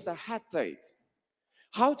removal is a headache.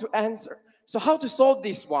 How to answer? So how to solve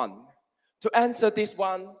this one? To answer this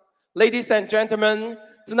one, ladies and gentlemen,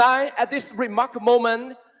 tonight at this remarkable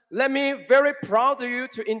moment, let me very proud of you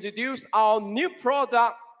to introduce our new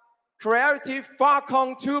product, Creality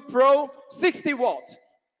Falcon 2 Pro 60 watt.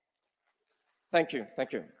 Thank you,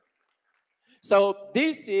 thank you. So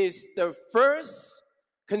this is the first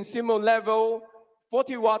consumer level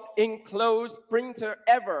 40 watt enclosed printer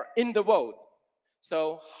ever in the world.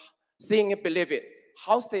 So seeing it, believe it.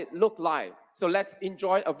 How's it look like? So let's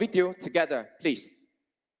enjoy a video together, please.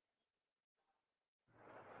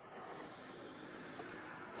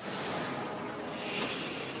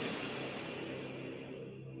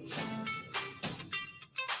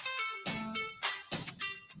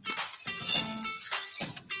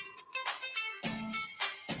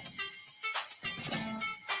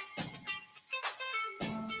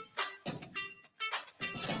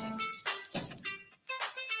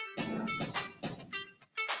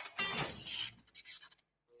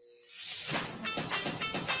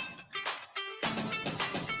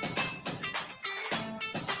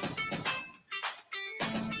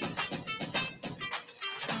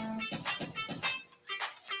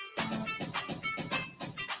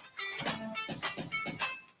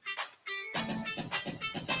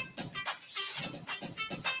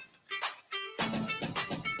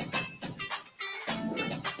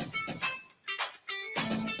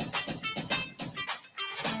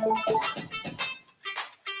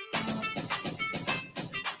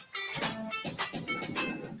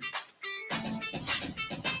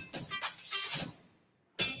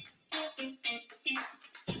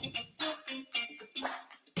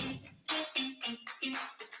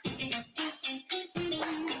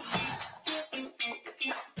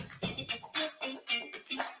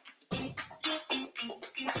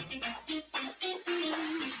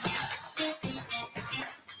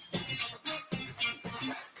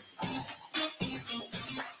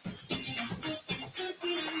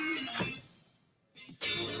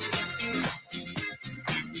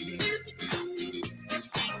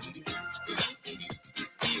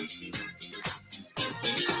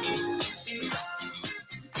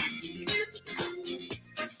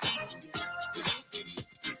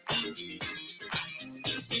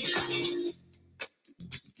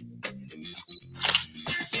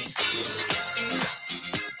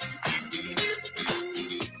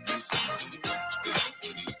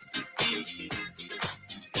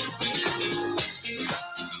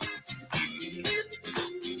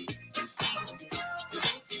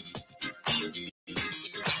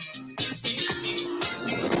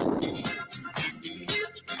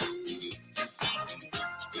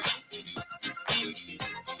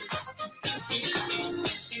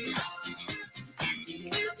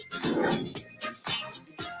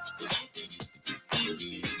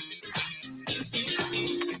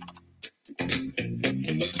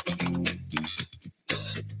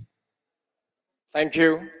 Thank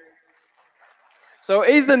you. So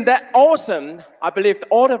isn't that awesome? I believe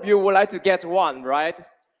all of you would like to get one, right?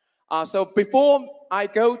 So before I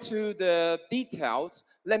go to the details,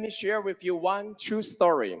 let me share with you one true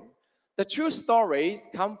story. The true stories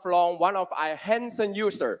come from one of our handsome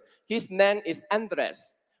users. His name is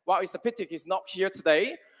Andres. Well, it's a pity he's not here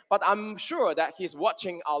today, but I'm sure that he's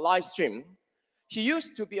watching our live stream. He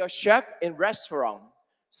used to be a chef in restaurant.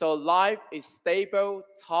 So life is stable,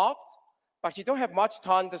 tough, but he don't have much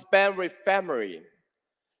time to spend with family.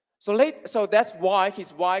 So that's why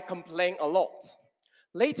his wife complained a lot.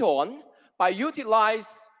 Later on, by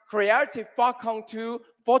utilize Creality Falcon 2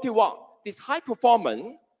 41, this high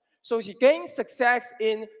performance, so he gained success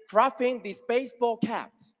in crafting this baseball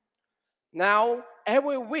cap. Now,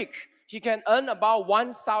 every week, he can earn about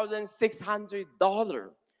 $1,600.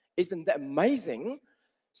 Isn't that amazing?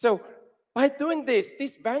 So by doing this,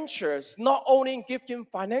 these ventures not only give him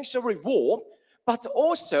financial reward, but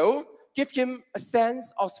also give him a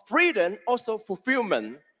sense of freedom, also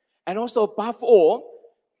fulfillment, and also above all,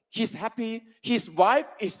 he's happy, his wife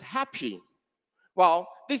is happy. Well,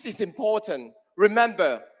 this is important.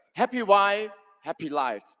 Remember, happy wife, happy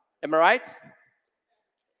life. Am I right?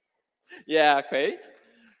 Yeah, okay.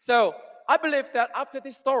 So I believe that after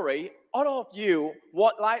this story, all of you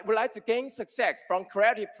would like to gain success from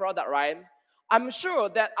creative product, right? I'm sure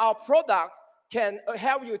that our product can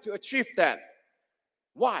help you to achieve that.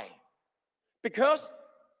 Why? Because,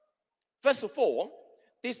 first of all,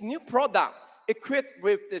 this new product equipped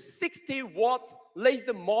with the 60-watt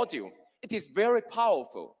laser module. It is very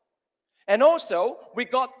powerful. And also, we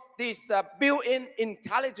got this built-in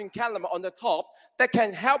intelligent camera on the top that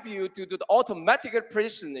can help you to do the automatic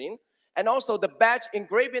positioning, and also the batch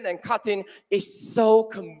engraving and cutting is so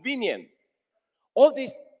convenient. All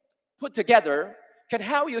this put together can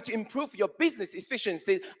help you to improve your business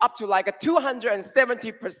efficiency up to like a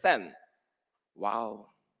 270%. Wow.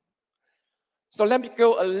 So let me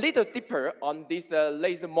go a little deeper on this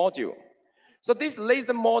laser module. So this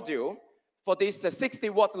laser module, for this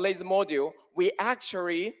 60-watt laser module, we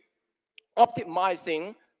actually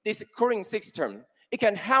optimizing this cooling system. It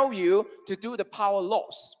can help you to do the power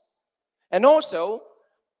loss. And also,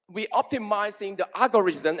 we optimizing the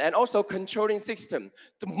algorithm and also controlling system.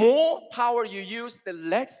 The more power you use, the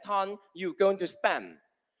less time you're going to spend.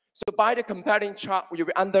 So by the comparing chart, you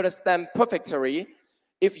will understand perfectly.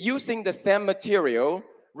 If using the same material,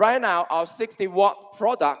 right now our 60-watt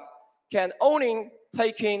product can only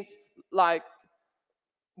take in like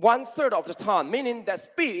 1/3 of the ton, meaning that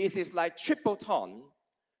speed it is like triple ton.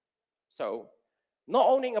 So not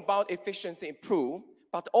only about efficiency improve,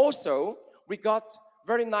 but also we got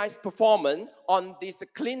very nice performance on this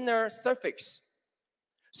cleaner surface.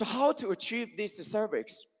 So how to achieve this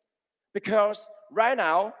surface? Because right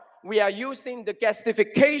now we are using the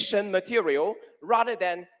gasification material rather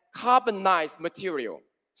than carbonized material.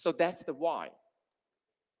 So that's the why.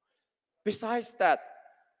 Besides that,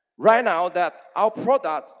 right now that our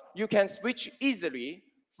product, you can switch easily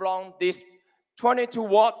from this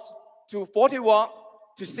 22-watt to 40-watt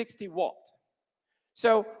to 60-watt.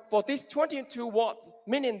 So for this 22-watt,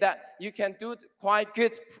 meaning that you can do quite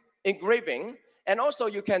good engraving, and also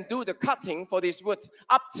you can do the cutting for this wood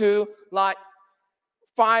up to like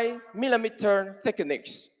 5mm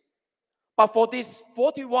thickness. But for this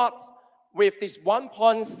 40-watt with this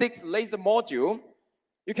 1.6 laser module,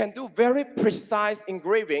 you can do very precise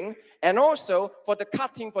engraving, and also for the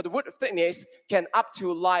cutting for the wood thickness can up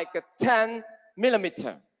to like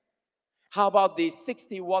 10mm. How about the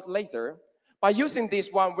 60-watt laser? By using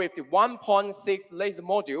this one with the 1.6 laser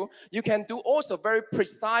module, you can do also very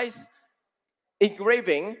precise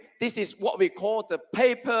engraving. This is what we call the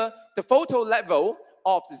photo level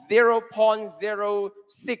of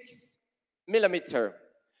 0.06mm.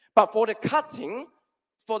 But for the cutting,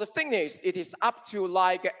 for the thickness, it is up to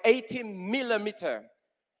like 18mm.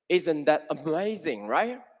 Isn't that amazing,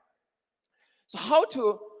 right? So how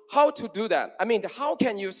to do that? I mean, how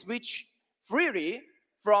can you switch freely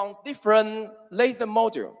from different laser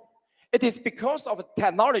module? It is because of a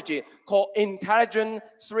technology called intelligent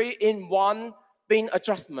 3-in-1 beam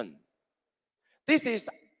adjustment. This is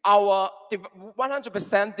our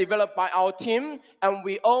 100% developed by our team, and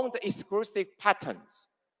we own the exclusive patents.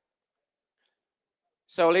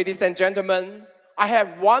 So ladies and gentlemen, I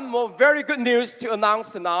have one more very good news to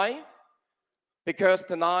announce tonight, because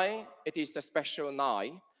tonight it is a special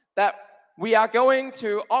night that we are going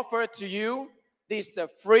to offer to you this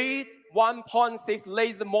free 1.6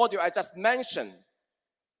 laser module I just mentioned.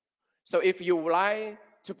 So if you would like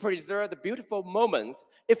to preserve the beautiful moment,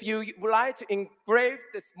 if you would like to engrave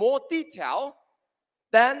the small detail,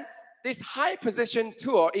 then this high precision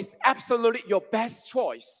tool is absolutely your best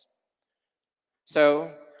choice.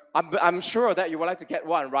 So I'm sure that you would like to get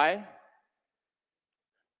one, right?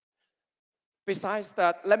 Besides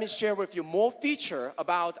that, let me share with you more feature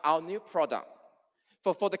about our new product.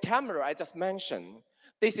 For the camera I just mentioned,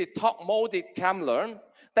 this is top molded camera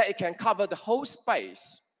that it can cover the whole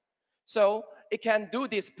space. So it can do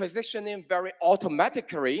this positioning very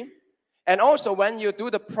automatically. And also when you do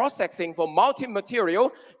the processing for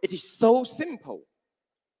multi-material, it is so simple.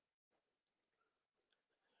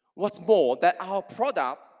 What's more, that our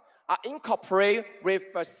product are incorporated with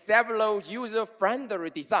several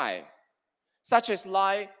user-friendly design, such as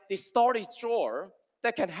like the storage drawer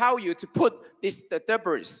that can help you to put the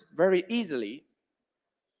debris very easily.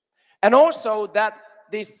 And also that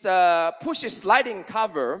this push sliding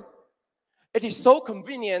cover, it is so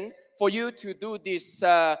convenient for you to do this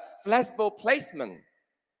flexible placement.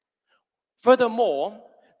 Furthermore,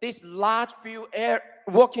 this large view air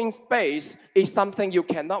working space is something you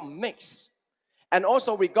cannot mix. And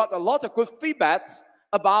also we got a lot of good feedback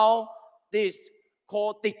about this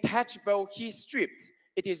called detachable heat strips.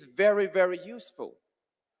 It is very, very useful.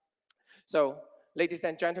 So, ladies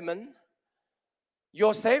and gentlemen,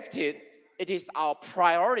 your safety, it is our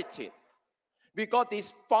priority. We got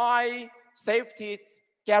these 5 safety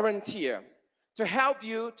guarantees to help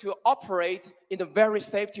you to operate in a very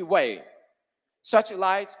safety way. Such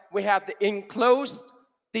like we have the enclosed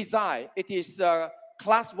design. It is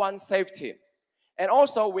class 1 safety. And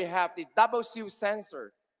also we have the double seal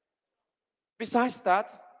sensor. Besides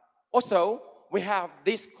that, also we have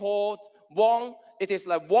this called warm, it is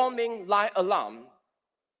like warming light alarm.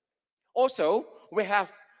 Also, we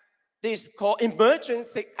have this called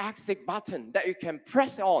emergency exit button that you can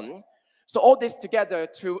press on. So all this together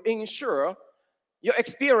to ensure your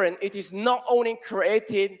experience, it is not only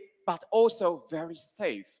creative, but also very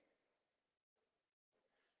safe.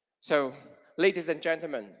 So, ladies and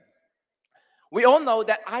gentlemen, we all know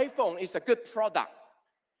that iPhone is a good product.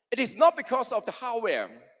 It is not because of the hardware,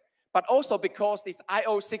 but also because this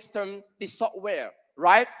I/O system, the software,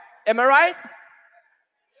 right? Am I right?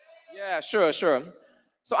 Yeah, sure.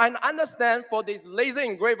 So I understand for this laser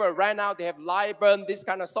engraver right now, they have Librem, this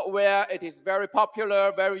kind of software. It is very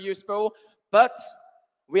popular, very useful, but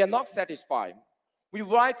we are not satisfied. We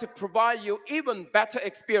would like to provide you even better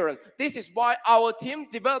experience. This is why our team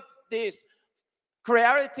developed this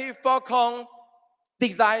Creality Falcon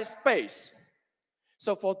design space.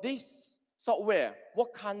 So for this software,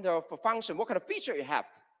 what kind of function, what kind of feature you have?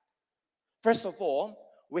 First of all,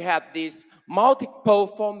 we have this multiple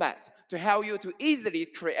format to help you to easily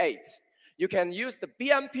create. You can use the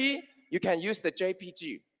BMP, you can use the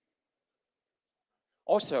JPG.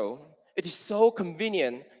 Also, it is so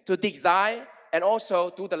convenient to design and also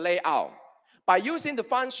do the layout by using the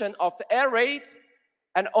function of the array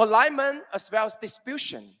and alignment as well as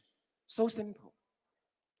distribution. So simple.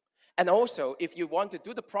 And also, if you want to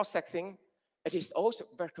do the processing, it is also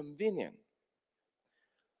very convenient.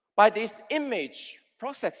 By this image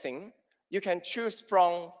processing, you can choose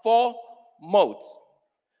from 4 modes.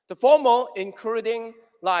 The 4 modes including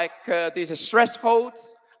like these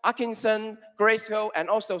thresholds, Atkinson, grayscale, and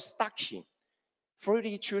also stacking.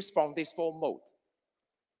 Freely choose from these 4 modes.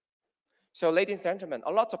 So ladies and gentlemen,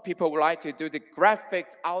 a lot of people would like to do the graphic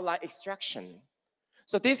outline extraction.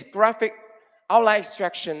 So this graphic outline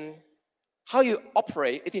extraction, how you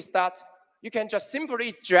operate, it is that you can just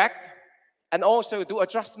simply drag and also do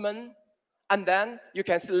adjustment, and then you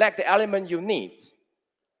can select the element you need.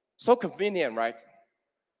 So convenient, right?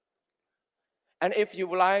 And if you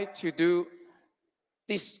would like to do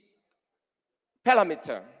this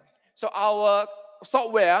parameter, so our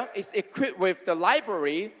software is equipped with the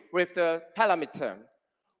library with the parameter.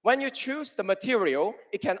 When you choose the material,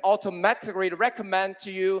 it can automatically recommend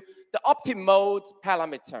to you the optimal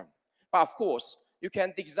parameter. But of course, you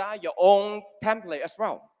can design your own template as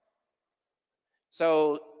well.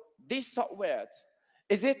 So this software,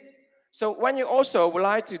 so when you also would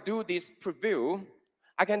like to do this preview,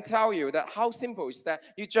 I can tell you that how simple is that.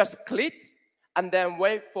 You just click and then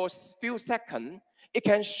wait for a few seconds. It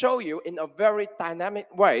can show you in a very dynamic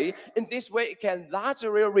way. In this way, it can largely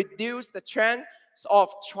reduce the chance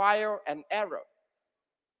of trial and error.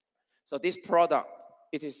 So this product,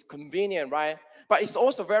 it is convenient, right? But it's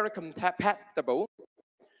also very compatible.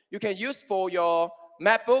 You can use for your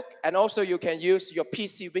MacBook, and also you can use your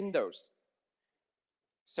PC Windows.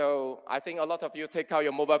 So I think a lot of you take out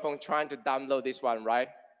your mobile phone trying to download this one, right?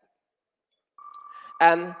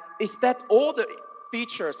 And is that all the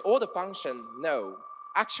features, all the function? No.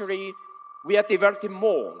 Actually, we are developing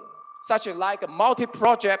more, such as like a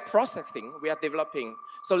multi-project processing we are developing.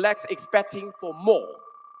 So let's expecting for more.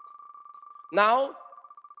 Now,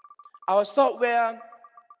 our software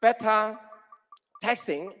beta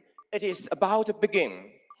testing, it is about to begin.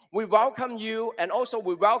 We welcome you, and also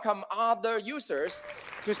we welcome other users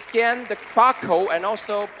to scan the barcode and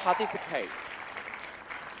also participate.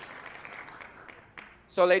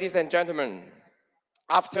 So ladies and gentlemen,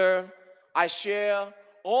 after I share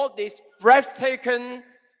all these breathtaking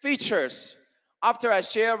features after I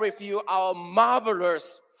share with you our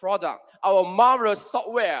marvelous product, our marvelous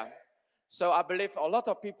software. So I believe a lot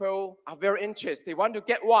of people are very interested. They want to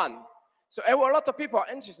get one. So a lot of people are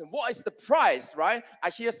interested. What is the price, right? I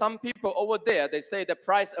hear some people over there, they say the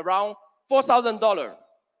price around $4,000.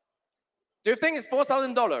 Do you think it's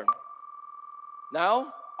 $4,000?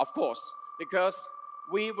 No, of course, because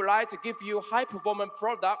we would like to give you high performance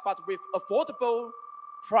product, but with affordable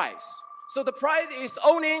price. So the price is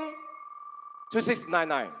only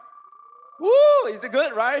 $2,699. Woo, is it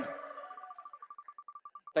good, right?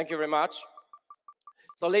 Thank you very much.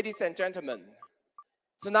 So ladies and gentlemen,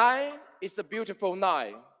 tonight is a beautiful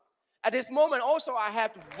night. At this moment also I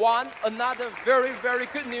have another very, very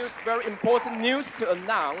good news, very important news to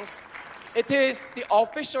announce. It is the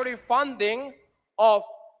official funding of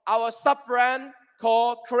our sub-brand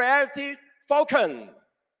called Creality Falcon.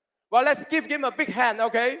 Well, let's give him a big hand,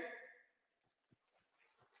 okay?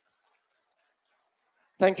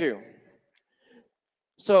 Thank you.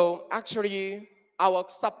 So actually, our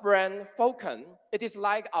sub-brand Falcon, it is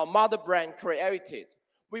like our mother brand Creality.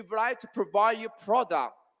 We would like to provide you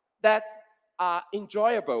products that are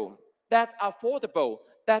enjoyable, that are affordable,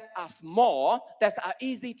 that are small, that are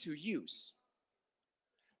easy to use.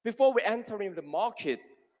 Before we enter in the market,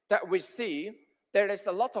 that we see there is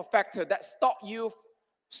a lot of factors that stop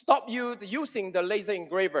you using the laser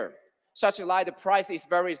engraver, such like the price is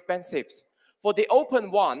very expensive. For the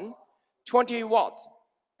open one, 20 watt,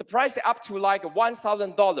 the price is up to like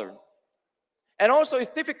 $1,000. And also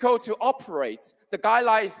it's difficult to operate. The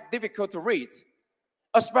guideline is difficult to read.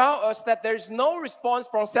 As well as that there is no response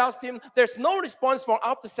from sales team, there's no response from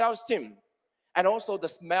after sales team. And also the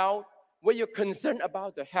smell, when you're concerned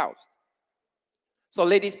about the health. So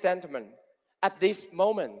ladies and gentlemen, at this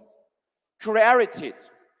moment, Creality,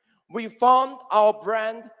 we found our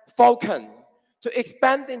brand Falcon to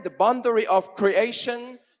expanding the boundary of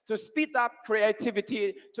creation, to speed up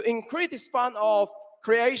creativity, to increase the fun of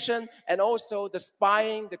creation, and also the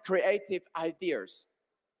spying the creative ideas.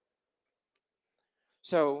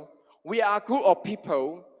 So we are a group of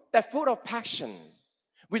people that are full of passion.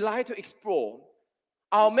 We like to explore.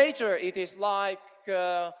 Our major, it is like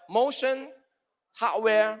motion,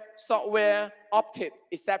 hardware, software, optic,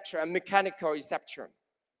 etc., and mechanical, etc.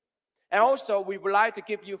 And also, we would like to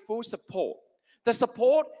give you full support. The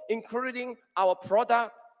support including our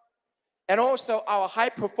product, and also our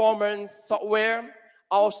high-performance software,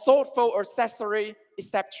 our thoughtful accessory,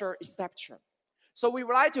 etc., etc. So we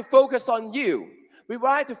would like to focus on you. We would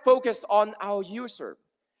like to focus on our user.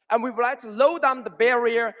 And we would like to lower down the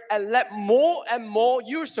barrier and let more and more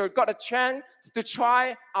users got a chance to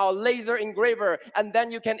try our laser engraver. And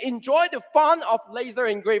then you can enjoy the fun of laser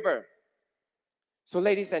engraver. So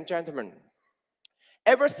ladies and gentlemen,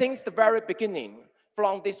 ever since the very beginning,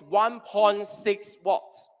 from this 1.6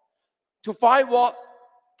 watts to 5 watt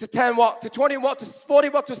to 10 watt to 20 watt to 40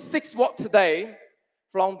 watt to 6 watt today,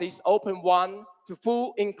 from this open one to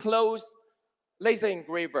full enclosed laser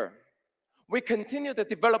engraver, we continue to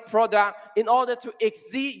develop product in order to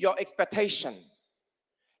exceed your expectation.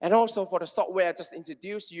 And also for the software, I just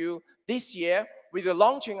introduced you this year, we will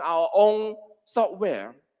launching our own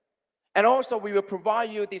software. And also we will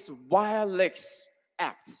provide you these wireless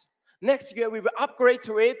apps. Next year, we will upgrade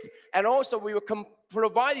to it, and also we will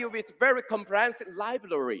provide you with very comprehensive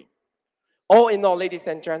library. All in all, ladies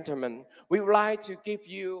and gentlemen, we would like to give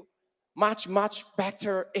you much, much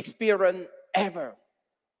better experience ever.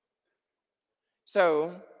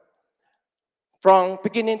 So, from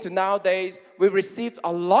beginning to nowadays, we received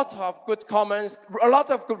a lot of good comments, a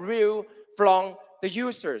lot of good reviews from the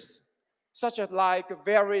users, such as like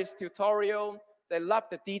various tutorials. They love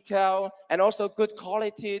the detail and also good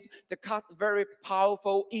quality. The cut very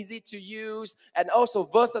powerful, easy to use, and also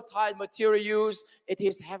versatile materials. It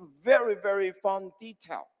is have very, very fun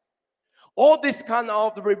detail. All this kind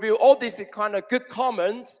of review, all this kind of good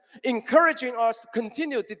comments, encouraging us to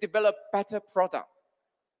continue to develop better product.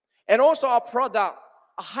 And also our product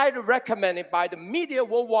are highly recommended by the media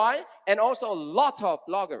worldwide and also a lot of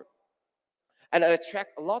bloggers. And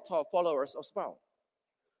attract a lot of followers as well.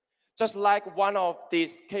 Just like one of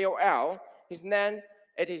these KOL, his name,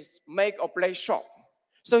 it is Make or Play Shop.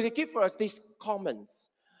 So he gives us these comments.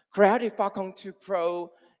 Creality Falcon 2 Pro,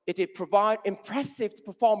 it provides impressive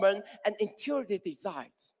performance and intuitive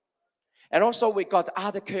designs. And also we got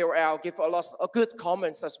other KOL give a lot of good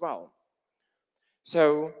comments as well.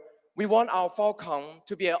 So we want our Falcon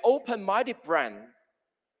to be an open-minded brand.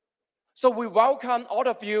 So we welcome all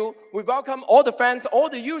of you, we welcome all the fans, all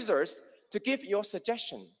the users to give your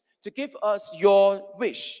suggestion, to give us your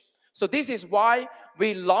wish. So this is why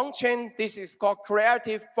we launching, this is called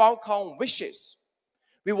Creative Falcon Wishes.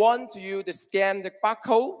 We want you to scan the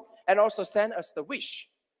barcode and also send us the wish.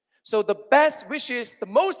 So the best wishes, the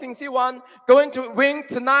most sincere one, going to win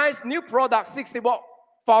tonight's new product, 60-watt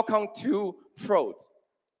Falcon 2 Pro.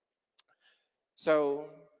 So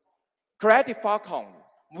Creative Falcon,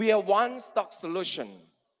 we are one-stop solution.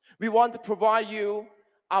 We want to provide you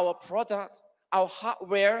our product, our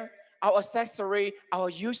hardware, our accessory, our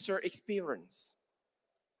user experience.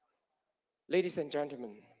 Ladies and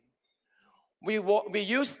gentlemen, we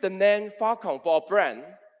use the name Falcon for our brand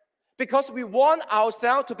because we want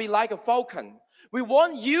ourselves to be like a falcon. We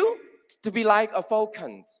want you to be like a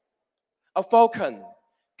falcon. A falcon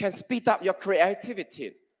can speed up your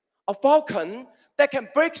creativity. A falcon that can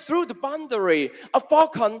break through the boundary. A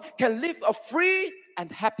falcon can live a free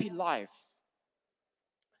and happy life.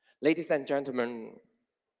 Ladies and gentlemen,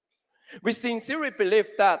 we sincerely believe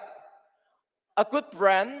that a good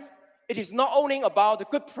brand, it is not only about the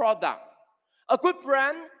good product. A good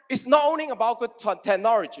brand is not only about good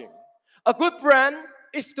technology. A good brand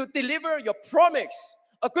is to deliver your promise.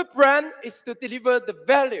 A good brand is to deliver the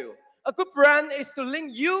value. A good brand is to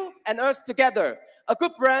link you and us together. A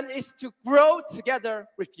good brand is to grow together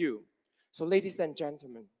with you. So ladies and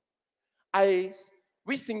gentlemen,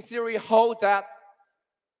 we sincerely hope that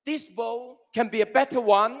this bowl can be a better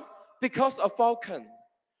one because of Falcon,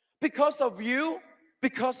 because of you,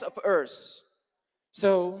 because of us.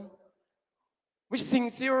 So we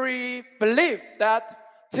sincerely believe that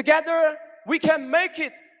together we can make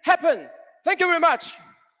it happen. Thank you very much.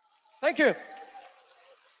 Thank you.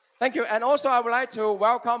 Thank you. And also I would like to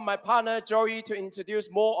welcome my partner Joey to introduce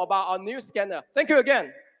more about our new scanner. Thank you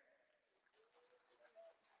again.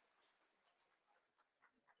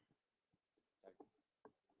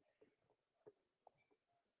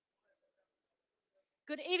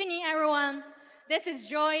 Good evening, everyone. This is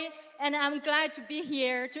Joy, and I'm glad to be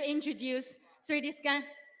here to introduce 3D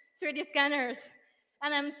scanners.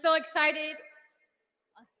 And I'm so excited.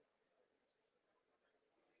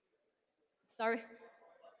 Sorry.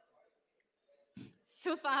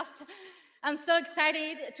 So fast. I'm so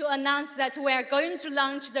excited to announce that we are going to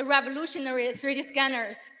launch the revolutionary 3D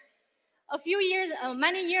scanners.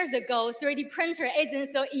 Many years ago, 3D printer isn't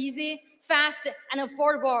so easy, fast, and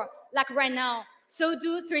affordable like right now. So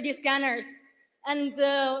do 3D scanners. And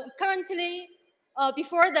currently,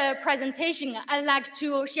 before the presentation, I'd like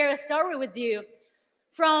to share a story with you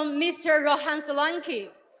from Mr. Rohan Solanki.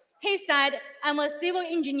 He said, I'm a civil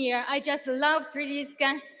engineer. I just love 3D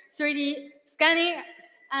scanning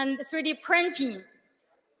and 3D printing.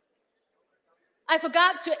 I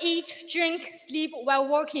forgot to eat, drink, sleep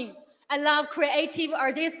while working. I love creative,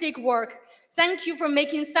 artistic work. Thank you for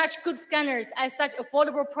making such good scanners at such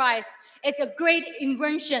affordable price. It's a great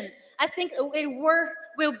invention. I think it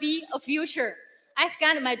will be a future. I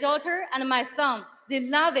scanned my daughter and my son. They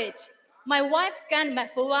love it. My wife scanned my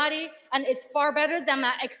full body, and it's far better than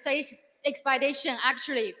my expedition,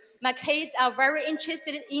 actually. My kids are very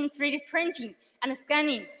interested in 3D printing and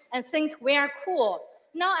scanning and think we are cool.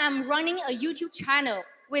 Now I'm running a YouTube channel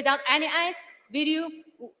without any ads. Video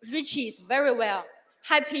reaches very well.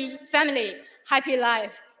 Happy family, happy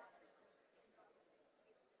life.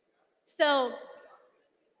 So,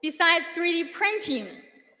 besides 3D printing,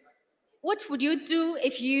 what would you do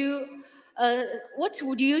if you, what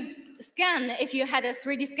would you scan if you had a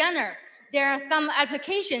 3D scanner? There are some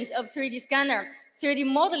applications of 3D scanner: 3D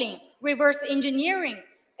modeling, reverse engineering,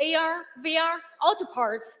 AR, VR, auto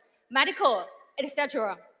parts, medical,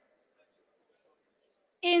 etc.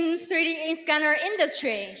 In 3D scanner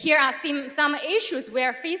industry, here are some issues we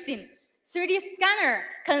are facing. 3D scanner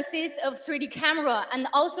consists of 3D camera and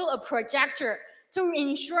also a projector to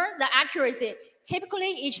ensure the accuracy. Typically,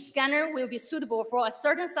 each scanner will be suitable for a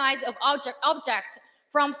certain size of object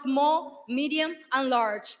from small, medium, and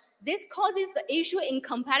large. This causes the issue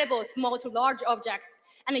incompatible small to large objects,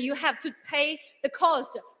 and you have to pay the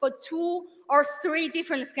cost for 2 or 3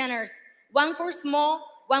 different scanners, one for small,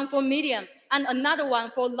 one for medium, and another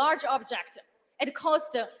one for large object. It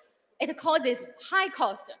causes high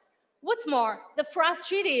cost. What's more, the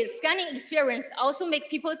frustrated scanning experience also makes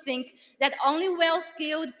people think that only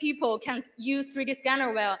well-skilled people can use 3D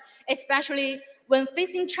scanner well, especially when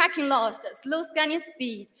facing tracking loss, slow scanning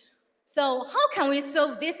speed. So how can we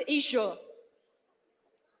solve this issue?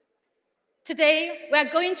 Today, we are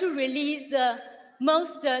going to release the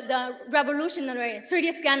revolutionary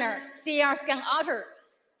 3D scanner, CR Scan Otter.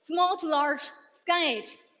 Small to large, scan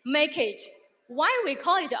it, make it. Why we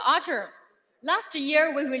call it Otter? Last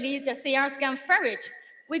year, we released the CR Scan Ferret.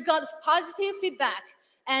 We got positive feedback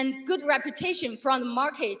and good reputation from the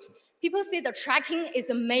market. People say the tracking is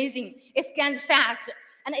amazing. It scans fast,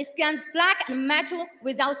 and it scans black and metal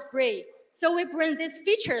without spray. So we bring these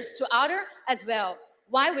features to otter as well.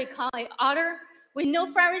 Why we call it otter? We know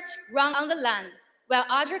ferrets run on the land, while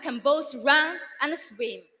otter can both run and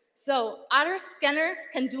swim. So otter scanner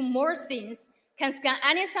can do more things, can scan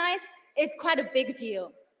any size. It's quite a big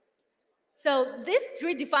deal. So this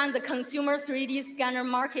redefines the consumer 3D scanner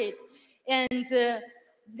market. And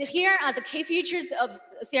here are the key features of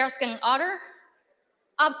CR Scan Otter.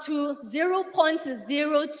 Up to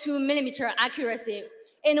 0.02 millimeter accuracy,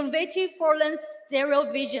 innovative 4-lens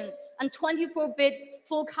stereo vision, and 24-bit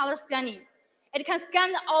full color scanning. It can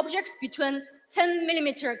scan objects between 10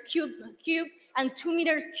 millimeter cube and 2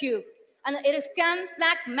 meters cube, and it scans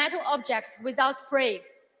black metal objects without spray.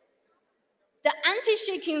 The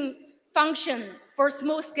anti-shaking function for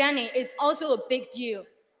smooth scanning is also a big deal.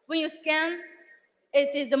 When you scan,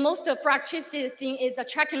 it is the most frustrating thing is the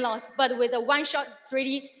tracking loss, but with the one-shot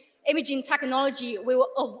 3D imaging technology, we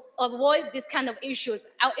will avoid this kind of issues.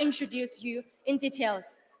 I'll introduce you in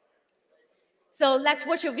details. So let's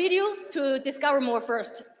watch a video to discover more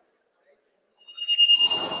first.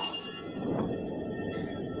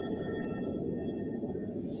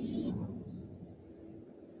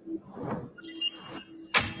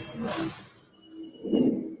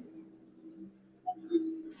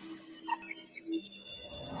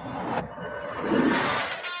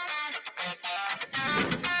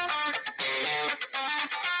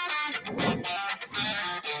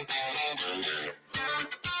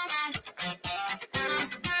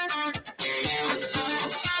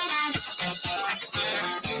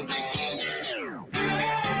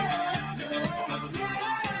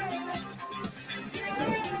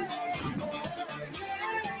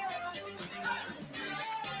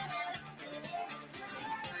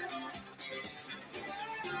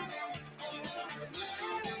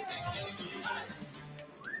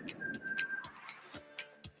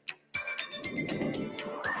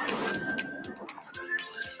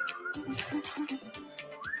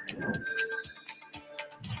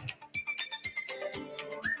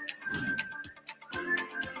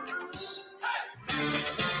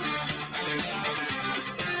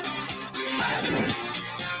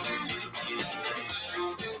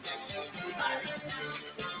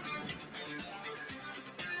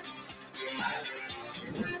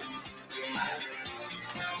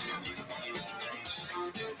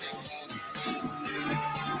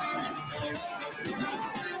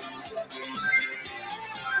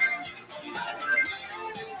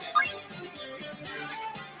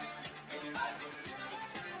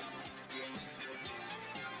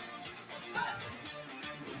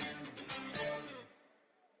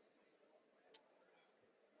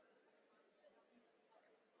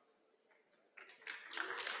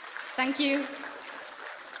 Thank you.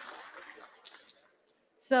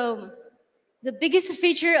 So the biggest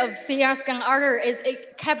feature of CR Scan Otter is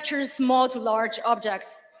it captures small to large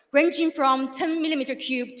objects, ranging from 10 millimeter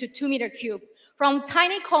cube to 2 meter cube, from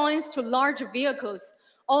tiny coins to large vehicles,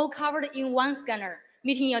 all covered in one scanner,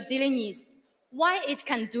 meeting your daily needs. Why it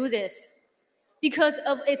can do this? Because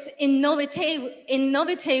of its innovative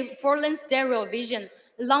 4-lens stereo vision,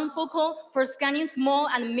 long focal for scanning small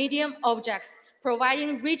and medium objects,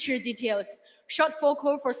 providing richer details, short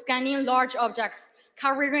focal for scanning large objects,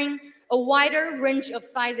 covering a wider range of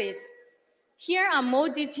sizes. Here are more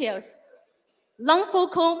details. Long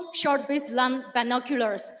focal short baseline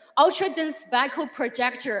binoculars, ultra-dense speckle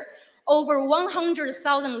projector, over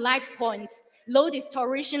 100,000 light points, low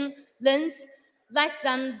distortion lens, less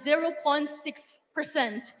than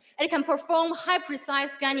 0.6%. It can perform high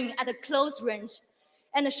precise scanning at a close range.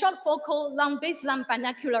 And the short focal long baseline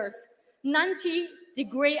binoculars,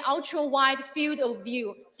 90-degree ultra-wide field of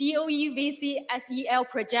view, DOE VC-SEL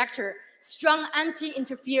projector, strong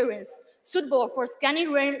anti-interference, suitable for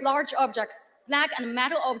scanning large objects, black and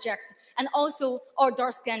metal objects, and also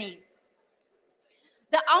outdoor scanning.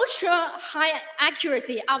 The ultra-high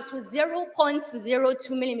accuracy up to 0.02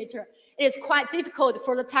 millimeter, it is quite difficult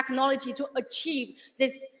for the technology to achieve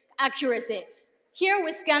this accuracy. Here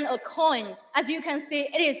we scan a coin. As you can see,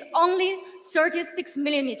 it is only 36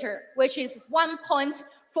 millimeter, which is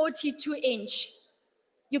 1.42 inch.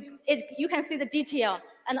 You can see the detail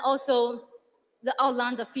and also the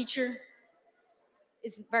outline, the feature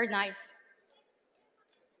is very nice.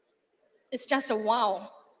 It's just a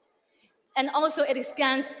wow. And also it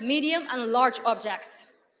scans medium and large objects.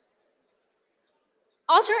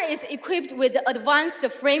 Otter is equipped with advanced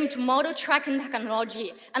frame-to-model tracking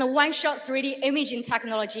technology and one-shot 3D imaging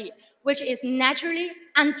technology, which is naturally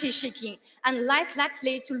anti-shaking and less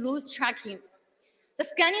likely to lose tracking. The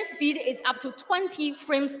scanning speed is up to 20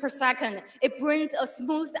 frames per second. It brings a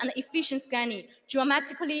smooth and efficient scanning,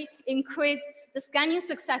 dramatically increase the scanning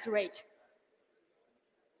success rate.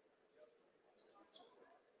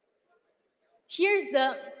 Here's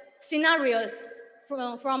the scenarios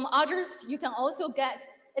from others. You can also get,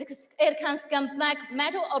 it can scan black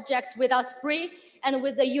metal objects without spray and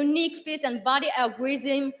with the unique face and body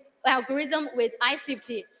algorithm with eye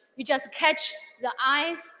safety. You just catch the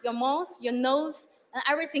eyes, your mouth, your nose, and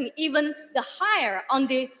everything, even the hair on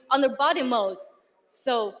the body mode.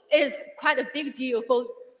 So it is quite a big deal for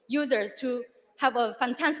users to have a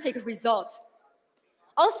fantastic result.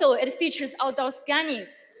 Also, it features outdoor scanning.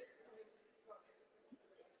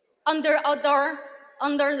 Under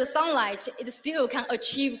the sunlight, it still can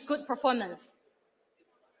achieve good performance.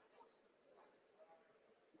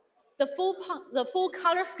 The full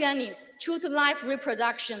color scanning, true to life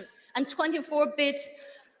reproduction, and 24-bit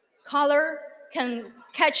color can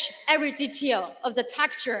catch every detail of the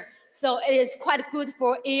texture. So it is quite good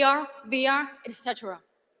for AR, VR, etc.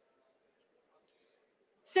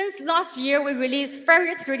 Since last year, we released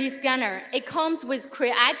Fairy 3D Scanner. It comes with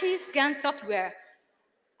Creality scan software.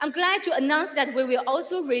 I'm glad to announce that we will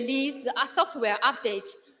also release a software update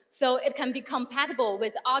so it can be compatible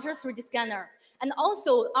with other 3D scanner. And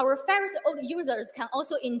also, our favorite old users can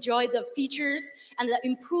also enjoy the features and the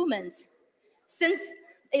improvements. Since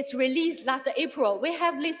its release last April, we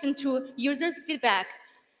have listened to users' feedback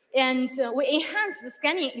and we enhanced the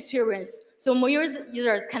scanning experience so more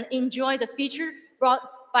users can enjoy the feature brought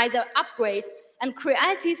by the upgrade. And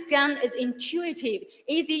Creality Scan is intuitive,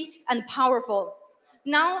 easy, and powerful.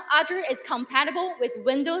 Now, Otter is compatible with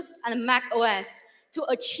Windows and Mac OS. To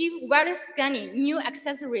achieve wireless scanning, new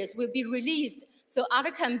accessories will be released so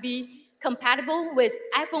Otter can be compatible with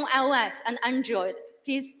iPhone iOS and Android.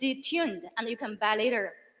 Please stay tuned and you can buy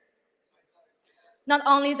later. Not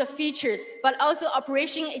only the features, but also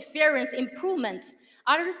operation experience improvement.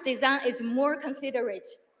 Otter's design is more considerate.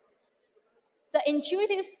 The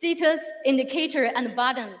intuitive status indicator and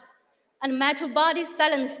button, and metal body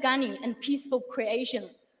silent scanning and peaceful creation,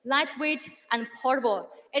 lightweight and portable.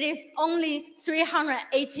 It is only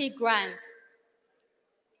 380 grams.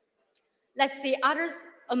 Let's see Otter's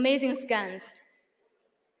amazing scans.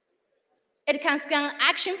 It can scan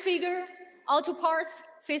action figure, auto parts,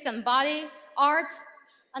 face and body, art,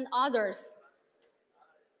 and others.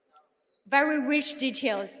 Very rich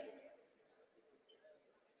details.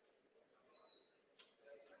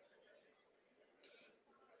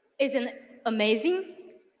 Isn't it amazing?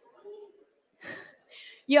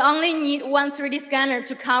 You only need one 3D scanner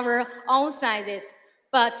to cover all sizes,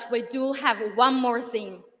 but we do have one more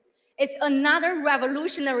thing. It's another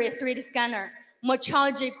revolutionary 3D scanner,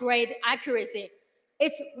 metrology-grade accuracy.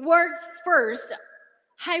 It's world's first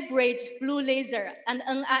hybrid blue laser and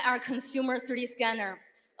NIR consumer 3D scanner.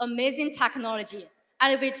 Amazing technology.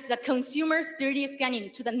 Elevate the consumer's 3D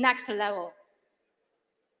scanning to the next level.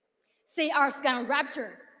 CR Scan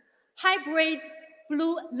Raptor. Hybrid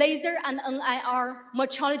blue laser and NIR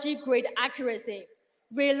metrology-grade accuracy.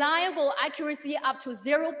 Reliable accuracy up to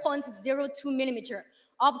 0.02 millimeter.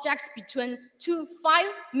 Objects between 5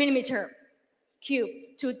 millimeter cube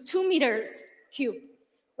to 2 meters cube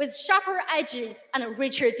with sharper edges and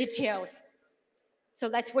richer details. So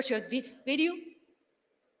let's watch a video.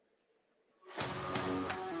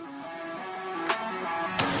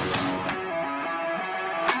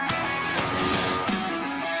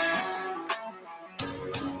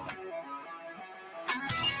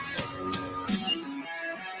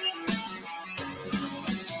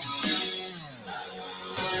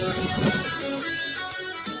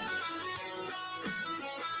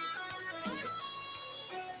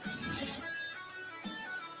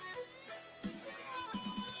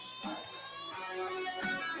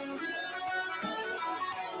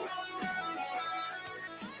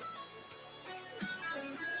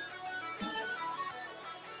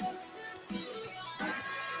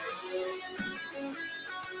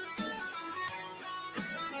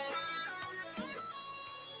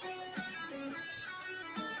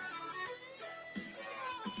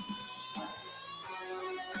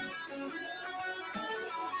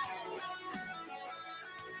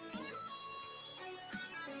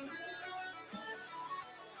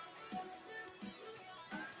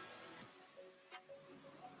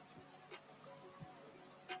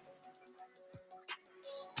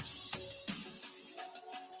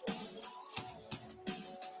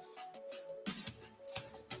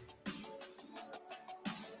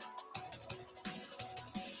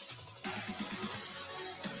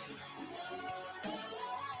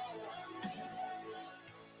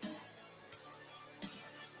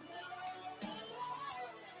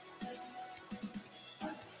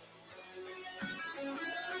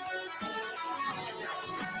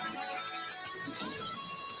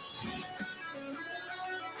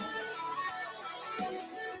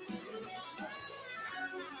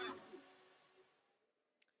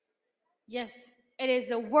 Yes, it is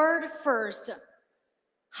the world first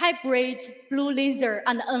hybrid blue laser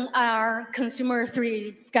and NIR consumer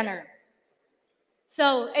 3D scanner.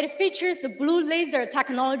 So it features the blue laser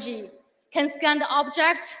technology, can scan the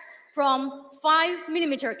object from 5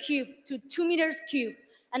 millimeter cube to 2 meters cube,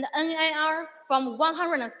 and NIR from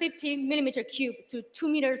 150 millimeter cube to 2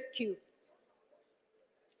 meters cube.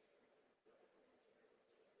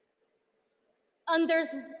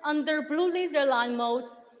 Under blue laser line mode,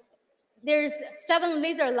 there's 7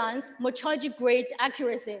 laser lines, metrology grade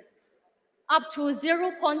accuracy, up to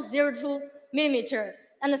 0.02 millimeter,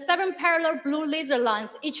 and 7 parallel blue laser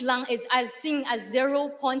lines. Each line is as seen as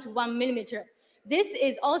 0.1 millimeter. This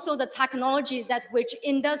is also the technology that which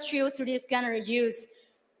industrial 3D scanner use.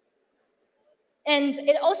 And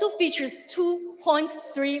it also features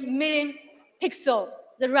 2.3 million pixel,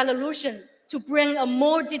 the resolution, to bring a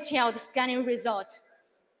more detailed scanning result.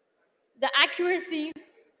 The accuracy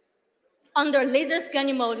under laser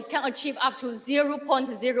scanning mode can achieve up to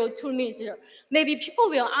 0.02 millimeter. Maybe people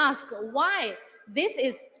will ask why this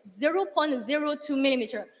is 0.02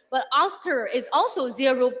 millimeter, but Aster is also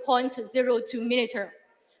 0.02 millimeter,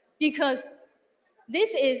 because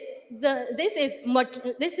this is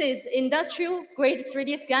industrial grade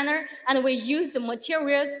 3D scanner, and we use the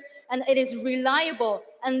materials, and it is reliable,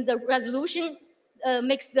 and the resolution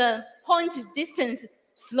makes the point distance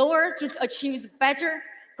slower to achieve better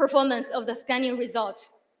performance of the scanning result.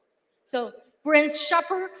 So brings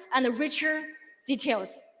sharper and richer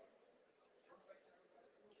details.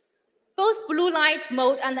 Both blue light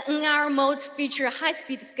mode and NIR mode feature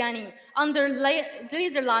high-speed scanning. Under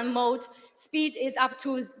laser line mode, speed is up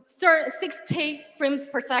to 60 frames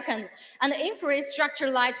per second, and infrared structure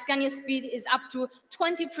light scanning speed is up to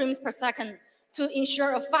 20 frames per second to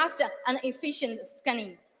ensure a fast and efficient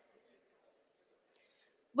scanning.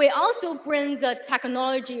 We also bring the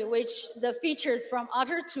technology, which the features from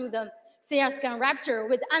Otter to the CRScan Raptor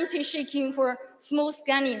with anti-shaking for smooth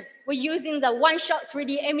scanning. We're using the one-shot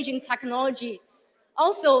 3D imaging technology.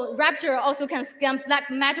 Also, Raptor also can scan black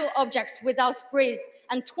metal objects without sprays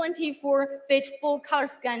and 24-bit full color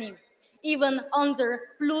scanning, even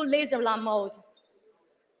under blue laser line mode.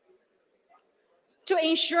 To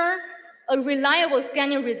ensure a reliable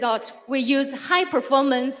scanning result, we use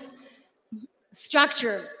high-performance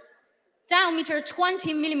structure, diameter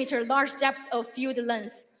 20 millimeter large depth of field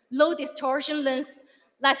length, low distortion length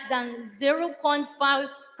less than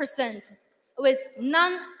 0.5%, with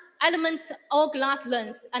non-element all glass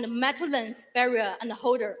lens and metal lens barrier and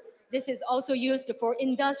holder. This is also used for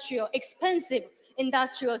expensive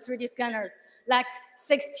industrial 3D scanners like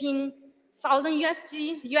 16,000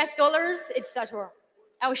 US dollars, etc.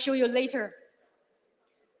 I will show you later.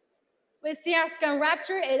 With CRScan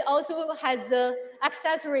Raptor, it also has the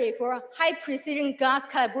accessory for high precision glass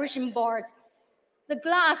calibration board. The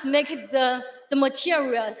glass makes the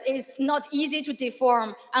materials is not easy to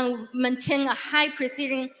deform and maintain a high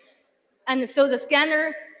precision, and so the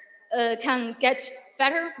scanner can get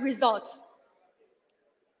better results.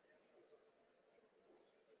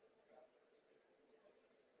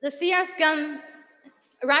 The CRScan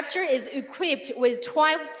Raptor is equipped with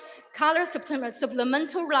 12 color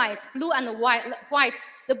supplemental lights, blue and white.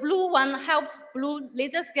 The blue one helps blue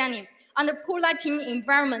laser scanning. Under poor lighting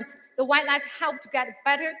environment, the white lights help to get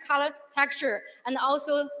better color texture and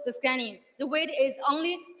also the scanning. The weight is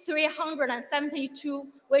only 372,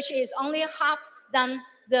 which is only half than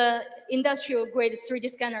the industrial grade 3D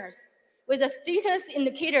scanners. With a status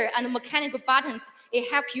indicator and mechanical buttons, it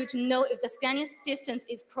helps you to know if the scanning distance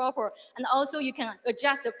is proper, and also you can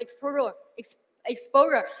adjust the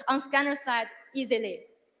exposure on scanner side easily.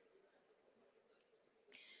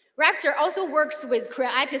 Raptor also works with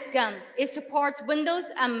Creality Scan. It supports Windows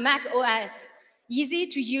and Mac OS. Easy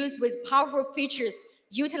to use with powerful features,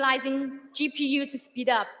 utilizing GPU to speed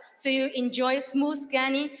up, so you enjoy smooth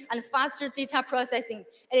scanning and faster data processing.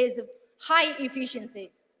 It is high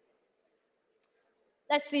efficiency.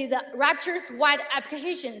 Let's see the Raptor's wide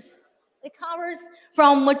applications. It covers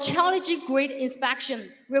from metrology grade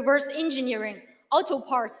inspection, reverse engineering, auto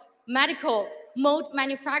parts, medical, mold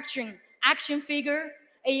manufacturing, action figure,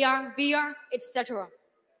 AR, VR, etc.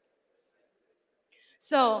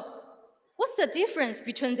 So, what's the difference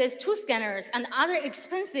between these two scanners and other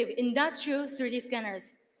expensive industrial 3D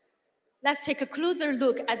scanners? Let's take a closer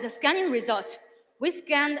look at the scanning result. We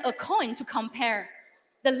scanned a coin to compare.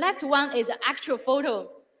 The left one is the actual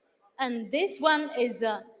photo, and this one is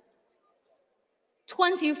a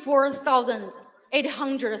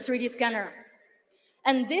 24,800 3D scanner.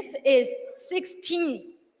 And this is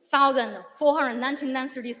 16,499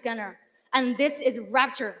 3D scanner. And this is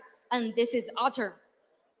Raptor, and this is Otter.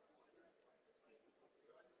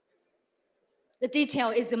 The detail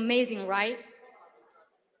is amazing, right?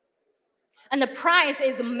 And the price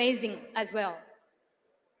is amazing as well.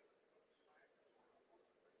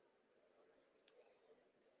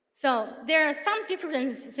 So there are some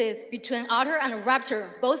differences between Otter and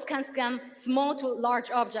Raptor. Both can scan small to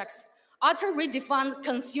large objects. Otter redefined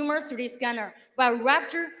consumer 3D scanner, while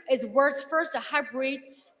Raptor is world's first hybrid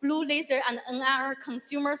blue laser and NIR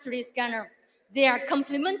consumer 3D scanner. They are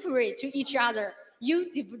complementary to each other.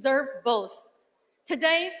 You deserve both.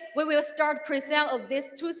 Today, we will start pre-sale of these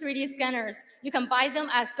two 3D scanners. You can buy them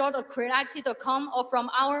at store.creality.com or from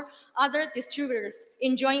our other distributors,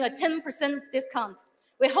 enjoying a 10% discount.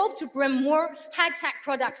 We hope to bring more high-tech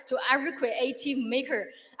products to every creative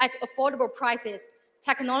maker at affordable prices.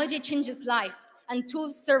 Technology changes life, and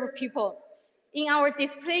tools serve people. In our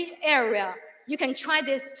display area, you can try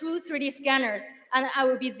these two 3D scanners, and I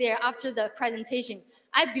will be there after the presentation.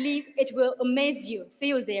 I believe it will amaze you. See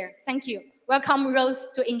you there. Thank you. Welcome, Rose,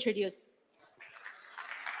 to introduce.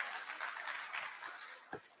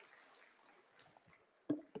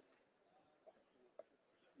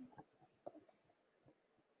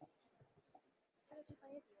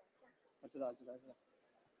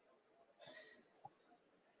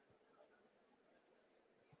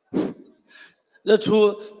 The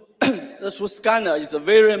true scanner is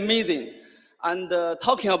very amazing. And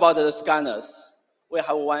talking about the scanners, we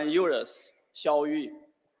have one user, Xiao Yu,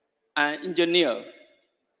 an engineer.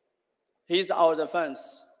 He's our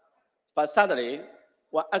defense. But suddenly,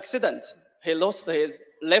 one accident, he lost his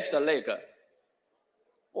left leg.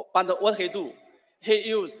 But what he do? He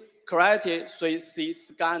used Creality 3D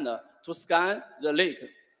scanner to scan the leg.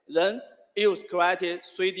 Then use Creality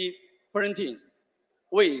 3D printing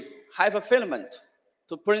with hyperfilament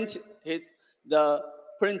to print the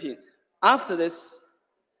printing. After this,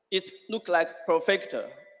 it looked like perfect.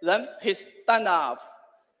 Then he stand up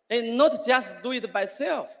and not just do it by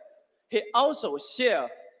self. He also share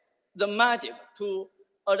the magic to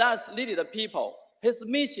others needed people. His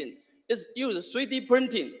mission is use 3D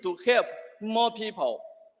printing to help more people.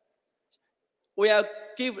 We are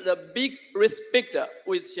give the big respect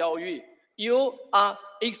with Xiao Yu. You are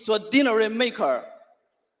extraordinary maker.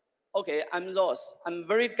 Okay, I'm Ross. I'm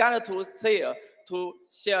very glad to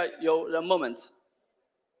share the moment.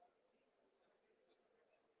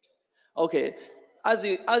 Okay, as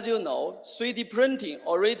you know, 3D printing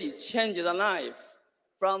already changed the life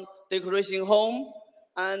from decoration home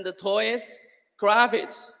and the toys,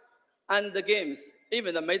 graphics, and the games,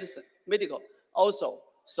 even the medical also.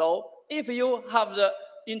 So if you have the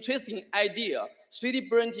interesting idea, 3D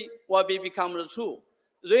printing will become the true.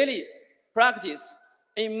 Really practice,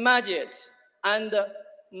 imagine it, and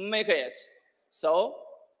make it. So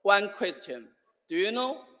one question, do you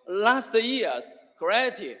know last year's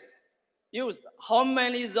Creality used how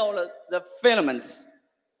many zora the filaments?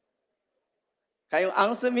 Can you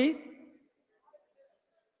answer me?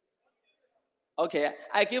 Okay,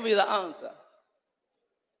 I give you the answer.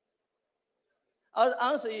 Our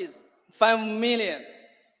answer is 5 million.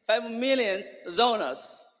 5 million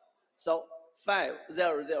zonas. So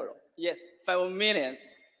 500. Yes, 5 million.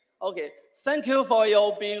 Okay, thank you for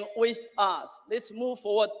your being with us. Let's move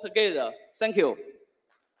forward together. Thank you.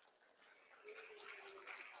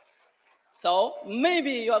 So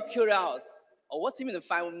maybe you're curious, what's the meaning of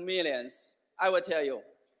 5 million? I will tell you.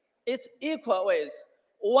 It's equal with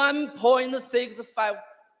 1.65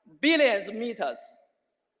 billion meters.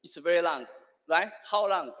 It's very long, right? How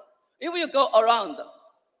long? If you go around,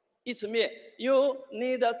 it means you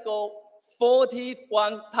need to go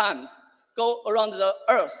 41 times, go around the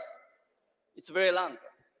Earth. It's very long.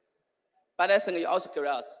 But I think you're also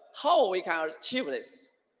curious, how we can achieve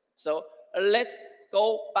this? So let's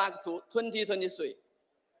go back to 2023.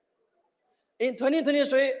 In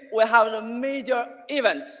 2023, we have the major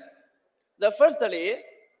events. The firstly,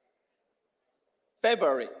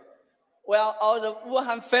 February, where our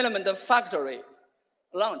Wuhan filament factory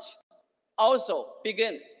launched. Also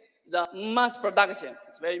begin the mass production.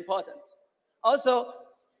 It's very important. Also,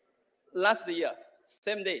 last year,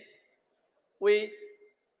 same day, we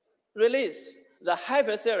released the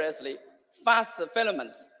hyper-seriously fast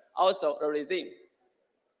filament, also a regime.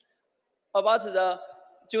 About the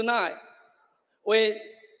July, we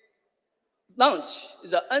launched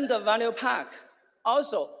the end-value pack.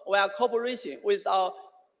 Also, we are cooperating with our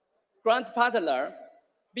grant partner,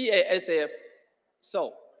 BASF.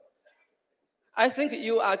 So, I think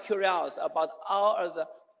you are curious about our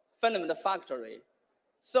filament factory.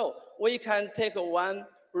 So, we can take one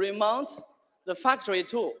remount the factory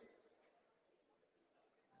tour.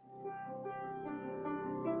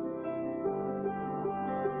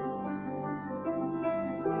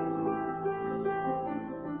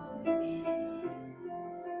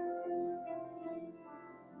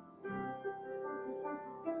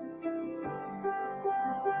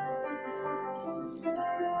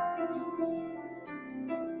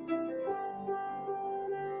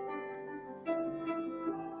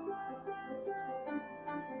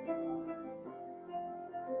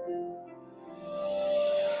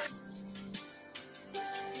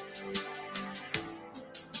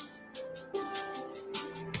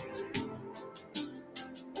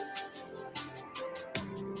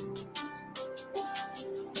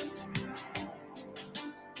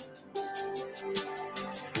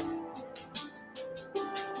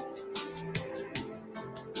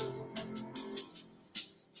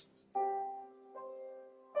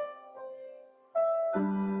 Okay,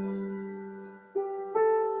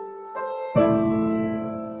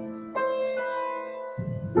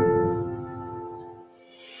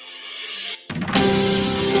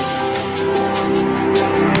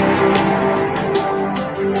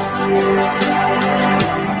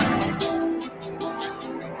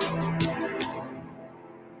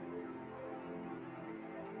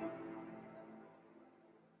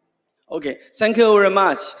 thank you very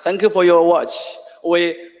much. Thank you for your watch.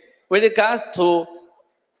 We really glad to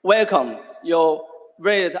welcome you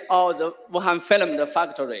visit our the Wuhan Filament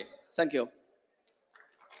factory. Thank you.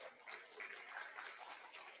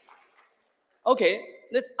 Okay,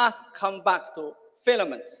 let us come back to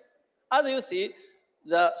filament. As you see,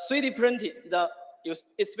 the 3D printing, it's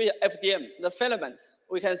FDM, the filament,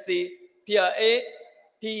 we can see PLA,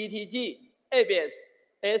 PETG, ABS,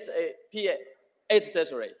 SA, PA,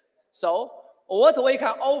 etc. So what we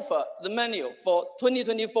can offer the menu for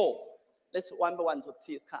 2024, let's one by one to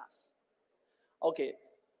discuss. Okay,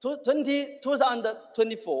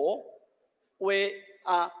 2024, we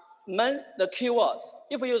meant the keywords.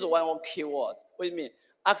 If we use one more keyword, we mean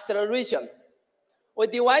acceleration. We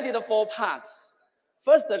divided the 4 parts.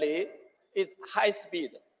 Firstly, is high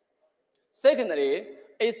speed. Secondly,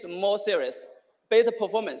 it's more serious, better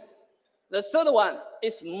performance. The third one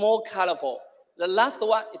is more colorful. The last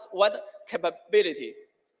one is what capability.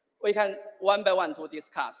 We can one by one to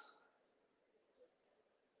discuss.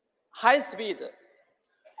 High speed.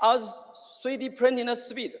 Our 3D printing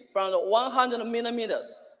speed from 100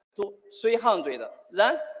 millimeters to 300,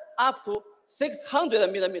 then up to 600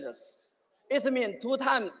 millimeters. It means 2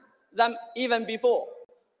 times than even before.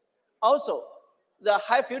 Also, the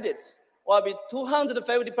high fidelity will be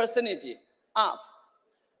 250% up.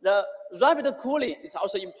 The rapid cooling is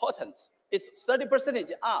also important. It's 30%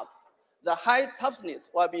 up. The high toughness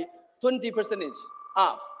will be 20%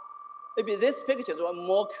 up. Maybe this picture will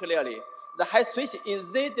more clearly. The high switch in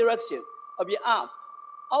Z direction will be up.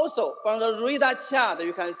 Also, from the radar chart,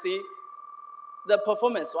 you can see the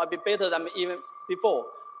performance will be better than even before.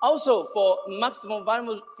 Also, for maximum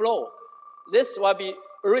volume flow, this will be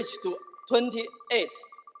reached to 28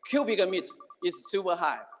 cubic meter. Is super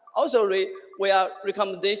high. Also, we are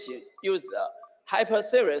recommendation use hyper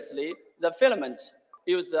seriously the filament,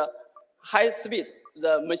 use high speed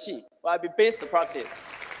the machine will be best practice.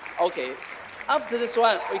 Okay, after this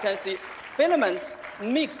one, we can see filament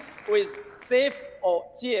mixed with CF or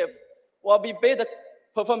GF will be better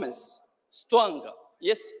performance, stronger.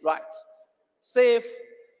 Yes, right. CF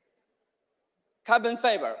carbon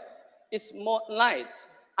fiber is more light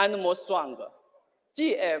and more stronger.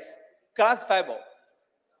 GF glass fiber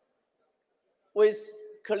with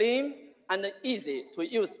clean and easy to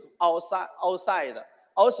use outside.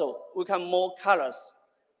 Also, we can more colors,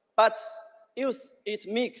 but use it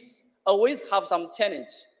mix always have some challenge.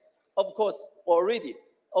 Of course, already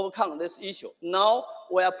overcome this issue. Now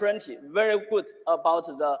we are printing very good about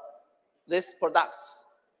these products.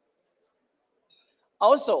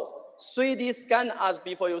 Also, 3D scan as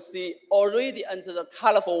before you see already enter the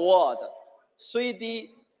colorful world.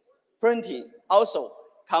 3D printing also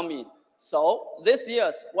coming. So this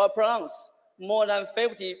year we'll pronounce more than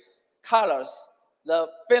 50 colors, the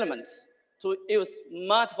filaments, to use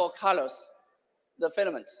multiple colors, the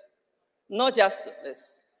filaments. Not just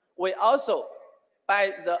this, we also,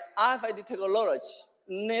 by the RFID technology,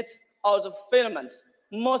 knit out the filaments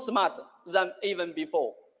more smart than even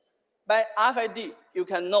before. By RFID, you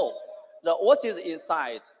can know what is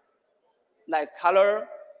inside, like color,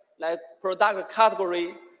 like product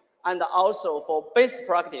category, and also for best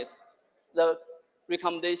practice, the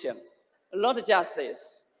recommendation. Not just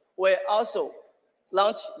this, we also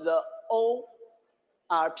launched the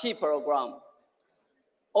ORP program,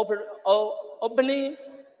 Opening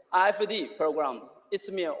RFID program. It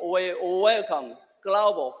means we welcome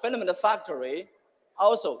global filament factory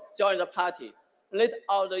also join the party. Let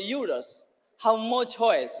all the users have more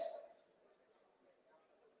choice.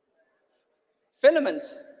 Filament,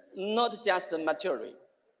 not just the material.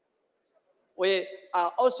 We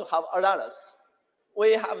also have others.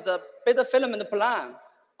 We have the better filament plan.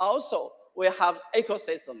 Also, we have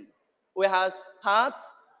ecosystem. We have parts,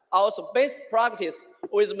 also best practice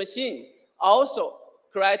with machine, also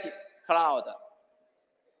Creality cloud.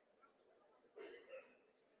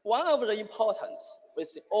 One of the important,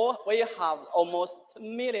 we have almost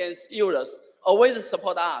millions users always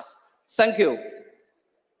support us. Thank you.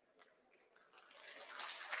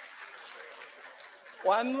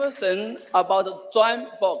 One more thing about the joint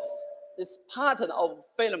box is part of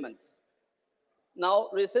filaments. Now,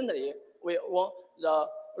 recently, we won the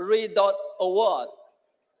Red Dot Award.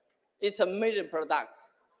 It's a major product.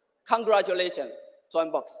 Congratulations.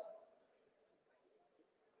 joint box.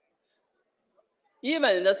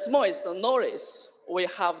 Even the smallest noise, we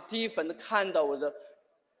have different kind of the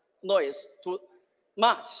noise to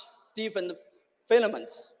match different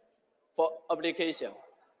filaments for application.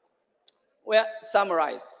 We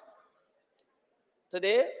summarize.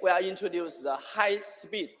 Today, we are introduce the high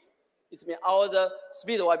speed. It means all the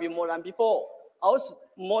speed will be more than before. Also,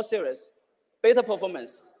 more serious, better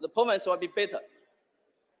performance. The performance will be better.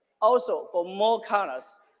 Also, for more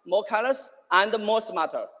colors and more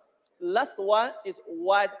smarter. Last one is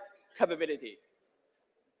wide capability.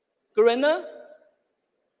 Greener,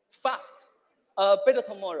 fast, a better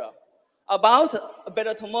tomorrow. About a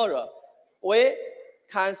better tomorrow, we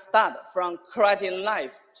can start from creating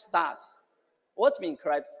life start. What means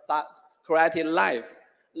creating life?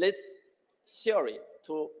 Let's share it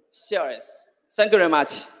to share it. Thank you very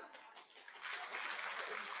much.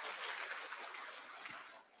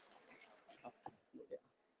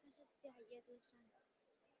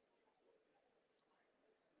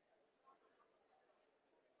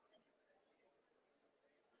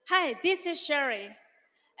 Hi, this is Sherry.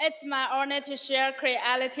 It's my honor to share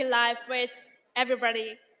Creality Live with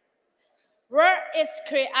everybody. Where is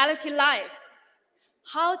Creality Live?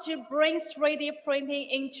 How to bring 3D printing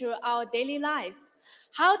into our daily life.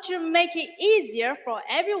 How to make it easier for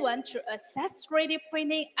everyone to access 3D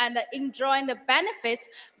printing and enjoy the benefits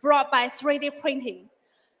brought by 3D printing.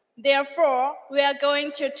 Therefore, we are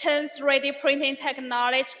going to turn 3D printing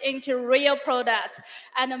technology into real products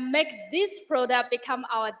and make this product become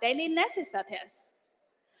our daily necessities.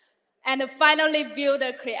 And finally, build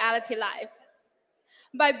a Creality Life.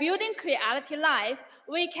 By building Creality Life,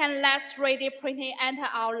 we can let 3D printing enter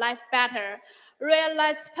our life better,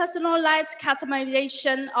 realize personalized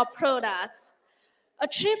customization of products,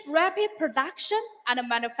 achieve rapid production and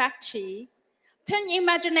manufacturing, turn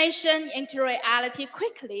imagination into reality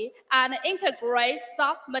quickly, and integrate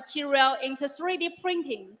soft material into 3D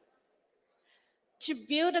printing. To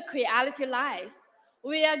build a Creality Life,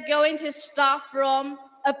 we are going to start from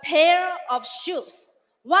a pair of shoes.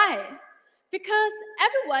 Why? Because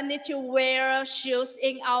everyone needs to wear shoes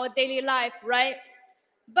in our daily life, right?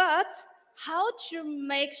 But how to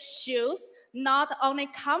make shoes not only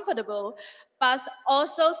comfortable, but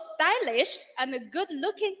also stylish and good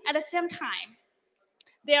looking at the same time?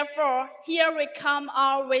 Therefore, here we come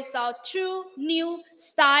out with our two new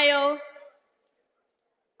styles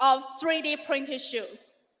of 3D printed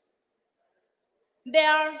shoes. They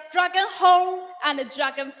are dragon hole and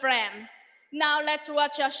dragon frame. Now let's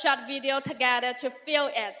watch a short video together to feel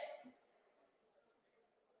it.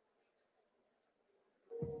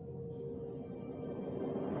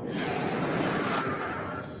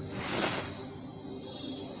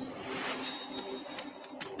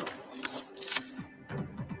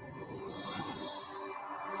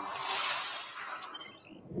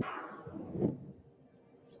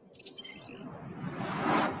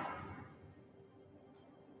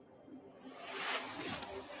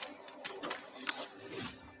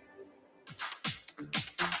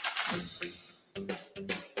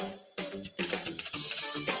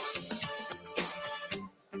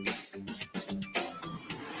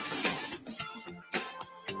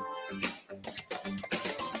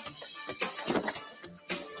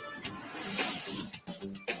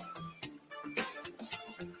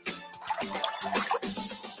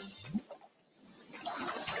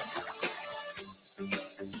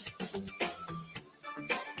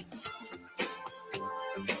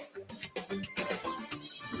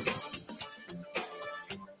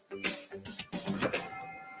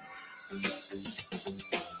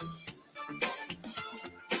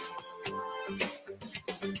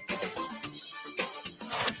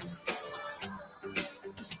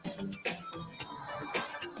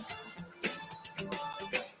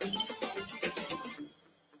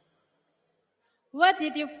 What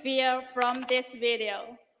did you feel from this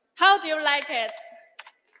video? How do you like it?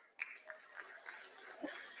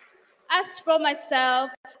 As for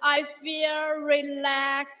myself, I feel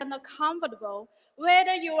relaxed and comfortable.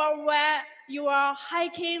 Whether you are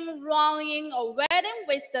hiking, running, or wearing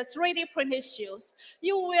with the 3D printed shoes,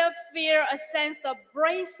 you will feel a sense of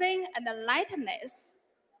bracing and lightness.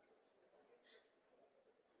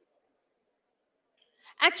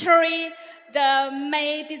 Actually, the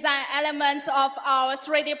main design element of our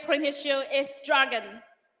 3D printed shoe is dragon.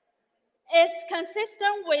 It's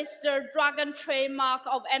consistent with the dragon trademark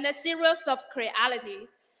of any series of Creality.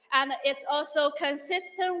 And it's also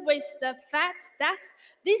consistent with the fact that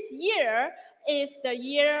this year, is the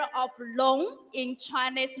year of Long in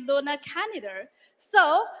Chinese lunar calendar.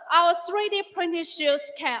 So our 3D printed shoes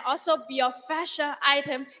can also be a fashion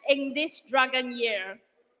item in this dragon year.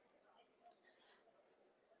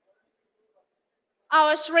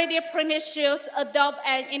 Our 3D printed shoes adopt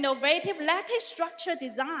an innovative lattice structure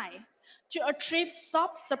design to achieve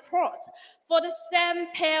soft support for the same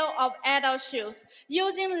pair of adult shoes.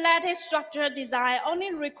 Using lattice structure design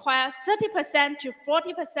only requires 30% to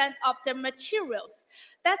 40% of the materials.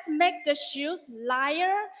 That makes the shoes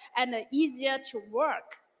lighter and easier to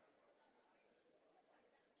work.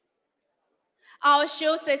 Our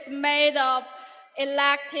shoes is made of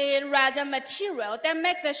elastic resin material that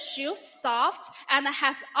make the shoes soft and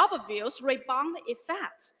has obvious rebound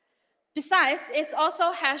effect. Besides, it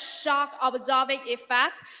also has shock absorbing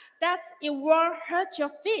effect that it won't hurt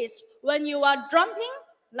your feet when you are jumping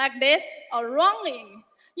like this or running.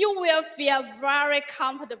 You will feel very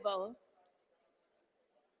comfortable.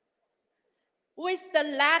 With the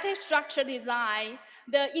lattice structure design,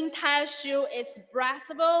 the entire shoe is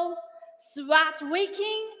breathable,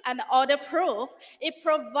 sweat-wicking, and odor-proof. It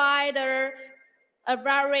provides a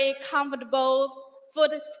very comfortable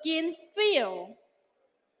foot-skin feel.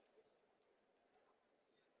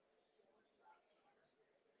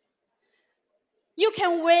 You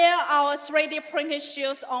can wear our 3D printed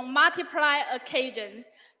shoes on multiple occasions,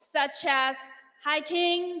 such as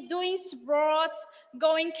hiking, doing sports,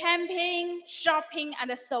 going camping, shopping,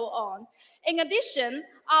 and so on. In addition,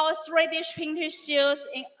 our 3D printed shoes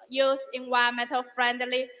use environmental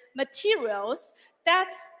friendly materials that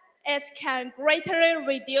it can greatly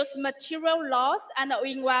reduce material loss and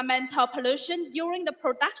environmental pollution during the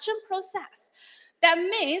production process. That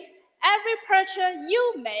means every purchase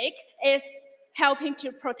you make is helping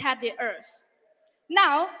to protect the earth.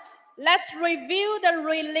 Now, let's review the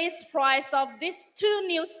release price of these two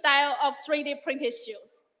new styles of 3D printed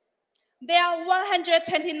shoes. They are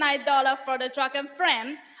 $129 for the Dragon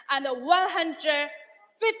Frame and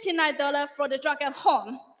 $159 for the Dragon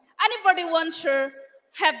Home. Anybody want to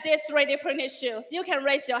have these 3D printed shoes? You can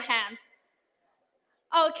raise your hand.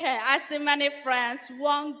 Okay, I see many friends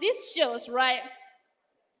want these shoes, right?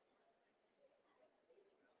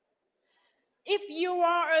 If you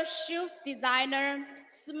are a shoes designer,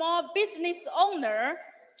 small business owner,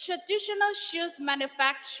 traditional shoes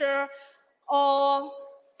manufacturer, or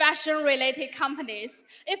fashion-related companies,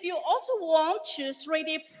 if you also want to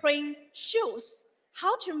 3D print shoes,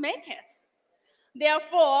 how to make it?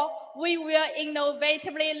 Therefore, we will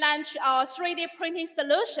innovatively launch our 3D printing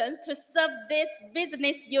solution to serve these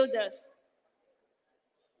business users.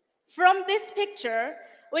 From this picture,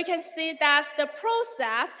 we can see that the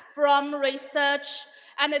process from research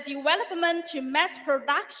and development to mass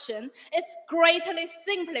production is greatly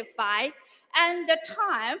simplified, and the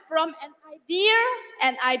time from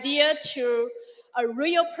an idea to a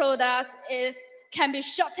real product can be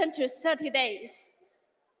shortened to 30 days.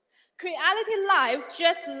 Creality Live,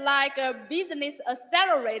 just like a business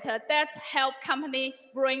accelerator that helps companies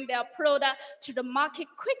bring their product to the market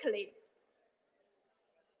quickly.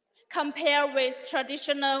 Compared with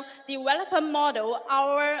traditional development model,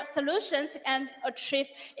 our solutions can achieve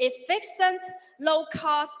efficient, low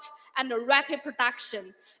cost, and rapid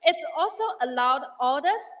production. It's also allowed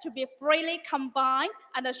orders to be freely combined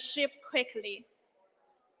and shipped quickly.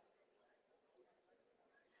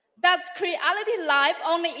 Does Creality Live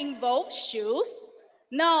only involve shoes?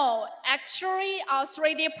 No, actually, our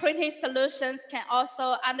 3D printing solutions can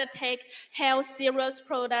also undertake health serious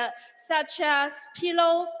products such as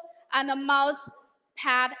pillow and a mouse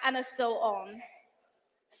pad and so on.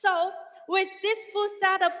 So, with this full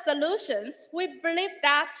set of solutions, we believe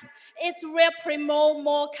that it will promote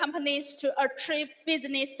more companies to achieve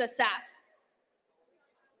business success.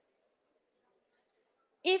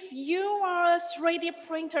 If you are a 3D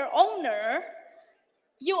printer owner,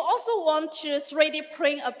 you also want to 3D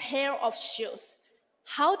print a pair of shoes.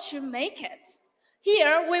 How to make it?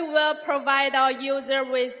 Here, we will provide our user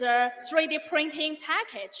with a 3D printing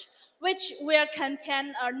package, which will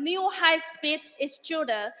contain a new high-speed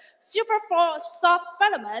extruder, super soft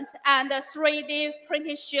filament, and a 3D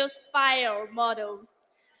printing shoes file model.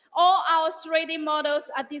 All our 3D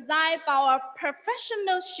models are designed by our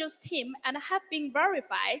professional shoes team and have been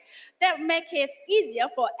verified that make it easier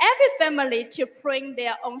for every family to print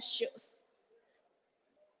their own shoes.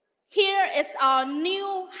 Here is our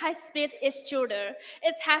new high-speed extruder.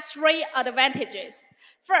 It has 3 advantages.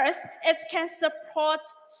 First, it can support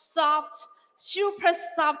super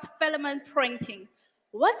soft filament printing.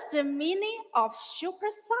 What's the meaning of super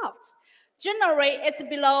soft? Generally, it's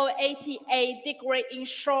below 88 degree in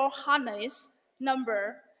short hardness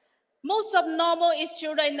number. Most of normal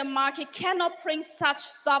extruder in the market cannot print such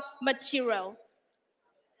soft material.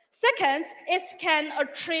 Second, it can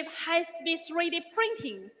achieve high-speed 3D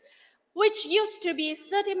printing, which used to be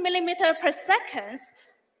 30 millimeters per second,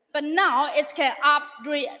 but now it can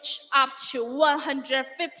reach up to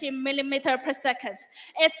 150 millimeters per second.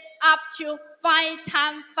 It's up to 5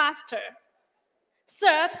 times faster.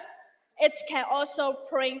 Third, it can also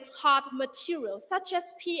print hard materials such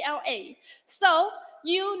as PLA. So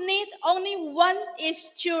you need only one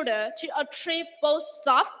extruder to achieve both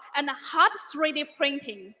soft and hard 3D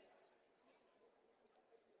printing.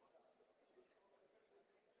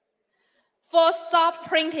 For soft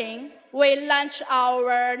printing, we launched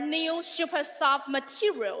our new super soft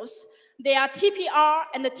materials. They are TPR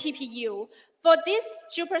and the TPU. For this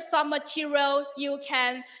super soft material, you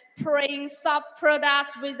can print soft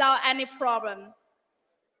products without any problem.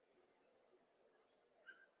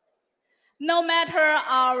 No matter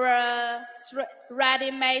our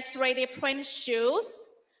ready-made 3D print shoes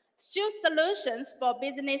solutions for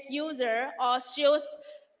business user, or shoes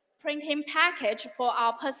printing package for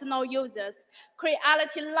our personal users,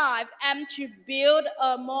 Creality Live aims to build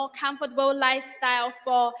a more comfortable lifestyle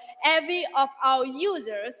for every of our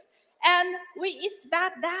users. And we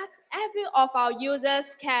expect that every of our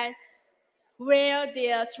users can wear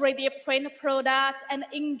their 3D print products and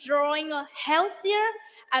enjoying a healthier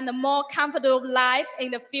and a more comfortable life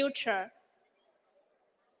in the future.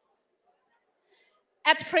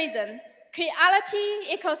 At present,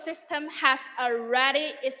 Creality ecosystem has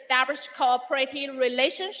already established cooperative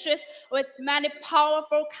relationships with many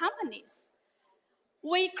powerful companies.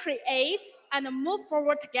 We create and move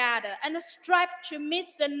forward together and strive to meet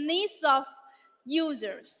the needs of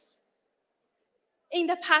users. In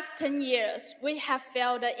the past 10 years, we have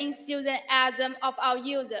felt the enthusiasm of our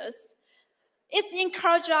users. It's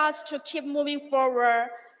encouraged us to keep moving forward,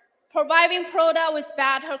 providing products with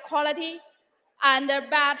better quality and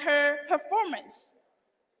better performance,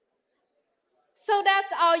 so that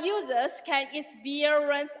our users can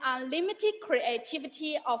experience unlimited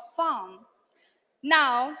creativity or fun.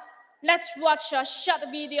 Now, let's watch a short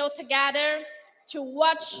video together to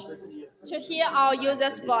hear our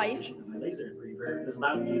users' voice. Has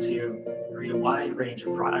allowed me to create a wide range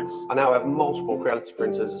of products. I now have multiple Creality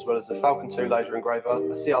printers, as well as the Falcon 2 laser engraver,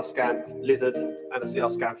 a CR Scan Lizard, and a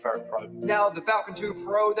CR Scan Ferret Pro. Now, the Falcon 2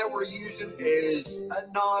 Pro that we're using is a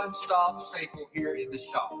non-stop staple here in the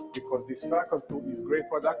shop. Because this Falcon 2 is a great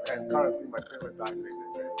product and currently my favorite die laser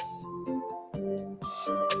engraver.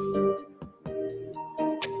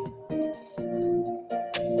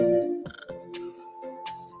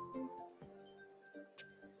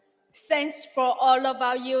 Thanks for all of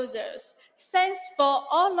our users. Thanks for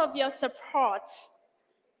all of your support.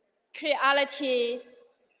 Creality.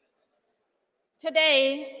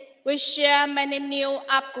 Today, we share many new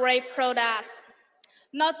upgrade products.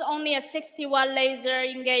 Not only a 60-watt laser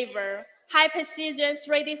engraver, high-precision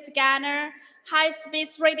 3D scanner, high-speed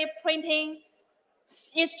 3D printing,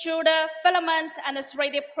 extruder, filaments, and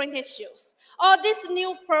 3D printed shoes. All these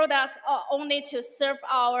new products are only to serve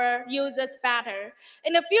our users better.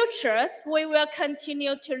 In the future, we will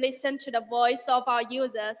continue to listen to the voice of our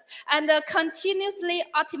users and continuously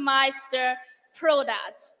optimize the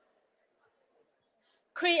products.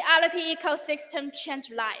 Creality ecosystem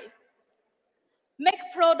change life. Make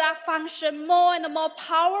product function more and more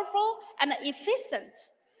powerful and efficient,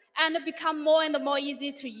 and become more and more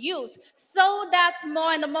easy to use, so that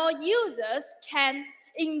more and more users can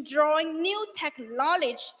enjoy new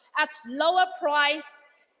technology at lower price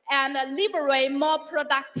and liberate more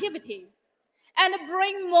productivity and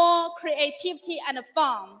bring more creativity and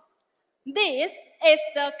fun. This is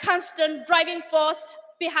the constant driving force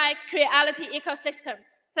behind Creality ecosystem.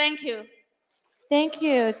 Thank you. Thank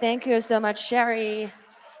you. Thank you so much, Sherry.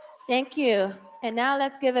 Thank you. And now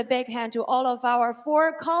let's give a big hand to all of our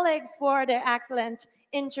 4 colleagues for their excellent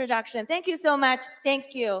introduction. Thank you so much.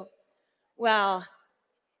 Thank you. Well,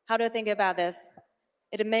 how do you think about this?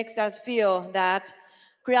 It makes us feel that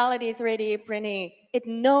Creality 3D printing, it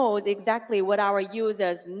knows exactly what our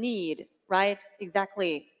users need, right?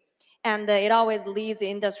 Exactly. And it always leads the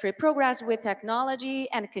industry progress with technology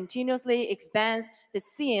and continuously expands the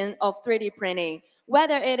scene of 3D printing.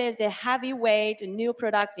 Whether it is the heavyweight new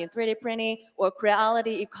products in 3D printing or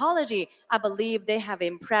Creality Ecology, I believe they have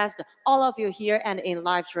impressed all of you here and in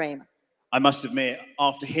Livestream. I must admit,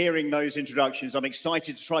 after hearing those introductions, I'm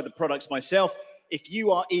excited to try the products myself. If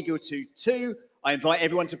you are eager to too, I invite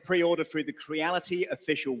everyone to pre-order through the Creality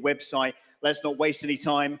official website. Let's not waste any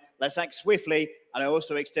time. Let's act swiftly. And I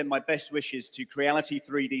also extend my best wishes to Creality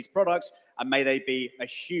 3D's products, and may they be a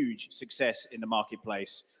huge success in the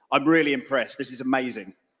marketplace. I'm really impressed. This is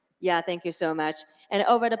amazing. Yeah, thank you so much. And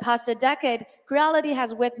over the past decade, Creality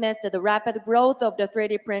has witnessed the rapid growth of the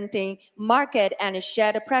 3D printing market and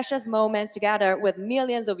shared precious moments together with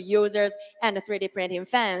millions of users and 3D printing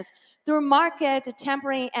fans. Through market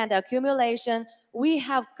tampering and accumulation, we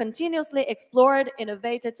have continuously explored,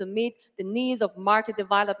 innovated to meet the needs of market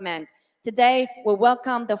development. Today, we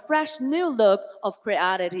welcome the fresh new look of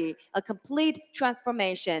Creality, a complete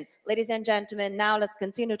transformation. Ladies and gentlemen, now let's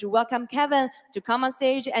continue to welcome Kevin to come on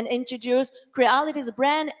stage and introduce Creality's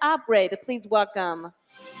brand upgrade. Please welcome.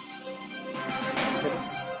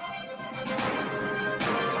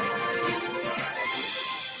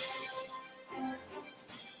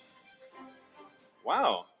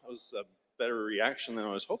 Wow, that was a better reaction than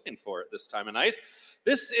I was hoping for at this time of night.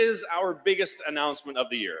 This is our biggest announcement of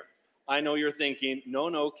the year. I know you're thinking,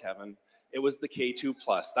 no, Kevin, it was the K2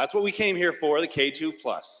 Plus. That's what we came here for, the K2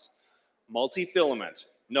 Plus. Multi-filament.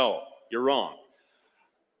 No, you're wrong.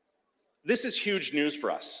 This is huge news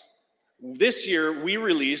for us. This year, we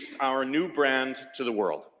released our new brand to the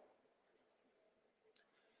world.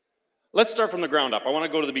 Let's start from the ground up. I want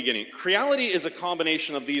to go to the beginning. Creality is a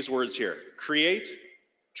combination of these words here. Create,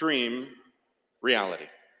 dream, reality.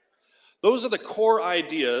 Those are the core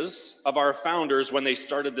ideas of our founders when they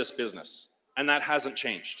started this business, and that hasn't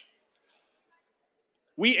changed.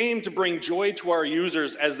 We aim to bring joy to our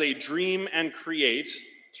users as they dream and create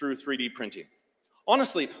through 3D printing.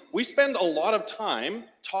 Honestly, we spend a lot of time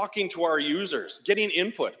talking to our users, getting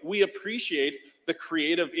input. We appreciate the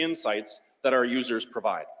creative insights that our users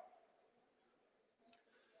provide.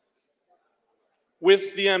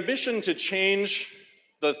 With the ambition to change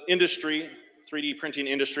the industry, 3D printing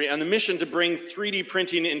industry, and the mission to bring 3D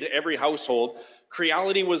printing into every household,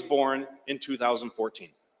 Creality was born in 2014.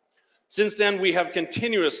 Since then, we have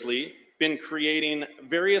continuously been creating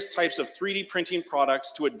various types of 3D printing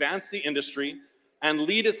products to advance the industry and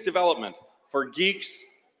lead its development for geeks,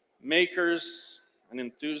 makers, and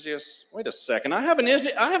enthusiasts. Wait a second, I have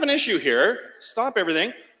an issue here. Stop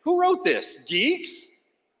everything. Who wrote this?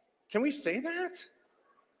 Geeks? Can we say that?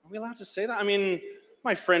 Are we allowed to say that? I mean,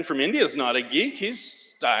 my friend from India is not a geek. He's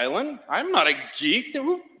styling. I'm not a geek.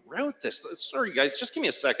 Who wrote this? Sorry, guys. Just give me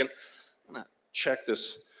a second. I'm going to check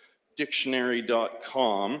this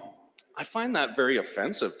dictionary.com. I find that very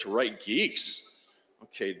offensive to write geeks.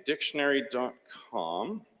 Okay,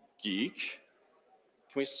 dictionary.com, geek.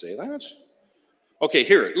 Can we say that? Okay,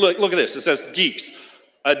 here, look at this. It says geeks,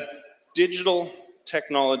 a digital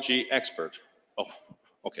technology expert. Oh,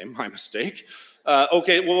 okay, my mistake.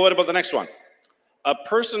 Okay, well, what about the next one? A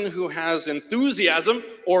person who has enthusiasm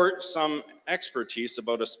or some expertise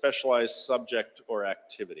about a specialized subject or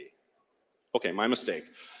activity. Okay, my mistake.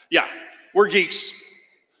 Yeah, we're geeks.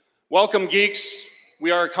 Welcome, geeks.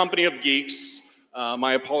 We are a company of geeks.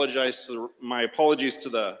 My apologies to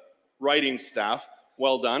the writing staff.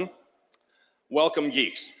 Well done. Welcome,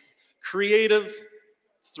 geeks. Creative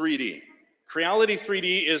 3D. Creality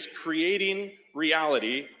 3D is creating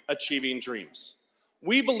reality, achieving dreams.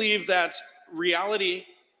 We believe that reality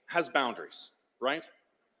has boundaries, right?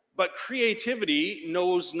 But creativity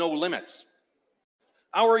knows no limits.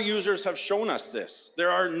 Our users have shown us this. There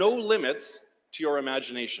are no limits to your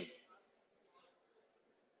imagination.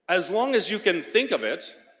 As long as you can think of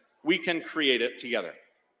it, we can create it together.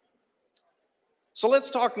 So let's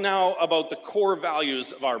talk now about the core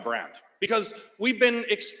values of our brand, because we've been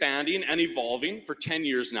expanding and evolving for 10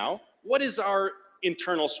 years now. What is our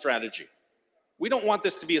internal strategy? We don't want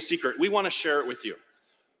this to be a secret. We want to share it with you.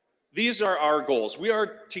 These are our goals. We are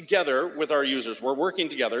together with our users. We're working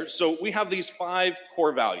together. So we have these 5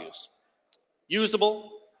 core values: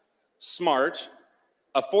 usable, smart,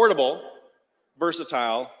 affordable,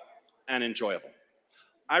 versatile, and enjoyable.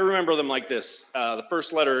 I remember them like this. The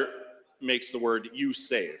first letter makes the word "you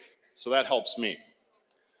save," so that helps me.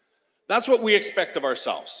 That's what we expect of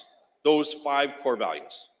ourselves, those 5 core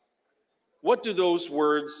values. What do those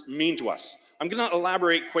words mean to us? I'm going to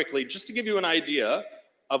elaborate quickly just to give you an idea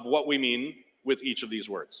of what we mean with each of these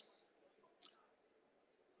words.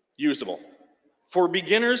 Usable. For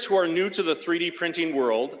beginners who are new to the 3D printing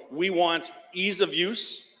world, we want ease of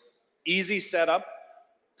use, easy setup,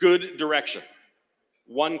 good direction.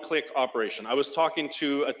 One-click operation. I was talking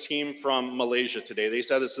to a team from Malaysia today. They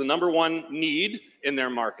said it's the #1 need in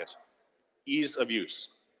their market, ease of use.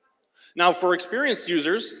 Now, for experienced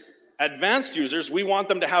users, advanced users, we want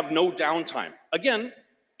them to have no downtime. Again,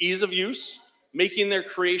 ease of use, making their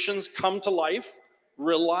creations come to life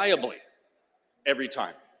reliably every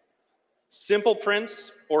time. Simple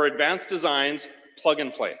prints or advanced designs, plug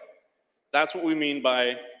and play. That's what we mean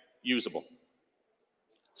by usable.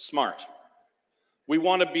 Smart. We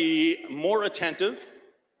want to be more attentive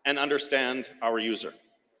and understand our user.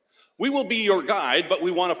 We will be your guide, but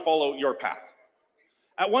we want to follow your path.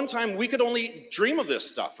 At one time, we could only dream of this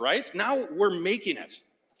stuff, right? Now we're making it.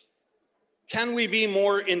 Can we be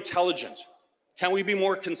more intelligent? Can we be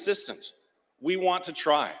more consistent? We want to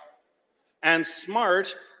try. And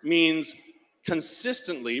smart means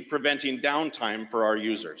consistently preventing downtime for our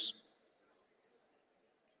users.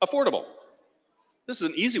 Affordable. This is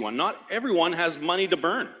an easy one. Not everyone has money to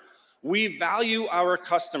burn. We value our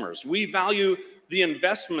customers. We value the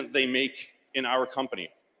investment they make in our company,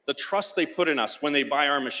 the trust they put in us when they buy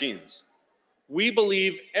our machines. We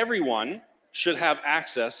believe everyone should have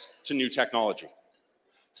access to new technology.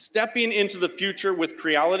 Stepping into the future with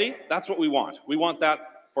Creality, that's what we want. We want that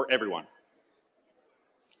for everyone.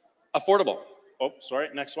 Affordable. Oh, sorry,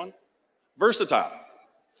 next one. Versatile.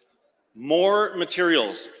 More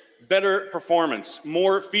materials, better performance,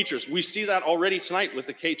 more features. We see that already tonight with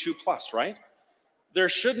the K2 Plus, right? There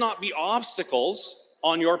should not be obstacles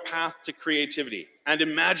on your path to creativity and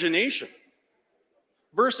imagination.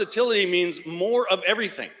 Versatility means more of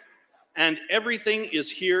everything, and everything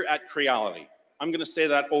is here at Creality. I'm going to say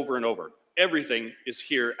that over and over. Everything is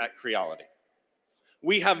here at Creality.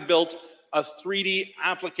 We have built a 3D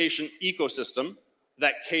application ecosystem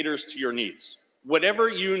that caters to your needs. Whatever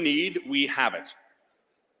you need, we have it.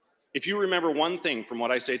 If you remember one thing from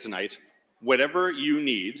what I say tonight, whatever you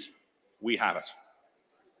need, we have it.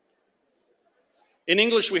 In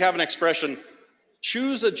English, we have an expression,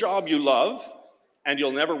 choose a job you love and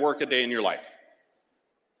you'll never work a day in your life.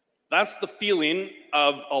 That's the feeling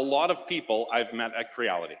of a lot of people I've met at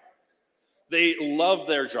Creality. They love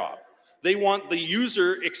their job. They want the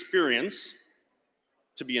user experience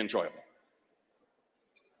to be enjoyable.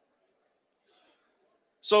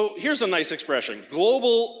 So here's a nice expression,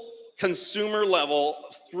 global consumer level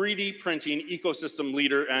 3D printing ecosystem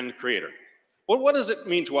leader and creator. Well, what does it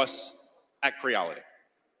mean to us at Creality?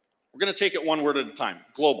 We're going to take it one word at a time,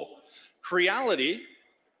 global. Creality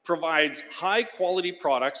provides high quality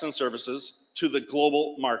products and services to the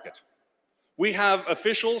global market. We have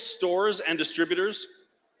official stores and distributors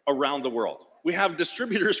around the world. We have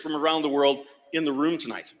distributors from around the world in the room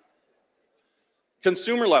tonight.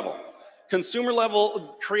 Consumer level. Consumer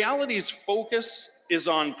level, Creality's focus is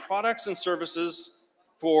on products and services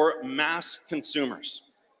for mass consumers.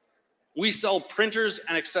 We sell printers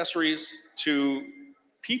and accessories to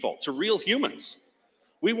people, to real humans.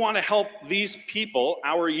 We want to help these people,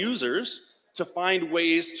 our users, to find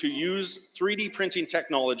ways to use 3D printing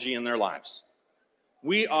technology in their lives.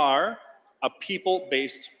 We are a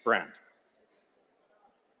people-based brand.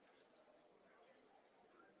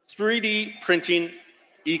 3D printing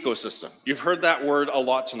ecosystem. You've heard that word a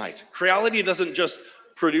lot tonight. Creality doesn't just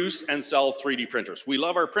produce and sell 3D printers. We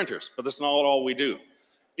love our printers, but that's not all we do.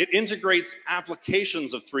 It integrates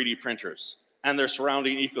applications of 3D printers and their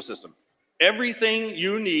surrounding ecosystem. Everything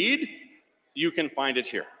you need, you can find it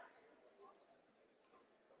here.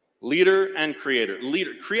 Leader and creator.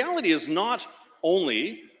 Leader. Creality is not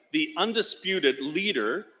only the undisputed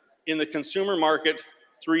leader in the consumer market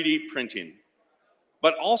 3D printing,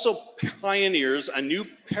 but also pioneers a new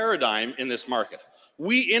paradigm in this market.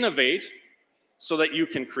 We innovate so that you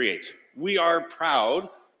can create. We are proud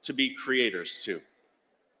to be creators too.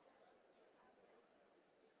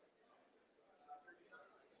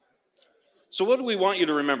 So what do we want you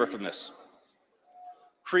to remember from this?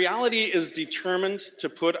 Creality is determined to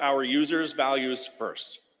put our users' values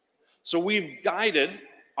first. So we've guided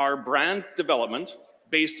our brand development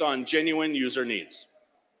based on genuine user needs.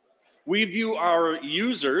 We view our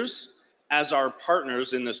users as our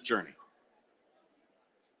partners in this journey.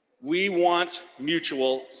 We want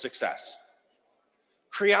mutual success.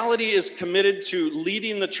 Creality is committed to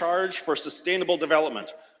leading the charge for sustainable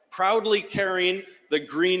development, proudly carrying the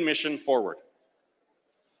green mission forward.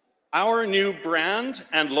 Our new brand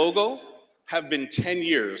and logo have been 10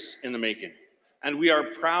 years in the making, and we are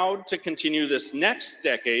proud to continue this next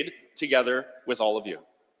decade together with all of you.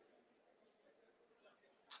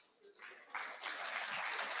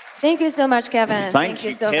 Thank you so much, Kevin. Thank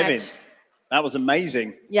you so Kevin. much. That was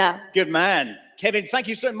amazing. Yeah. Good man. Kevin, thank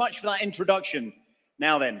you so much for that introduction.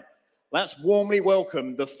 Now then, let's warmly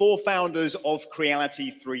welcome the 4 founders of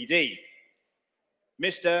Creality 3D.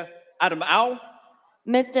 Mr. Adam Au.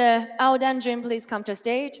 Mr. Ao Danjun, please come to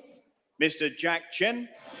stage. Mr. Jack Chen.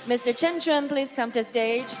 Mr. Chen Chun, please come to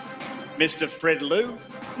stage. Mr. Fred Liu.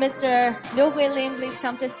 Mr. Liu Huilin, please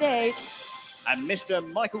come to stage. And Mr.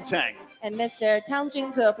 Michael Tang. And Mr. Tang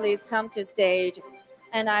Junke, please come to stage.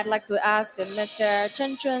 And I'd like to ask Mr.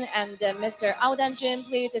 Chen Chun and Mr. Ao Danjun,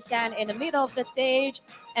 please stand in the middle of the stage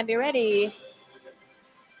and be ready.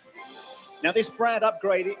 Now, this brand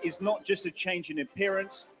upgrade is not just a change in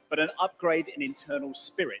appearance, but an upgrade in internal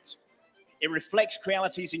spirit. It reflects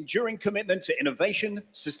Creality's enduring commitment to innovation,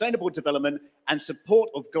 sustainable development, and support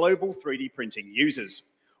of global 3D printing users.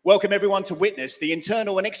 Welcome everyone to witness the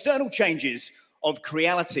internal and external changes of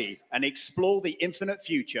Creality and explore the infinite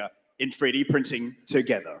future in 3D printing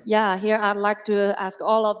together. Yeah, here I'd like to ask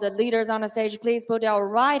all of the leaders on the stage, please put your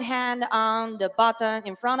right hand on the button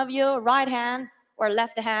in front of you, right hand or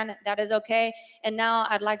left hand, that is okay. And now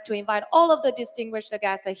I'd like to invite all of the distinguished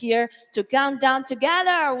guests here to count down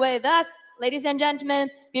together with us. Ladies and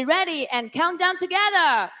gentlemen, be ready and count down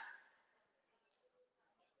together.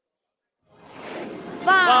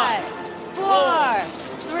 5, 4,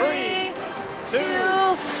 3, 2,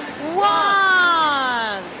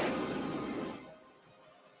 1.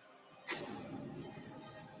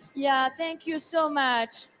 Yeah, thank you so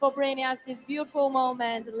much for bringing us this beautiful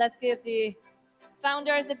moment. Let's give the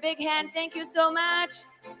founders a big hand. Thank you so much.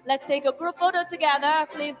 Let's take a group photo together.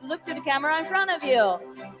 Please look to the camera in front of you.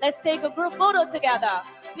 Let's take a group photo together.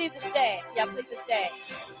 Please stay. Yeah, please stay.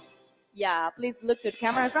 Yeah, please look to the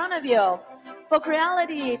camera in front of you. For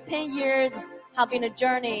Creality, 10 years have been a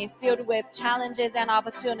journey filled with challenges and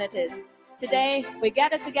opportunities. Today, we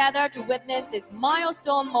gathered together to witness this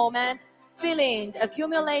milestone moment, feeling the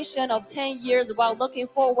accumulation of 10 years while looking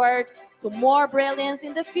forward to more brilliance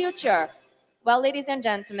in the future. Well, ladies and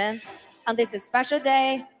gentlemen, on this special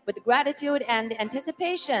day, with gratitude and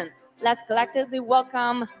anticipation, let's collectively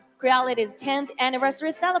welcome Creality's 10th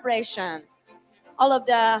anniversary celebration. All of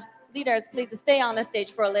the leaders, please stay on the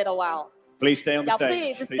stage for a little while. Please stay on the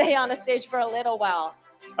stage. Please stay on the stage for a little while.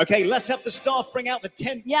 Okay, let's have the staff bring out the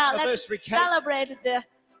 10th anniversary let's cake. Celebrate the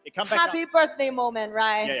happy birthday moment,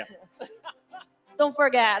 right? Yeah. Don't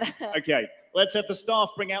forget. Okay, let's have the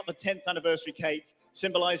staff bring out the 10th anniversary cake,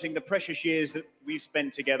 symbolizing the precious years that we've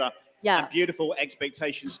spent together and beautiful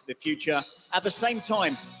expectations for the future. At the same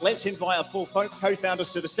time, let's invite our four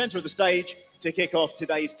co-founders to the center of the stage to kick off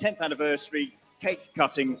today's 10th anniversary cake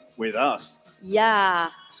cutting with us. Yeah,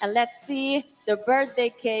 and let's see, the birthday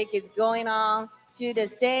cake is going on to the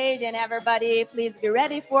stage, and everybody please be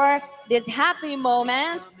ready for this happy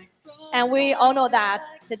moment. And we all know that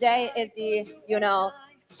today is the,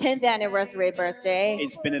 10th anniversary birthday.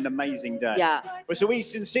 It's been an amazing day. Yeah. Well, so we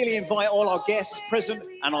sincerely invite all our guests present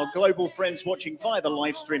and our global friends watching via the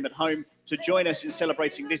live stream at home to join us in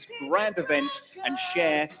celebrating this grand event and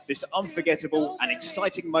share this unforgettable and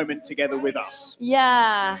exciting moment together with us.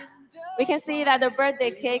 Yeah. We can see that the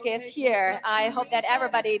birthday cake is here. I hope that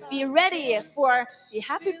everybody be ready for the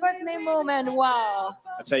happy birthday moment. Wow.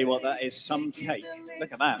 I tell you what, that is some cake.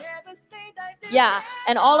 Look at that. Yeah,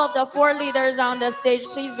 and all of the 4 leaders on the stage,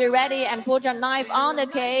 please be ready and put your knife on the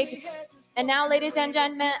cake. And now, ladies and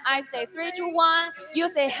gentlemen, I say 3, 2, 1. You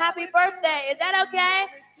say happy birthday. Is that okay?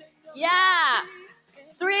 Yeah.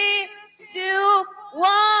 3, 2,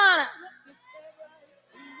 1.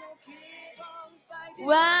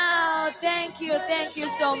 Wow, thank you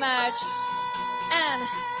so much. And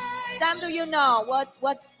Sam, do you know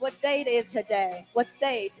what date is today? What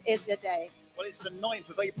date is today? Well, it's the 9th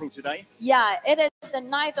of April today. Yeah, it is the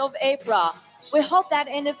 9th of April. We hope that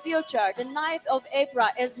in the future, the 9th of April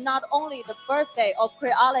is not only the birthday of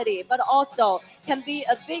Creality, but also can be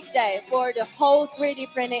a big day for the whole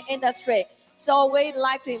 3D printing industry. So we'd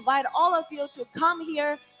like to invite all of you to come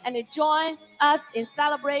here and join us in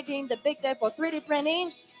celebrating the big day for 3D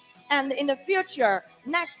printing. And in the future,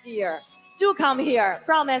 next year, do come here.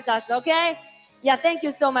 Promise us, okay? Yeah, thank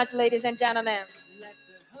you so much, ladies and gentlemen.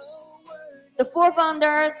 The 4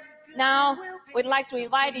 founders, now we'd like to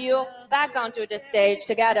invite you back onto the stage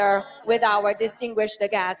together with our distinguished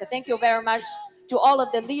guests. Thank you very much to all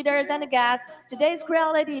of the leaders and the guests. Today's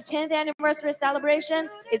Creality 10th anniversary celebration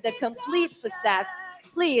is a complete success.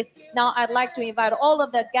 Please, now I'd like to invite all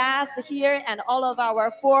of the guests here and all of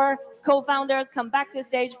our 4 co-founders come back to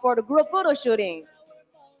stage for the group photo shooting.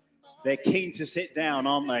 They're keen to sit down,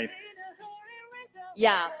 aren't they?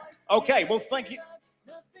 Yeah. Okay, well, thank you.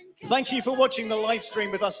 Thank you for watching the live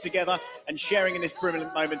stream with us together and sharing in this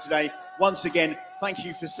brilliant moment today. Once again, thank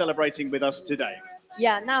you for celebrating with us today.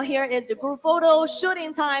 Yeah, now here is the group photo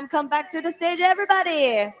shooting time. Come back to the stage,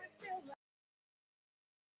 everybody.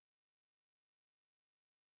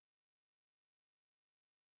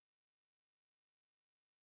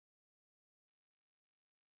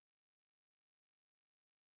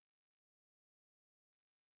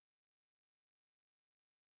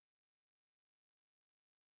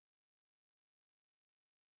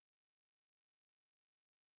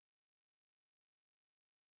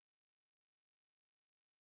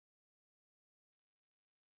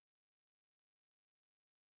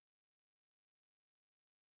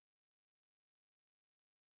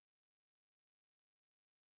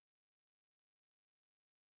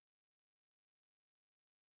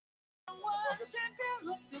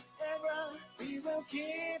 We will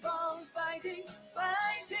keep on fighting,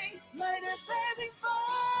 fighting, like a blazing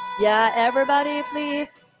fire. Yeah, everybody,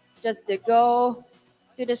 please just go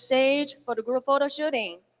to the stage for the group photo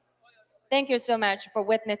shooting. Thank you so much for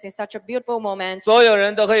witnessing such a beautiful moment. 所有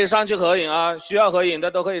人都可以上去合影啊，需要合影的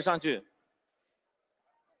都可以上去。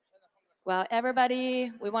 Well,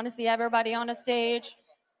 everybody, we want to see everybody on the stage.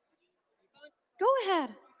 Go ahead.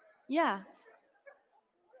 Yeah.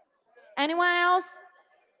 Anyone else?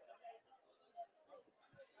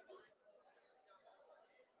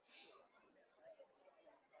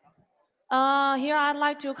 Here I'd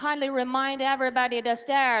like to kindly remind everybody the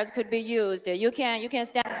stairs could be used. You can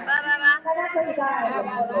stand.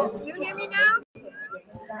 You hear me now?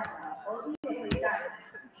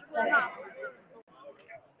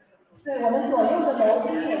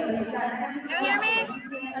 Can you hear me?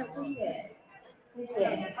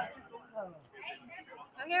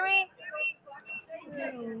 Can you hear me?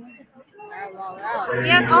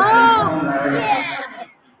 Yes. Oh, yeah.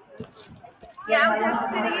 Yeah, I was just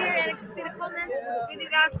sitting here and see the comments. Did you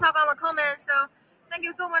guys talk on the comments? So thank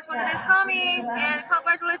you so much for today's coming and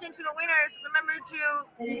congratulations to the winners. Remember to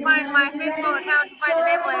find my Facebook account to find the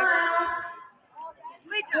name list.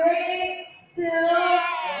 Great job. 3, 2,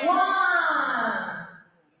 1.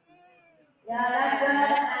 Yeah, that's good.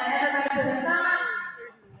 And everybody put it down.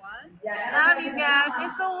 Love you guys.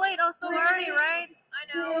 It's so late or so early, right? I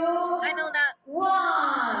know that.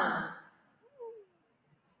 1.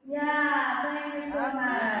 Yeah, thank you so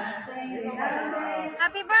much. Thank you. Okay.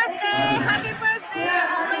 Happy birthday! Happy birthday!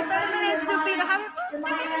 Only 30 minutes to be the happy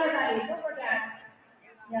birthday. Everybody, don't forget.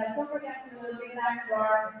 Yeah, don't forget to give back to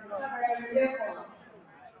our earphone.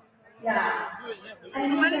 Yeah. And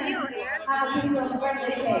you can have a piece of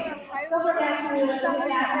birthday cake. Don't forget to give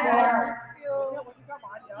back your.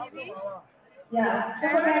 Yeah.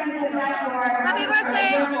 Don't forget to give back your. Happy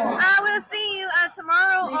birthday! I will see you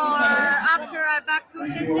tomorrow or after I'm back to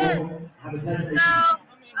Shenzhen. So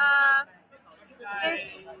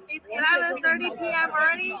it's 11:30 p.m.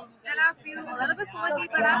 already, and I feel a little bit sleepy,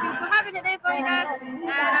 but I feel so happy today for you guys. And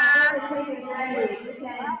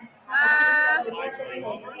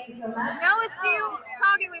now we're still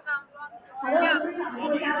talking with them. Yeah.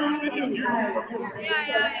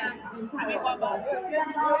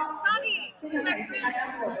 Talking.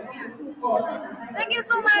 Thank you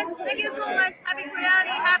so much. Thank you so much. Happy Creality.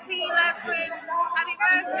 Happy live stream. Happy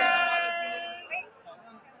birthday.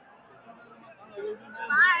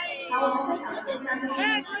 Bye.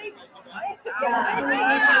 Yeah, great.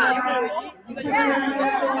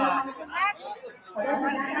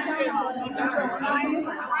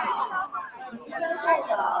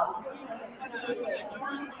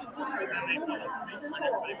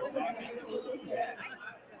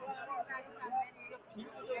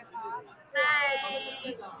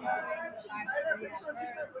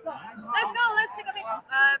 Let's go. Let's take a picture.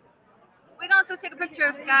 We're going to take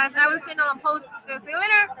pictures, guys. I will send on a post. So see you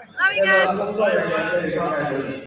later. Love you guys.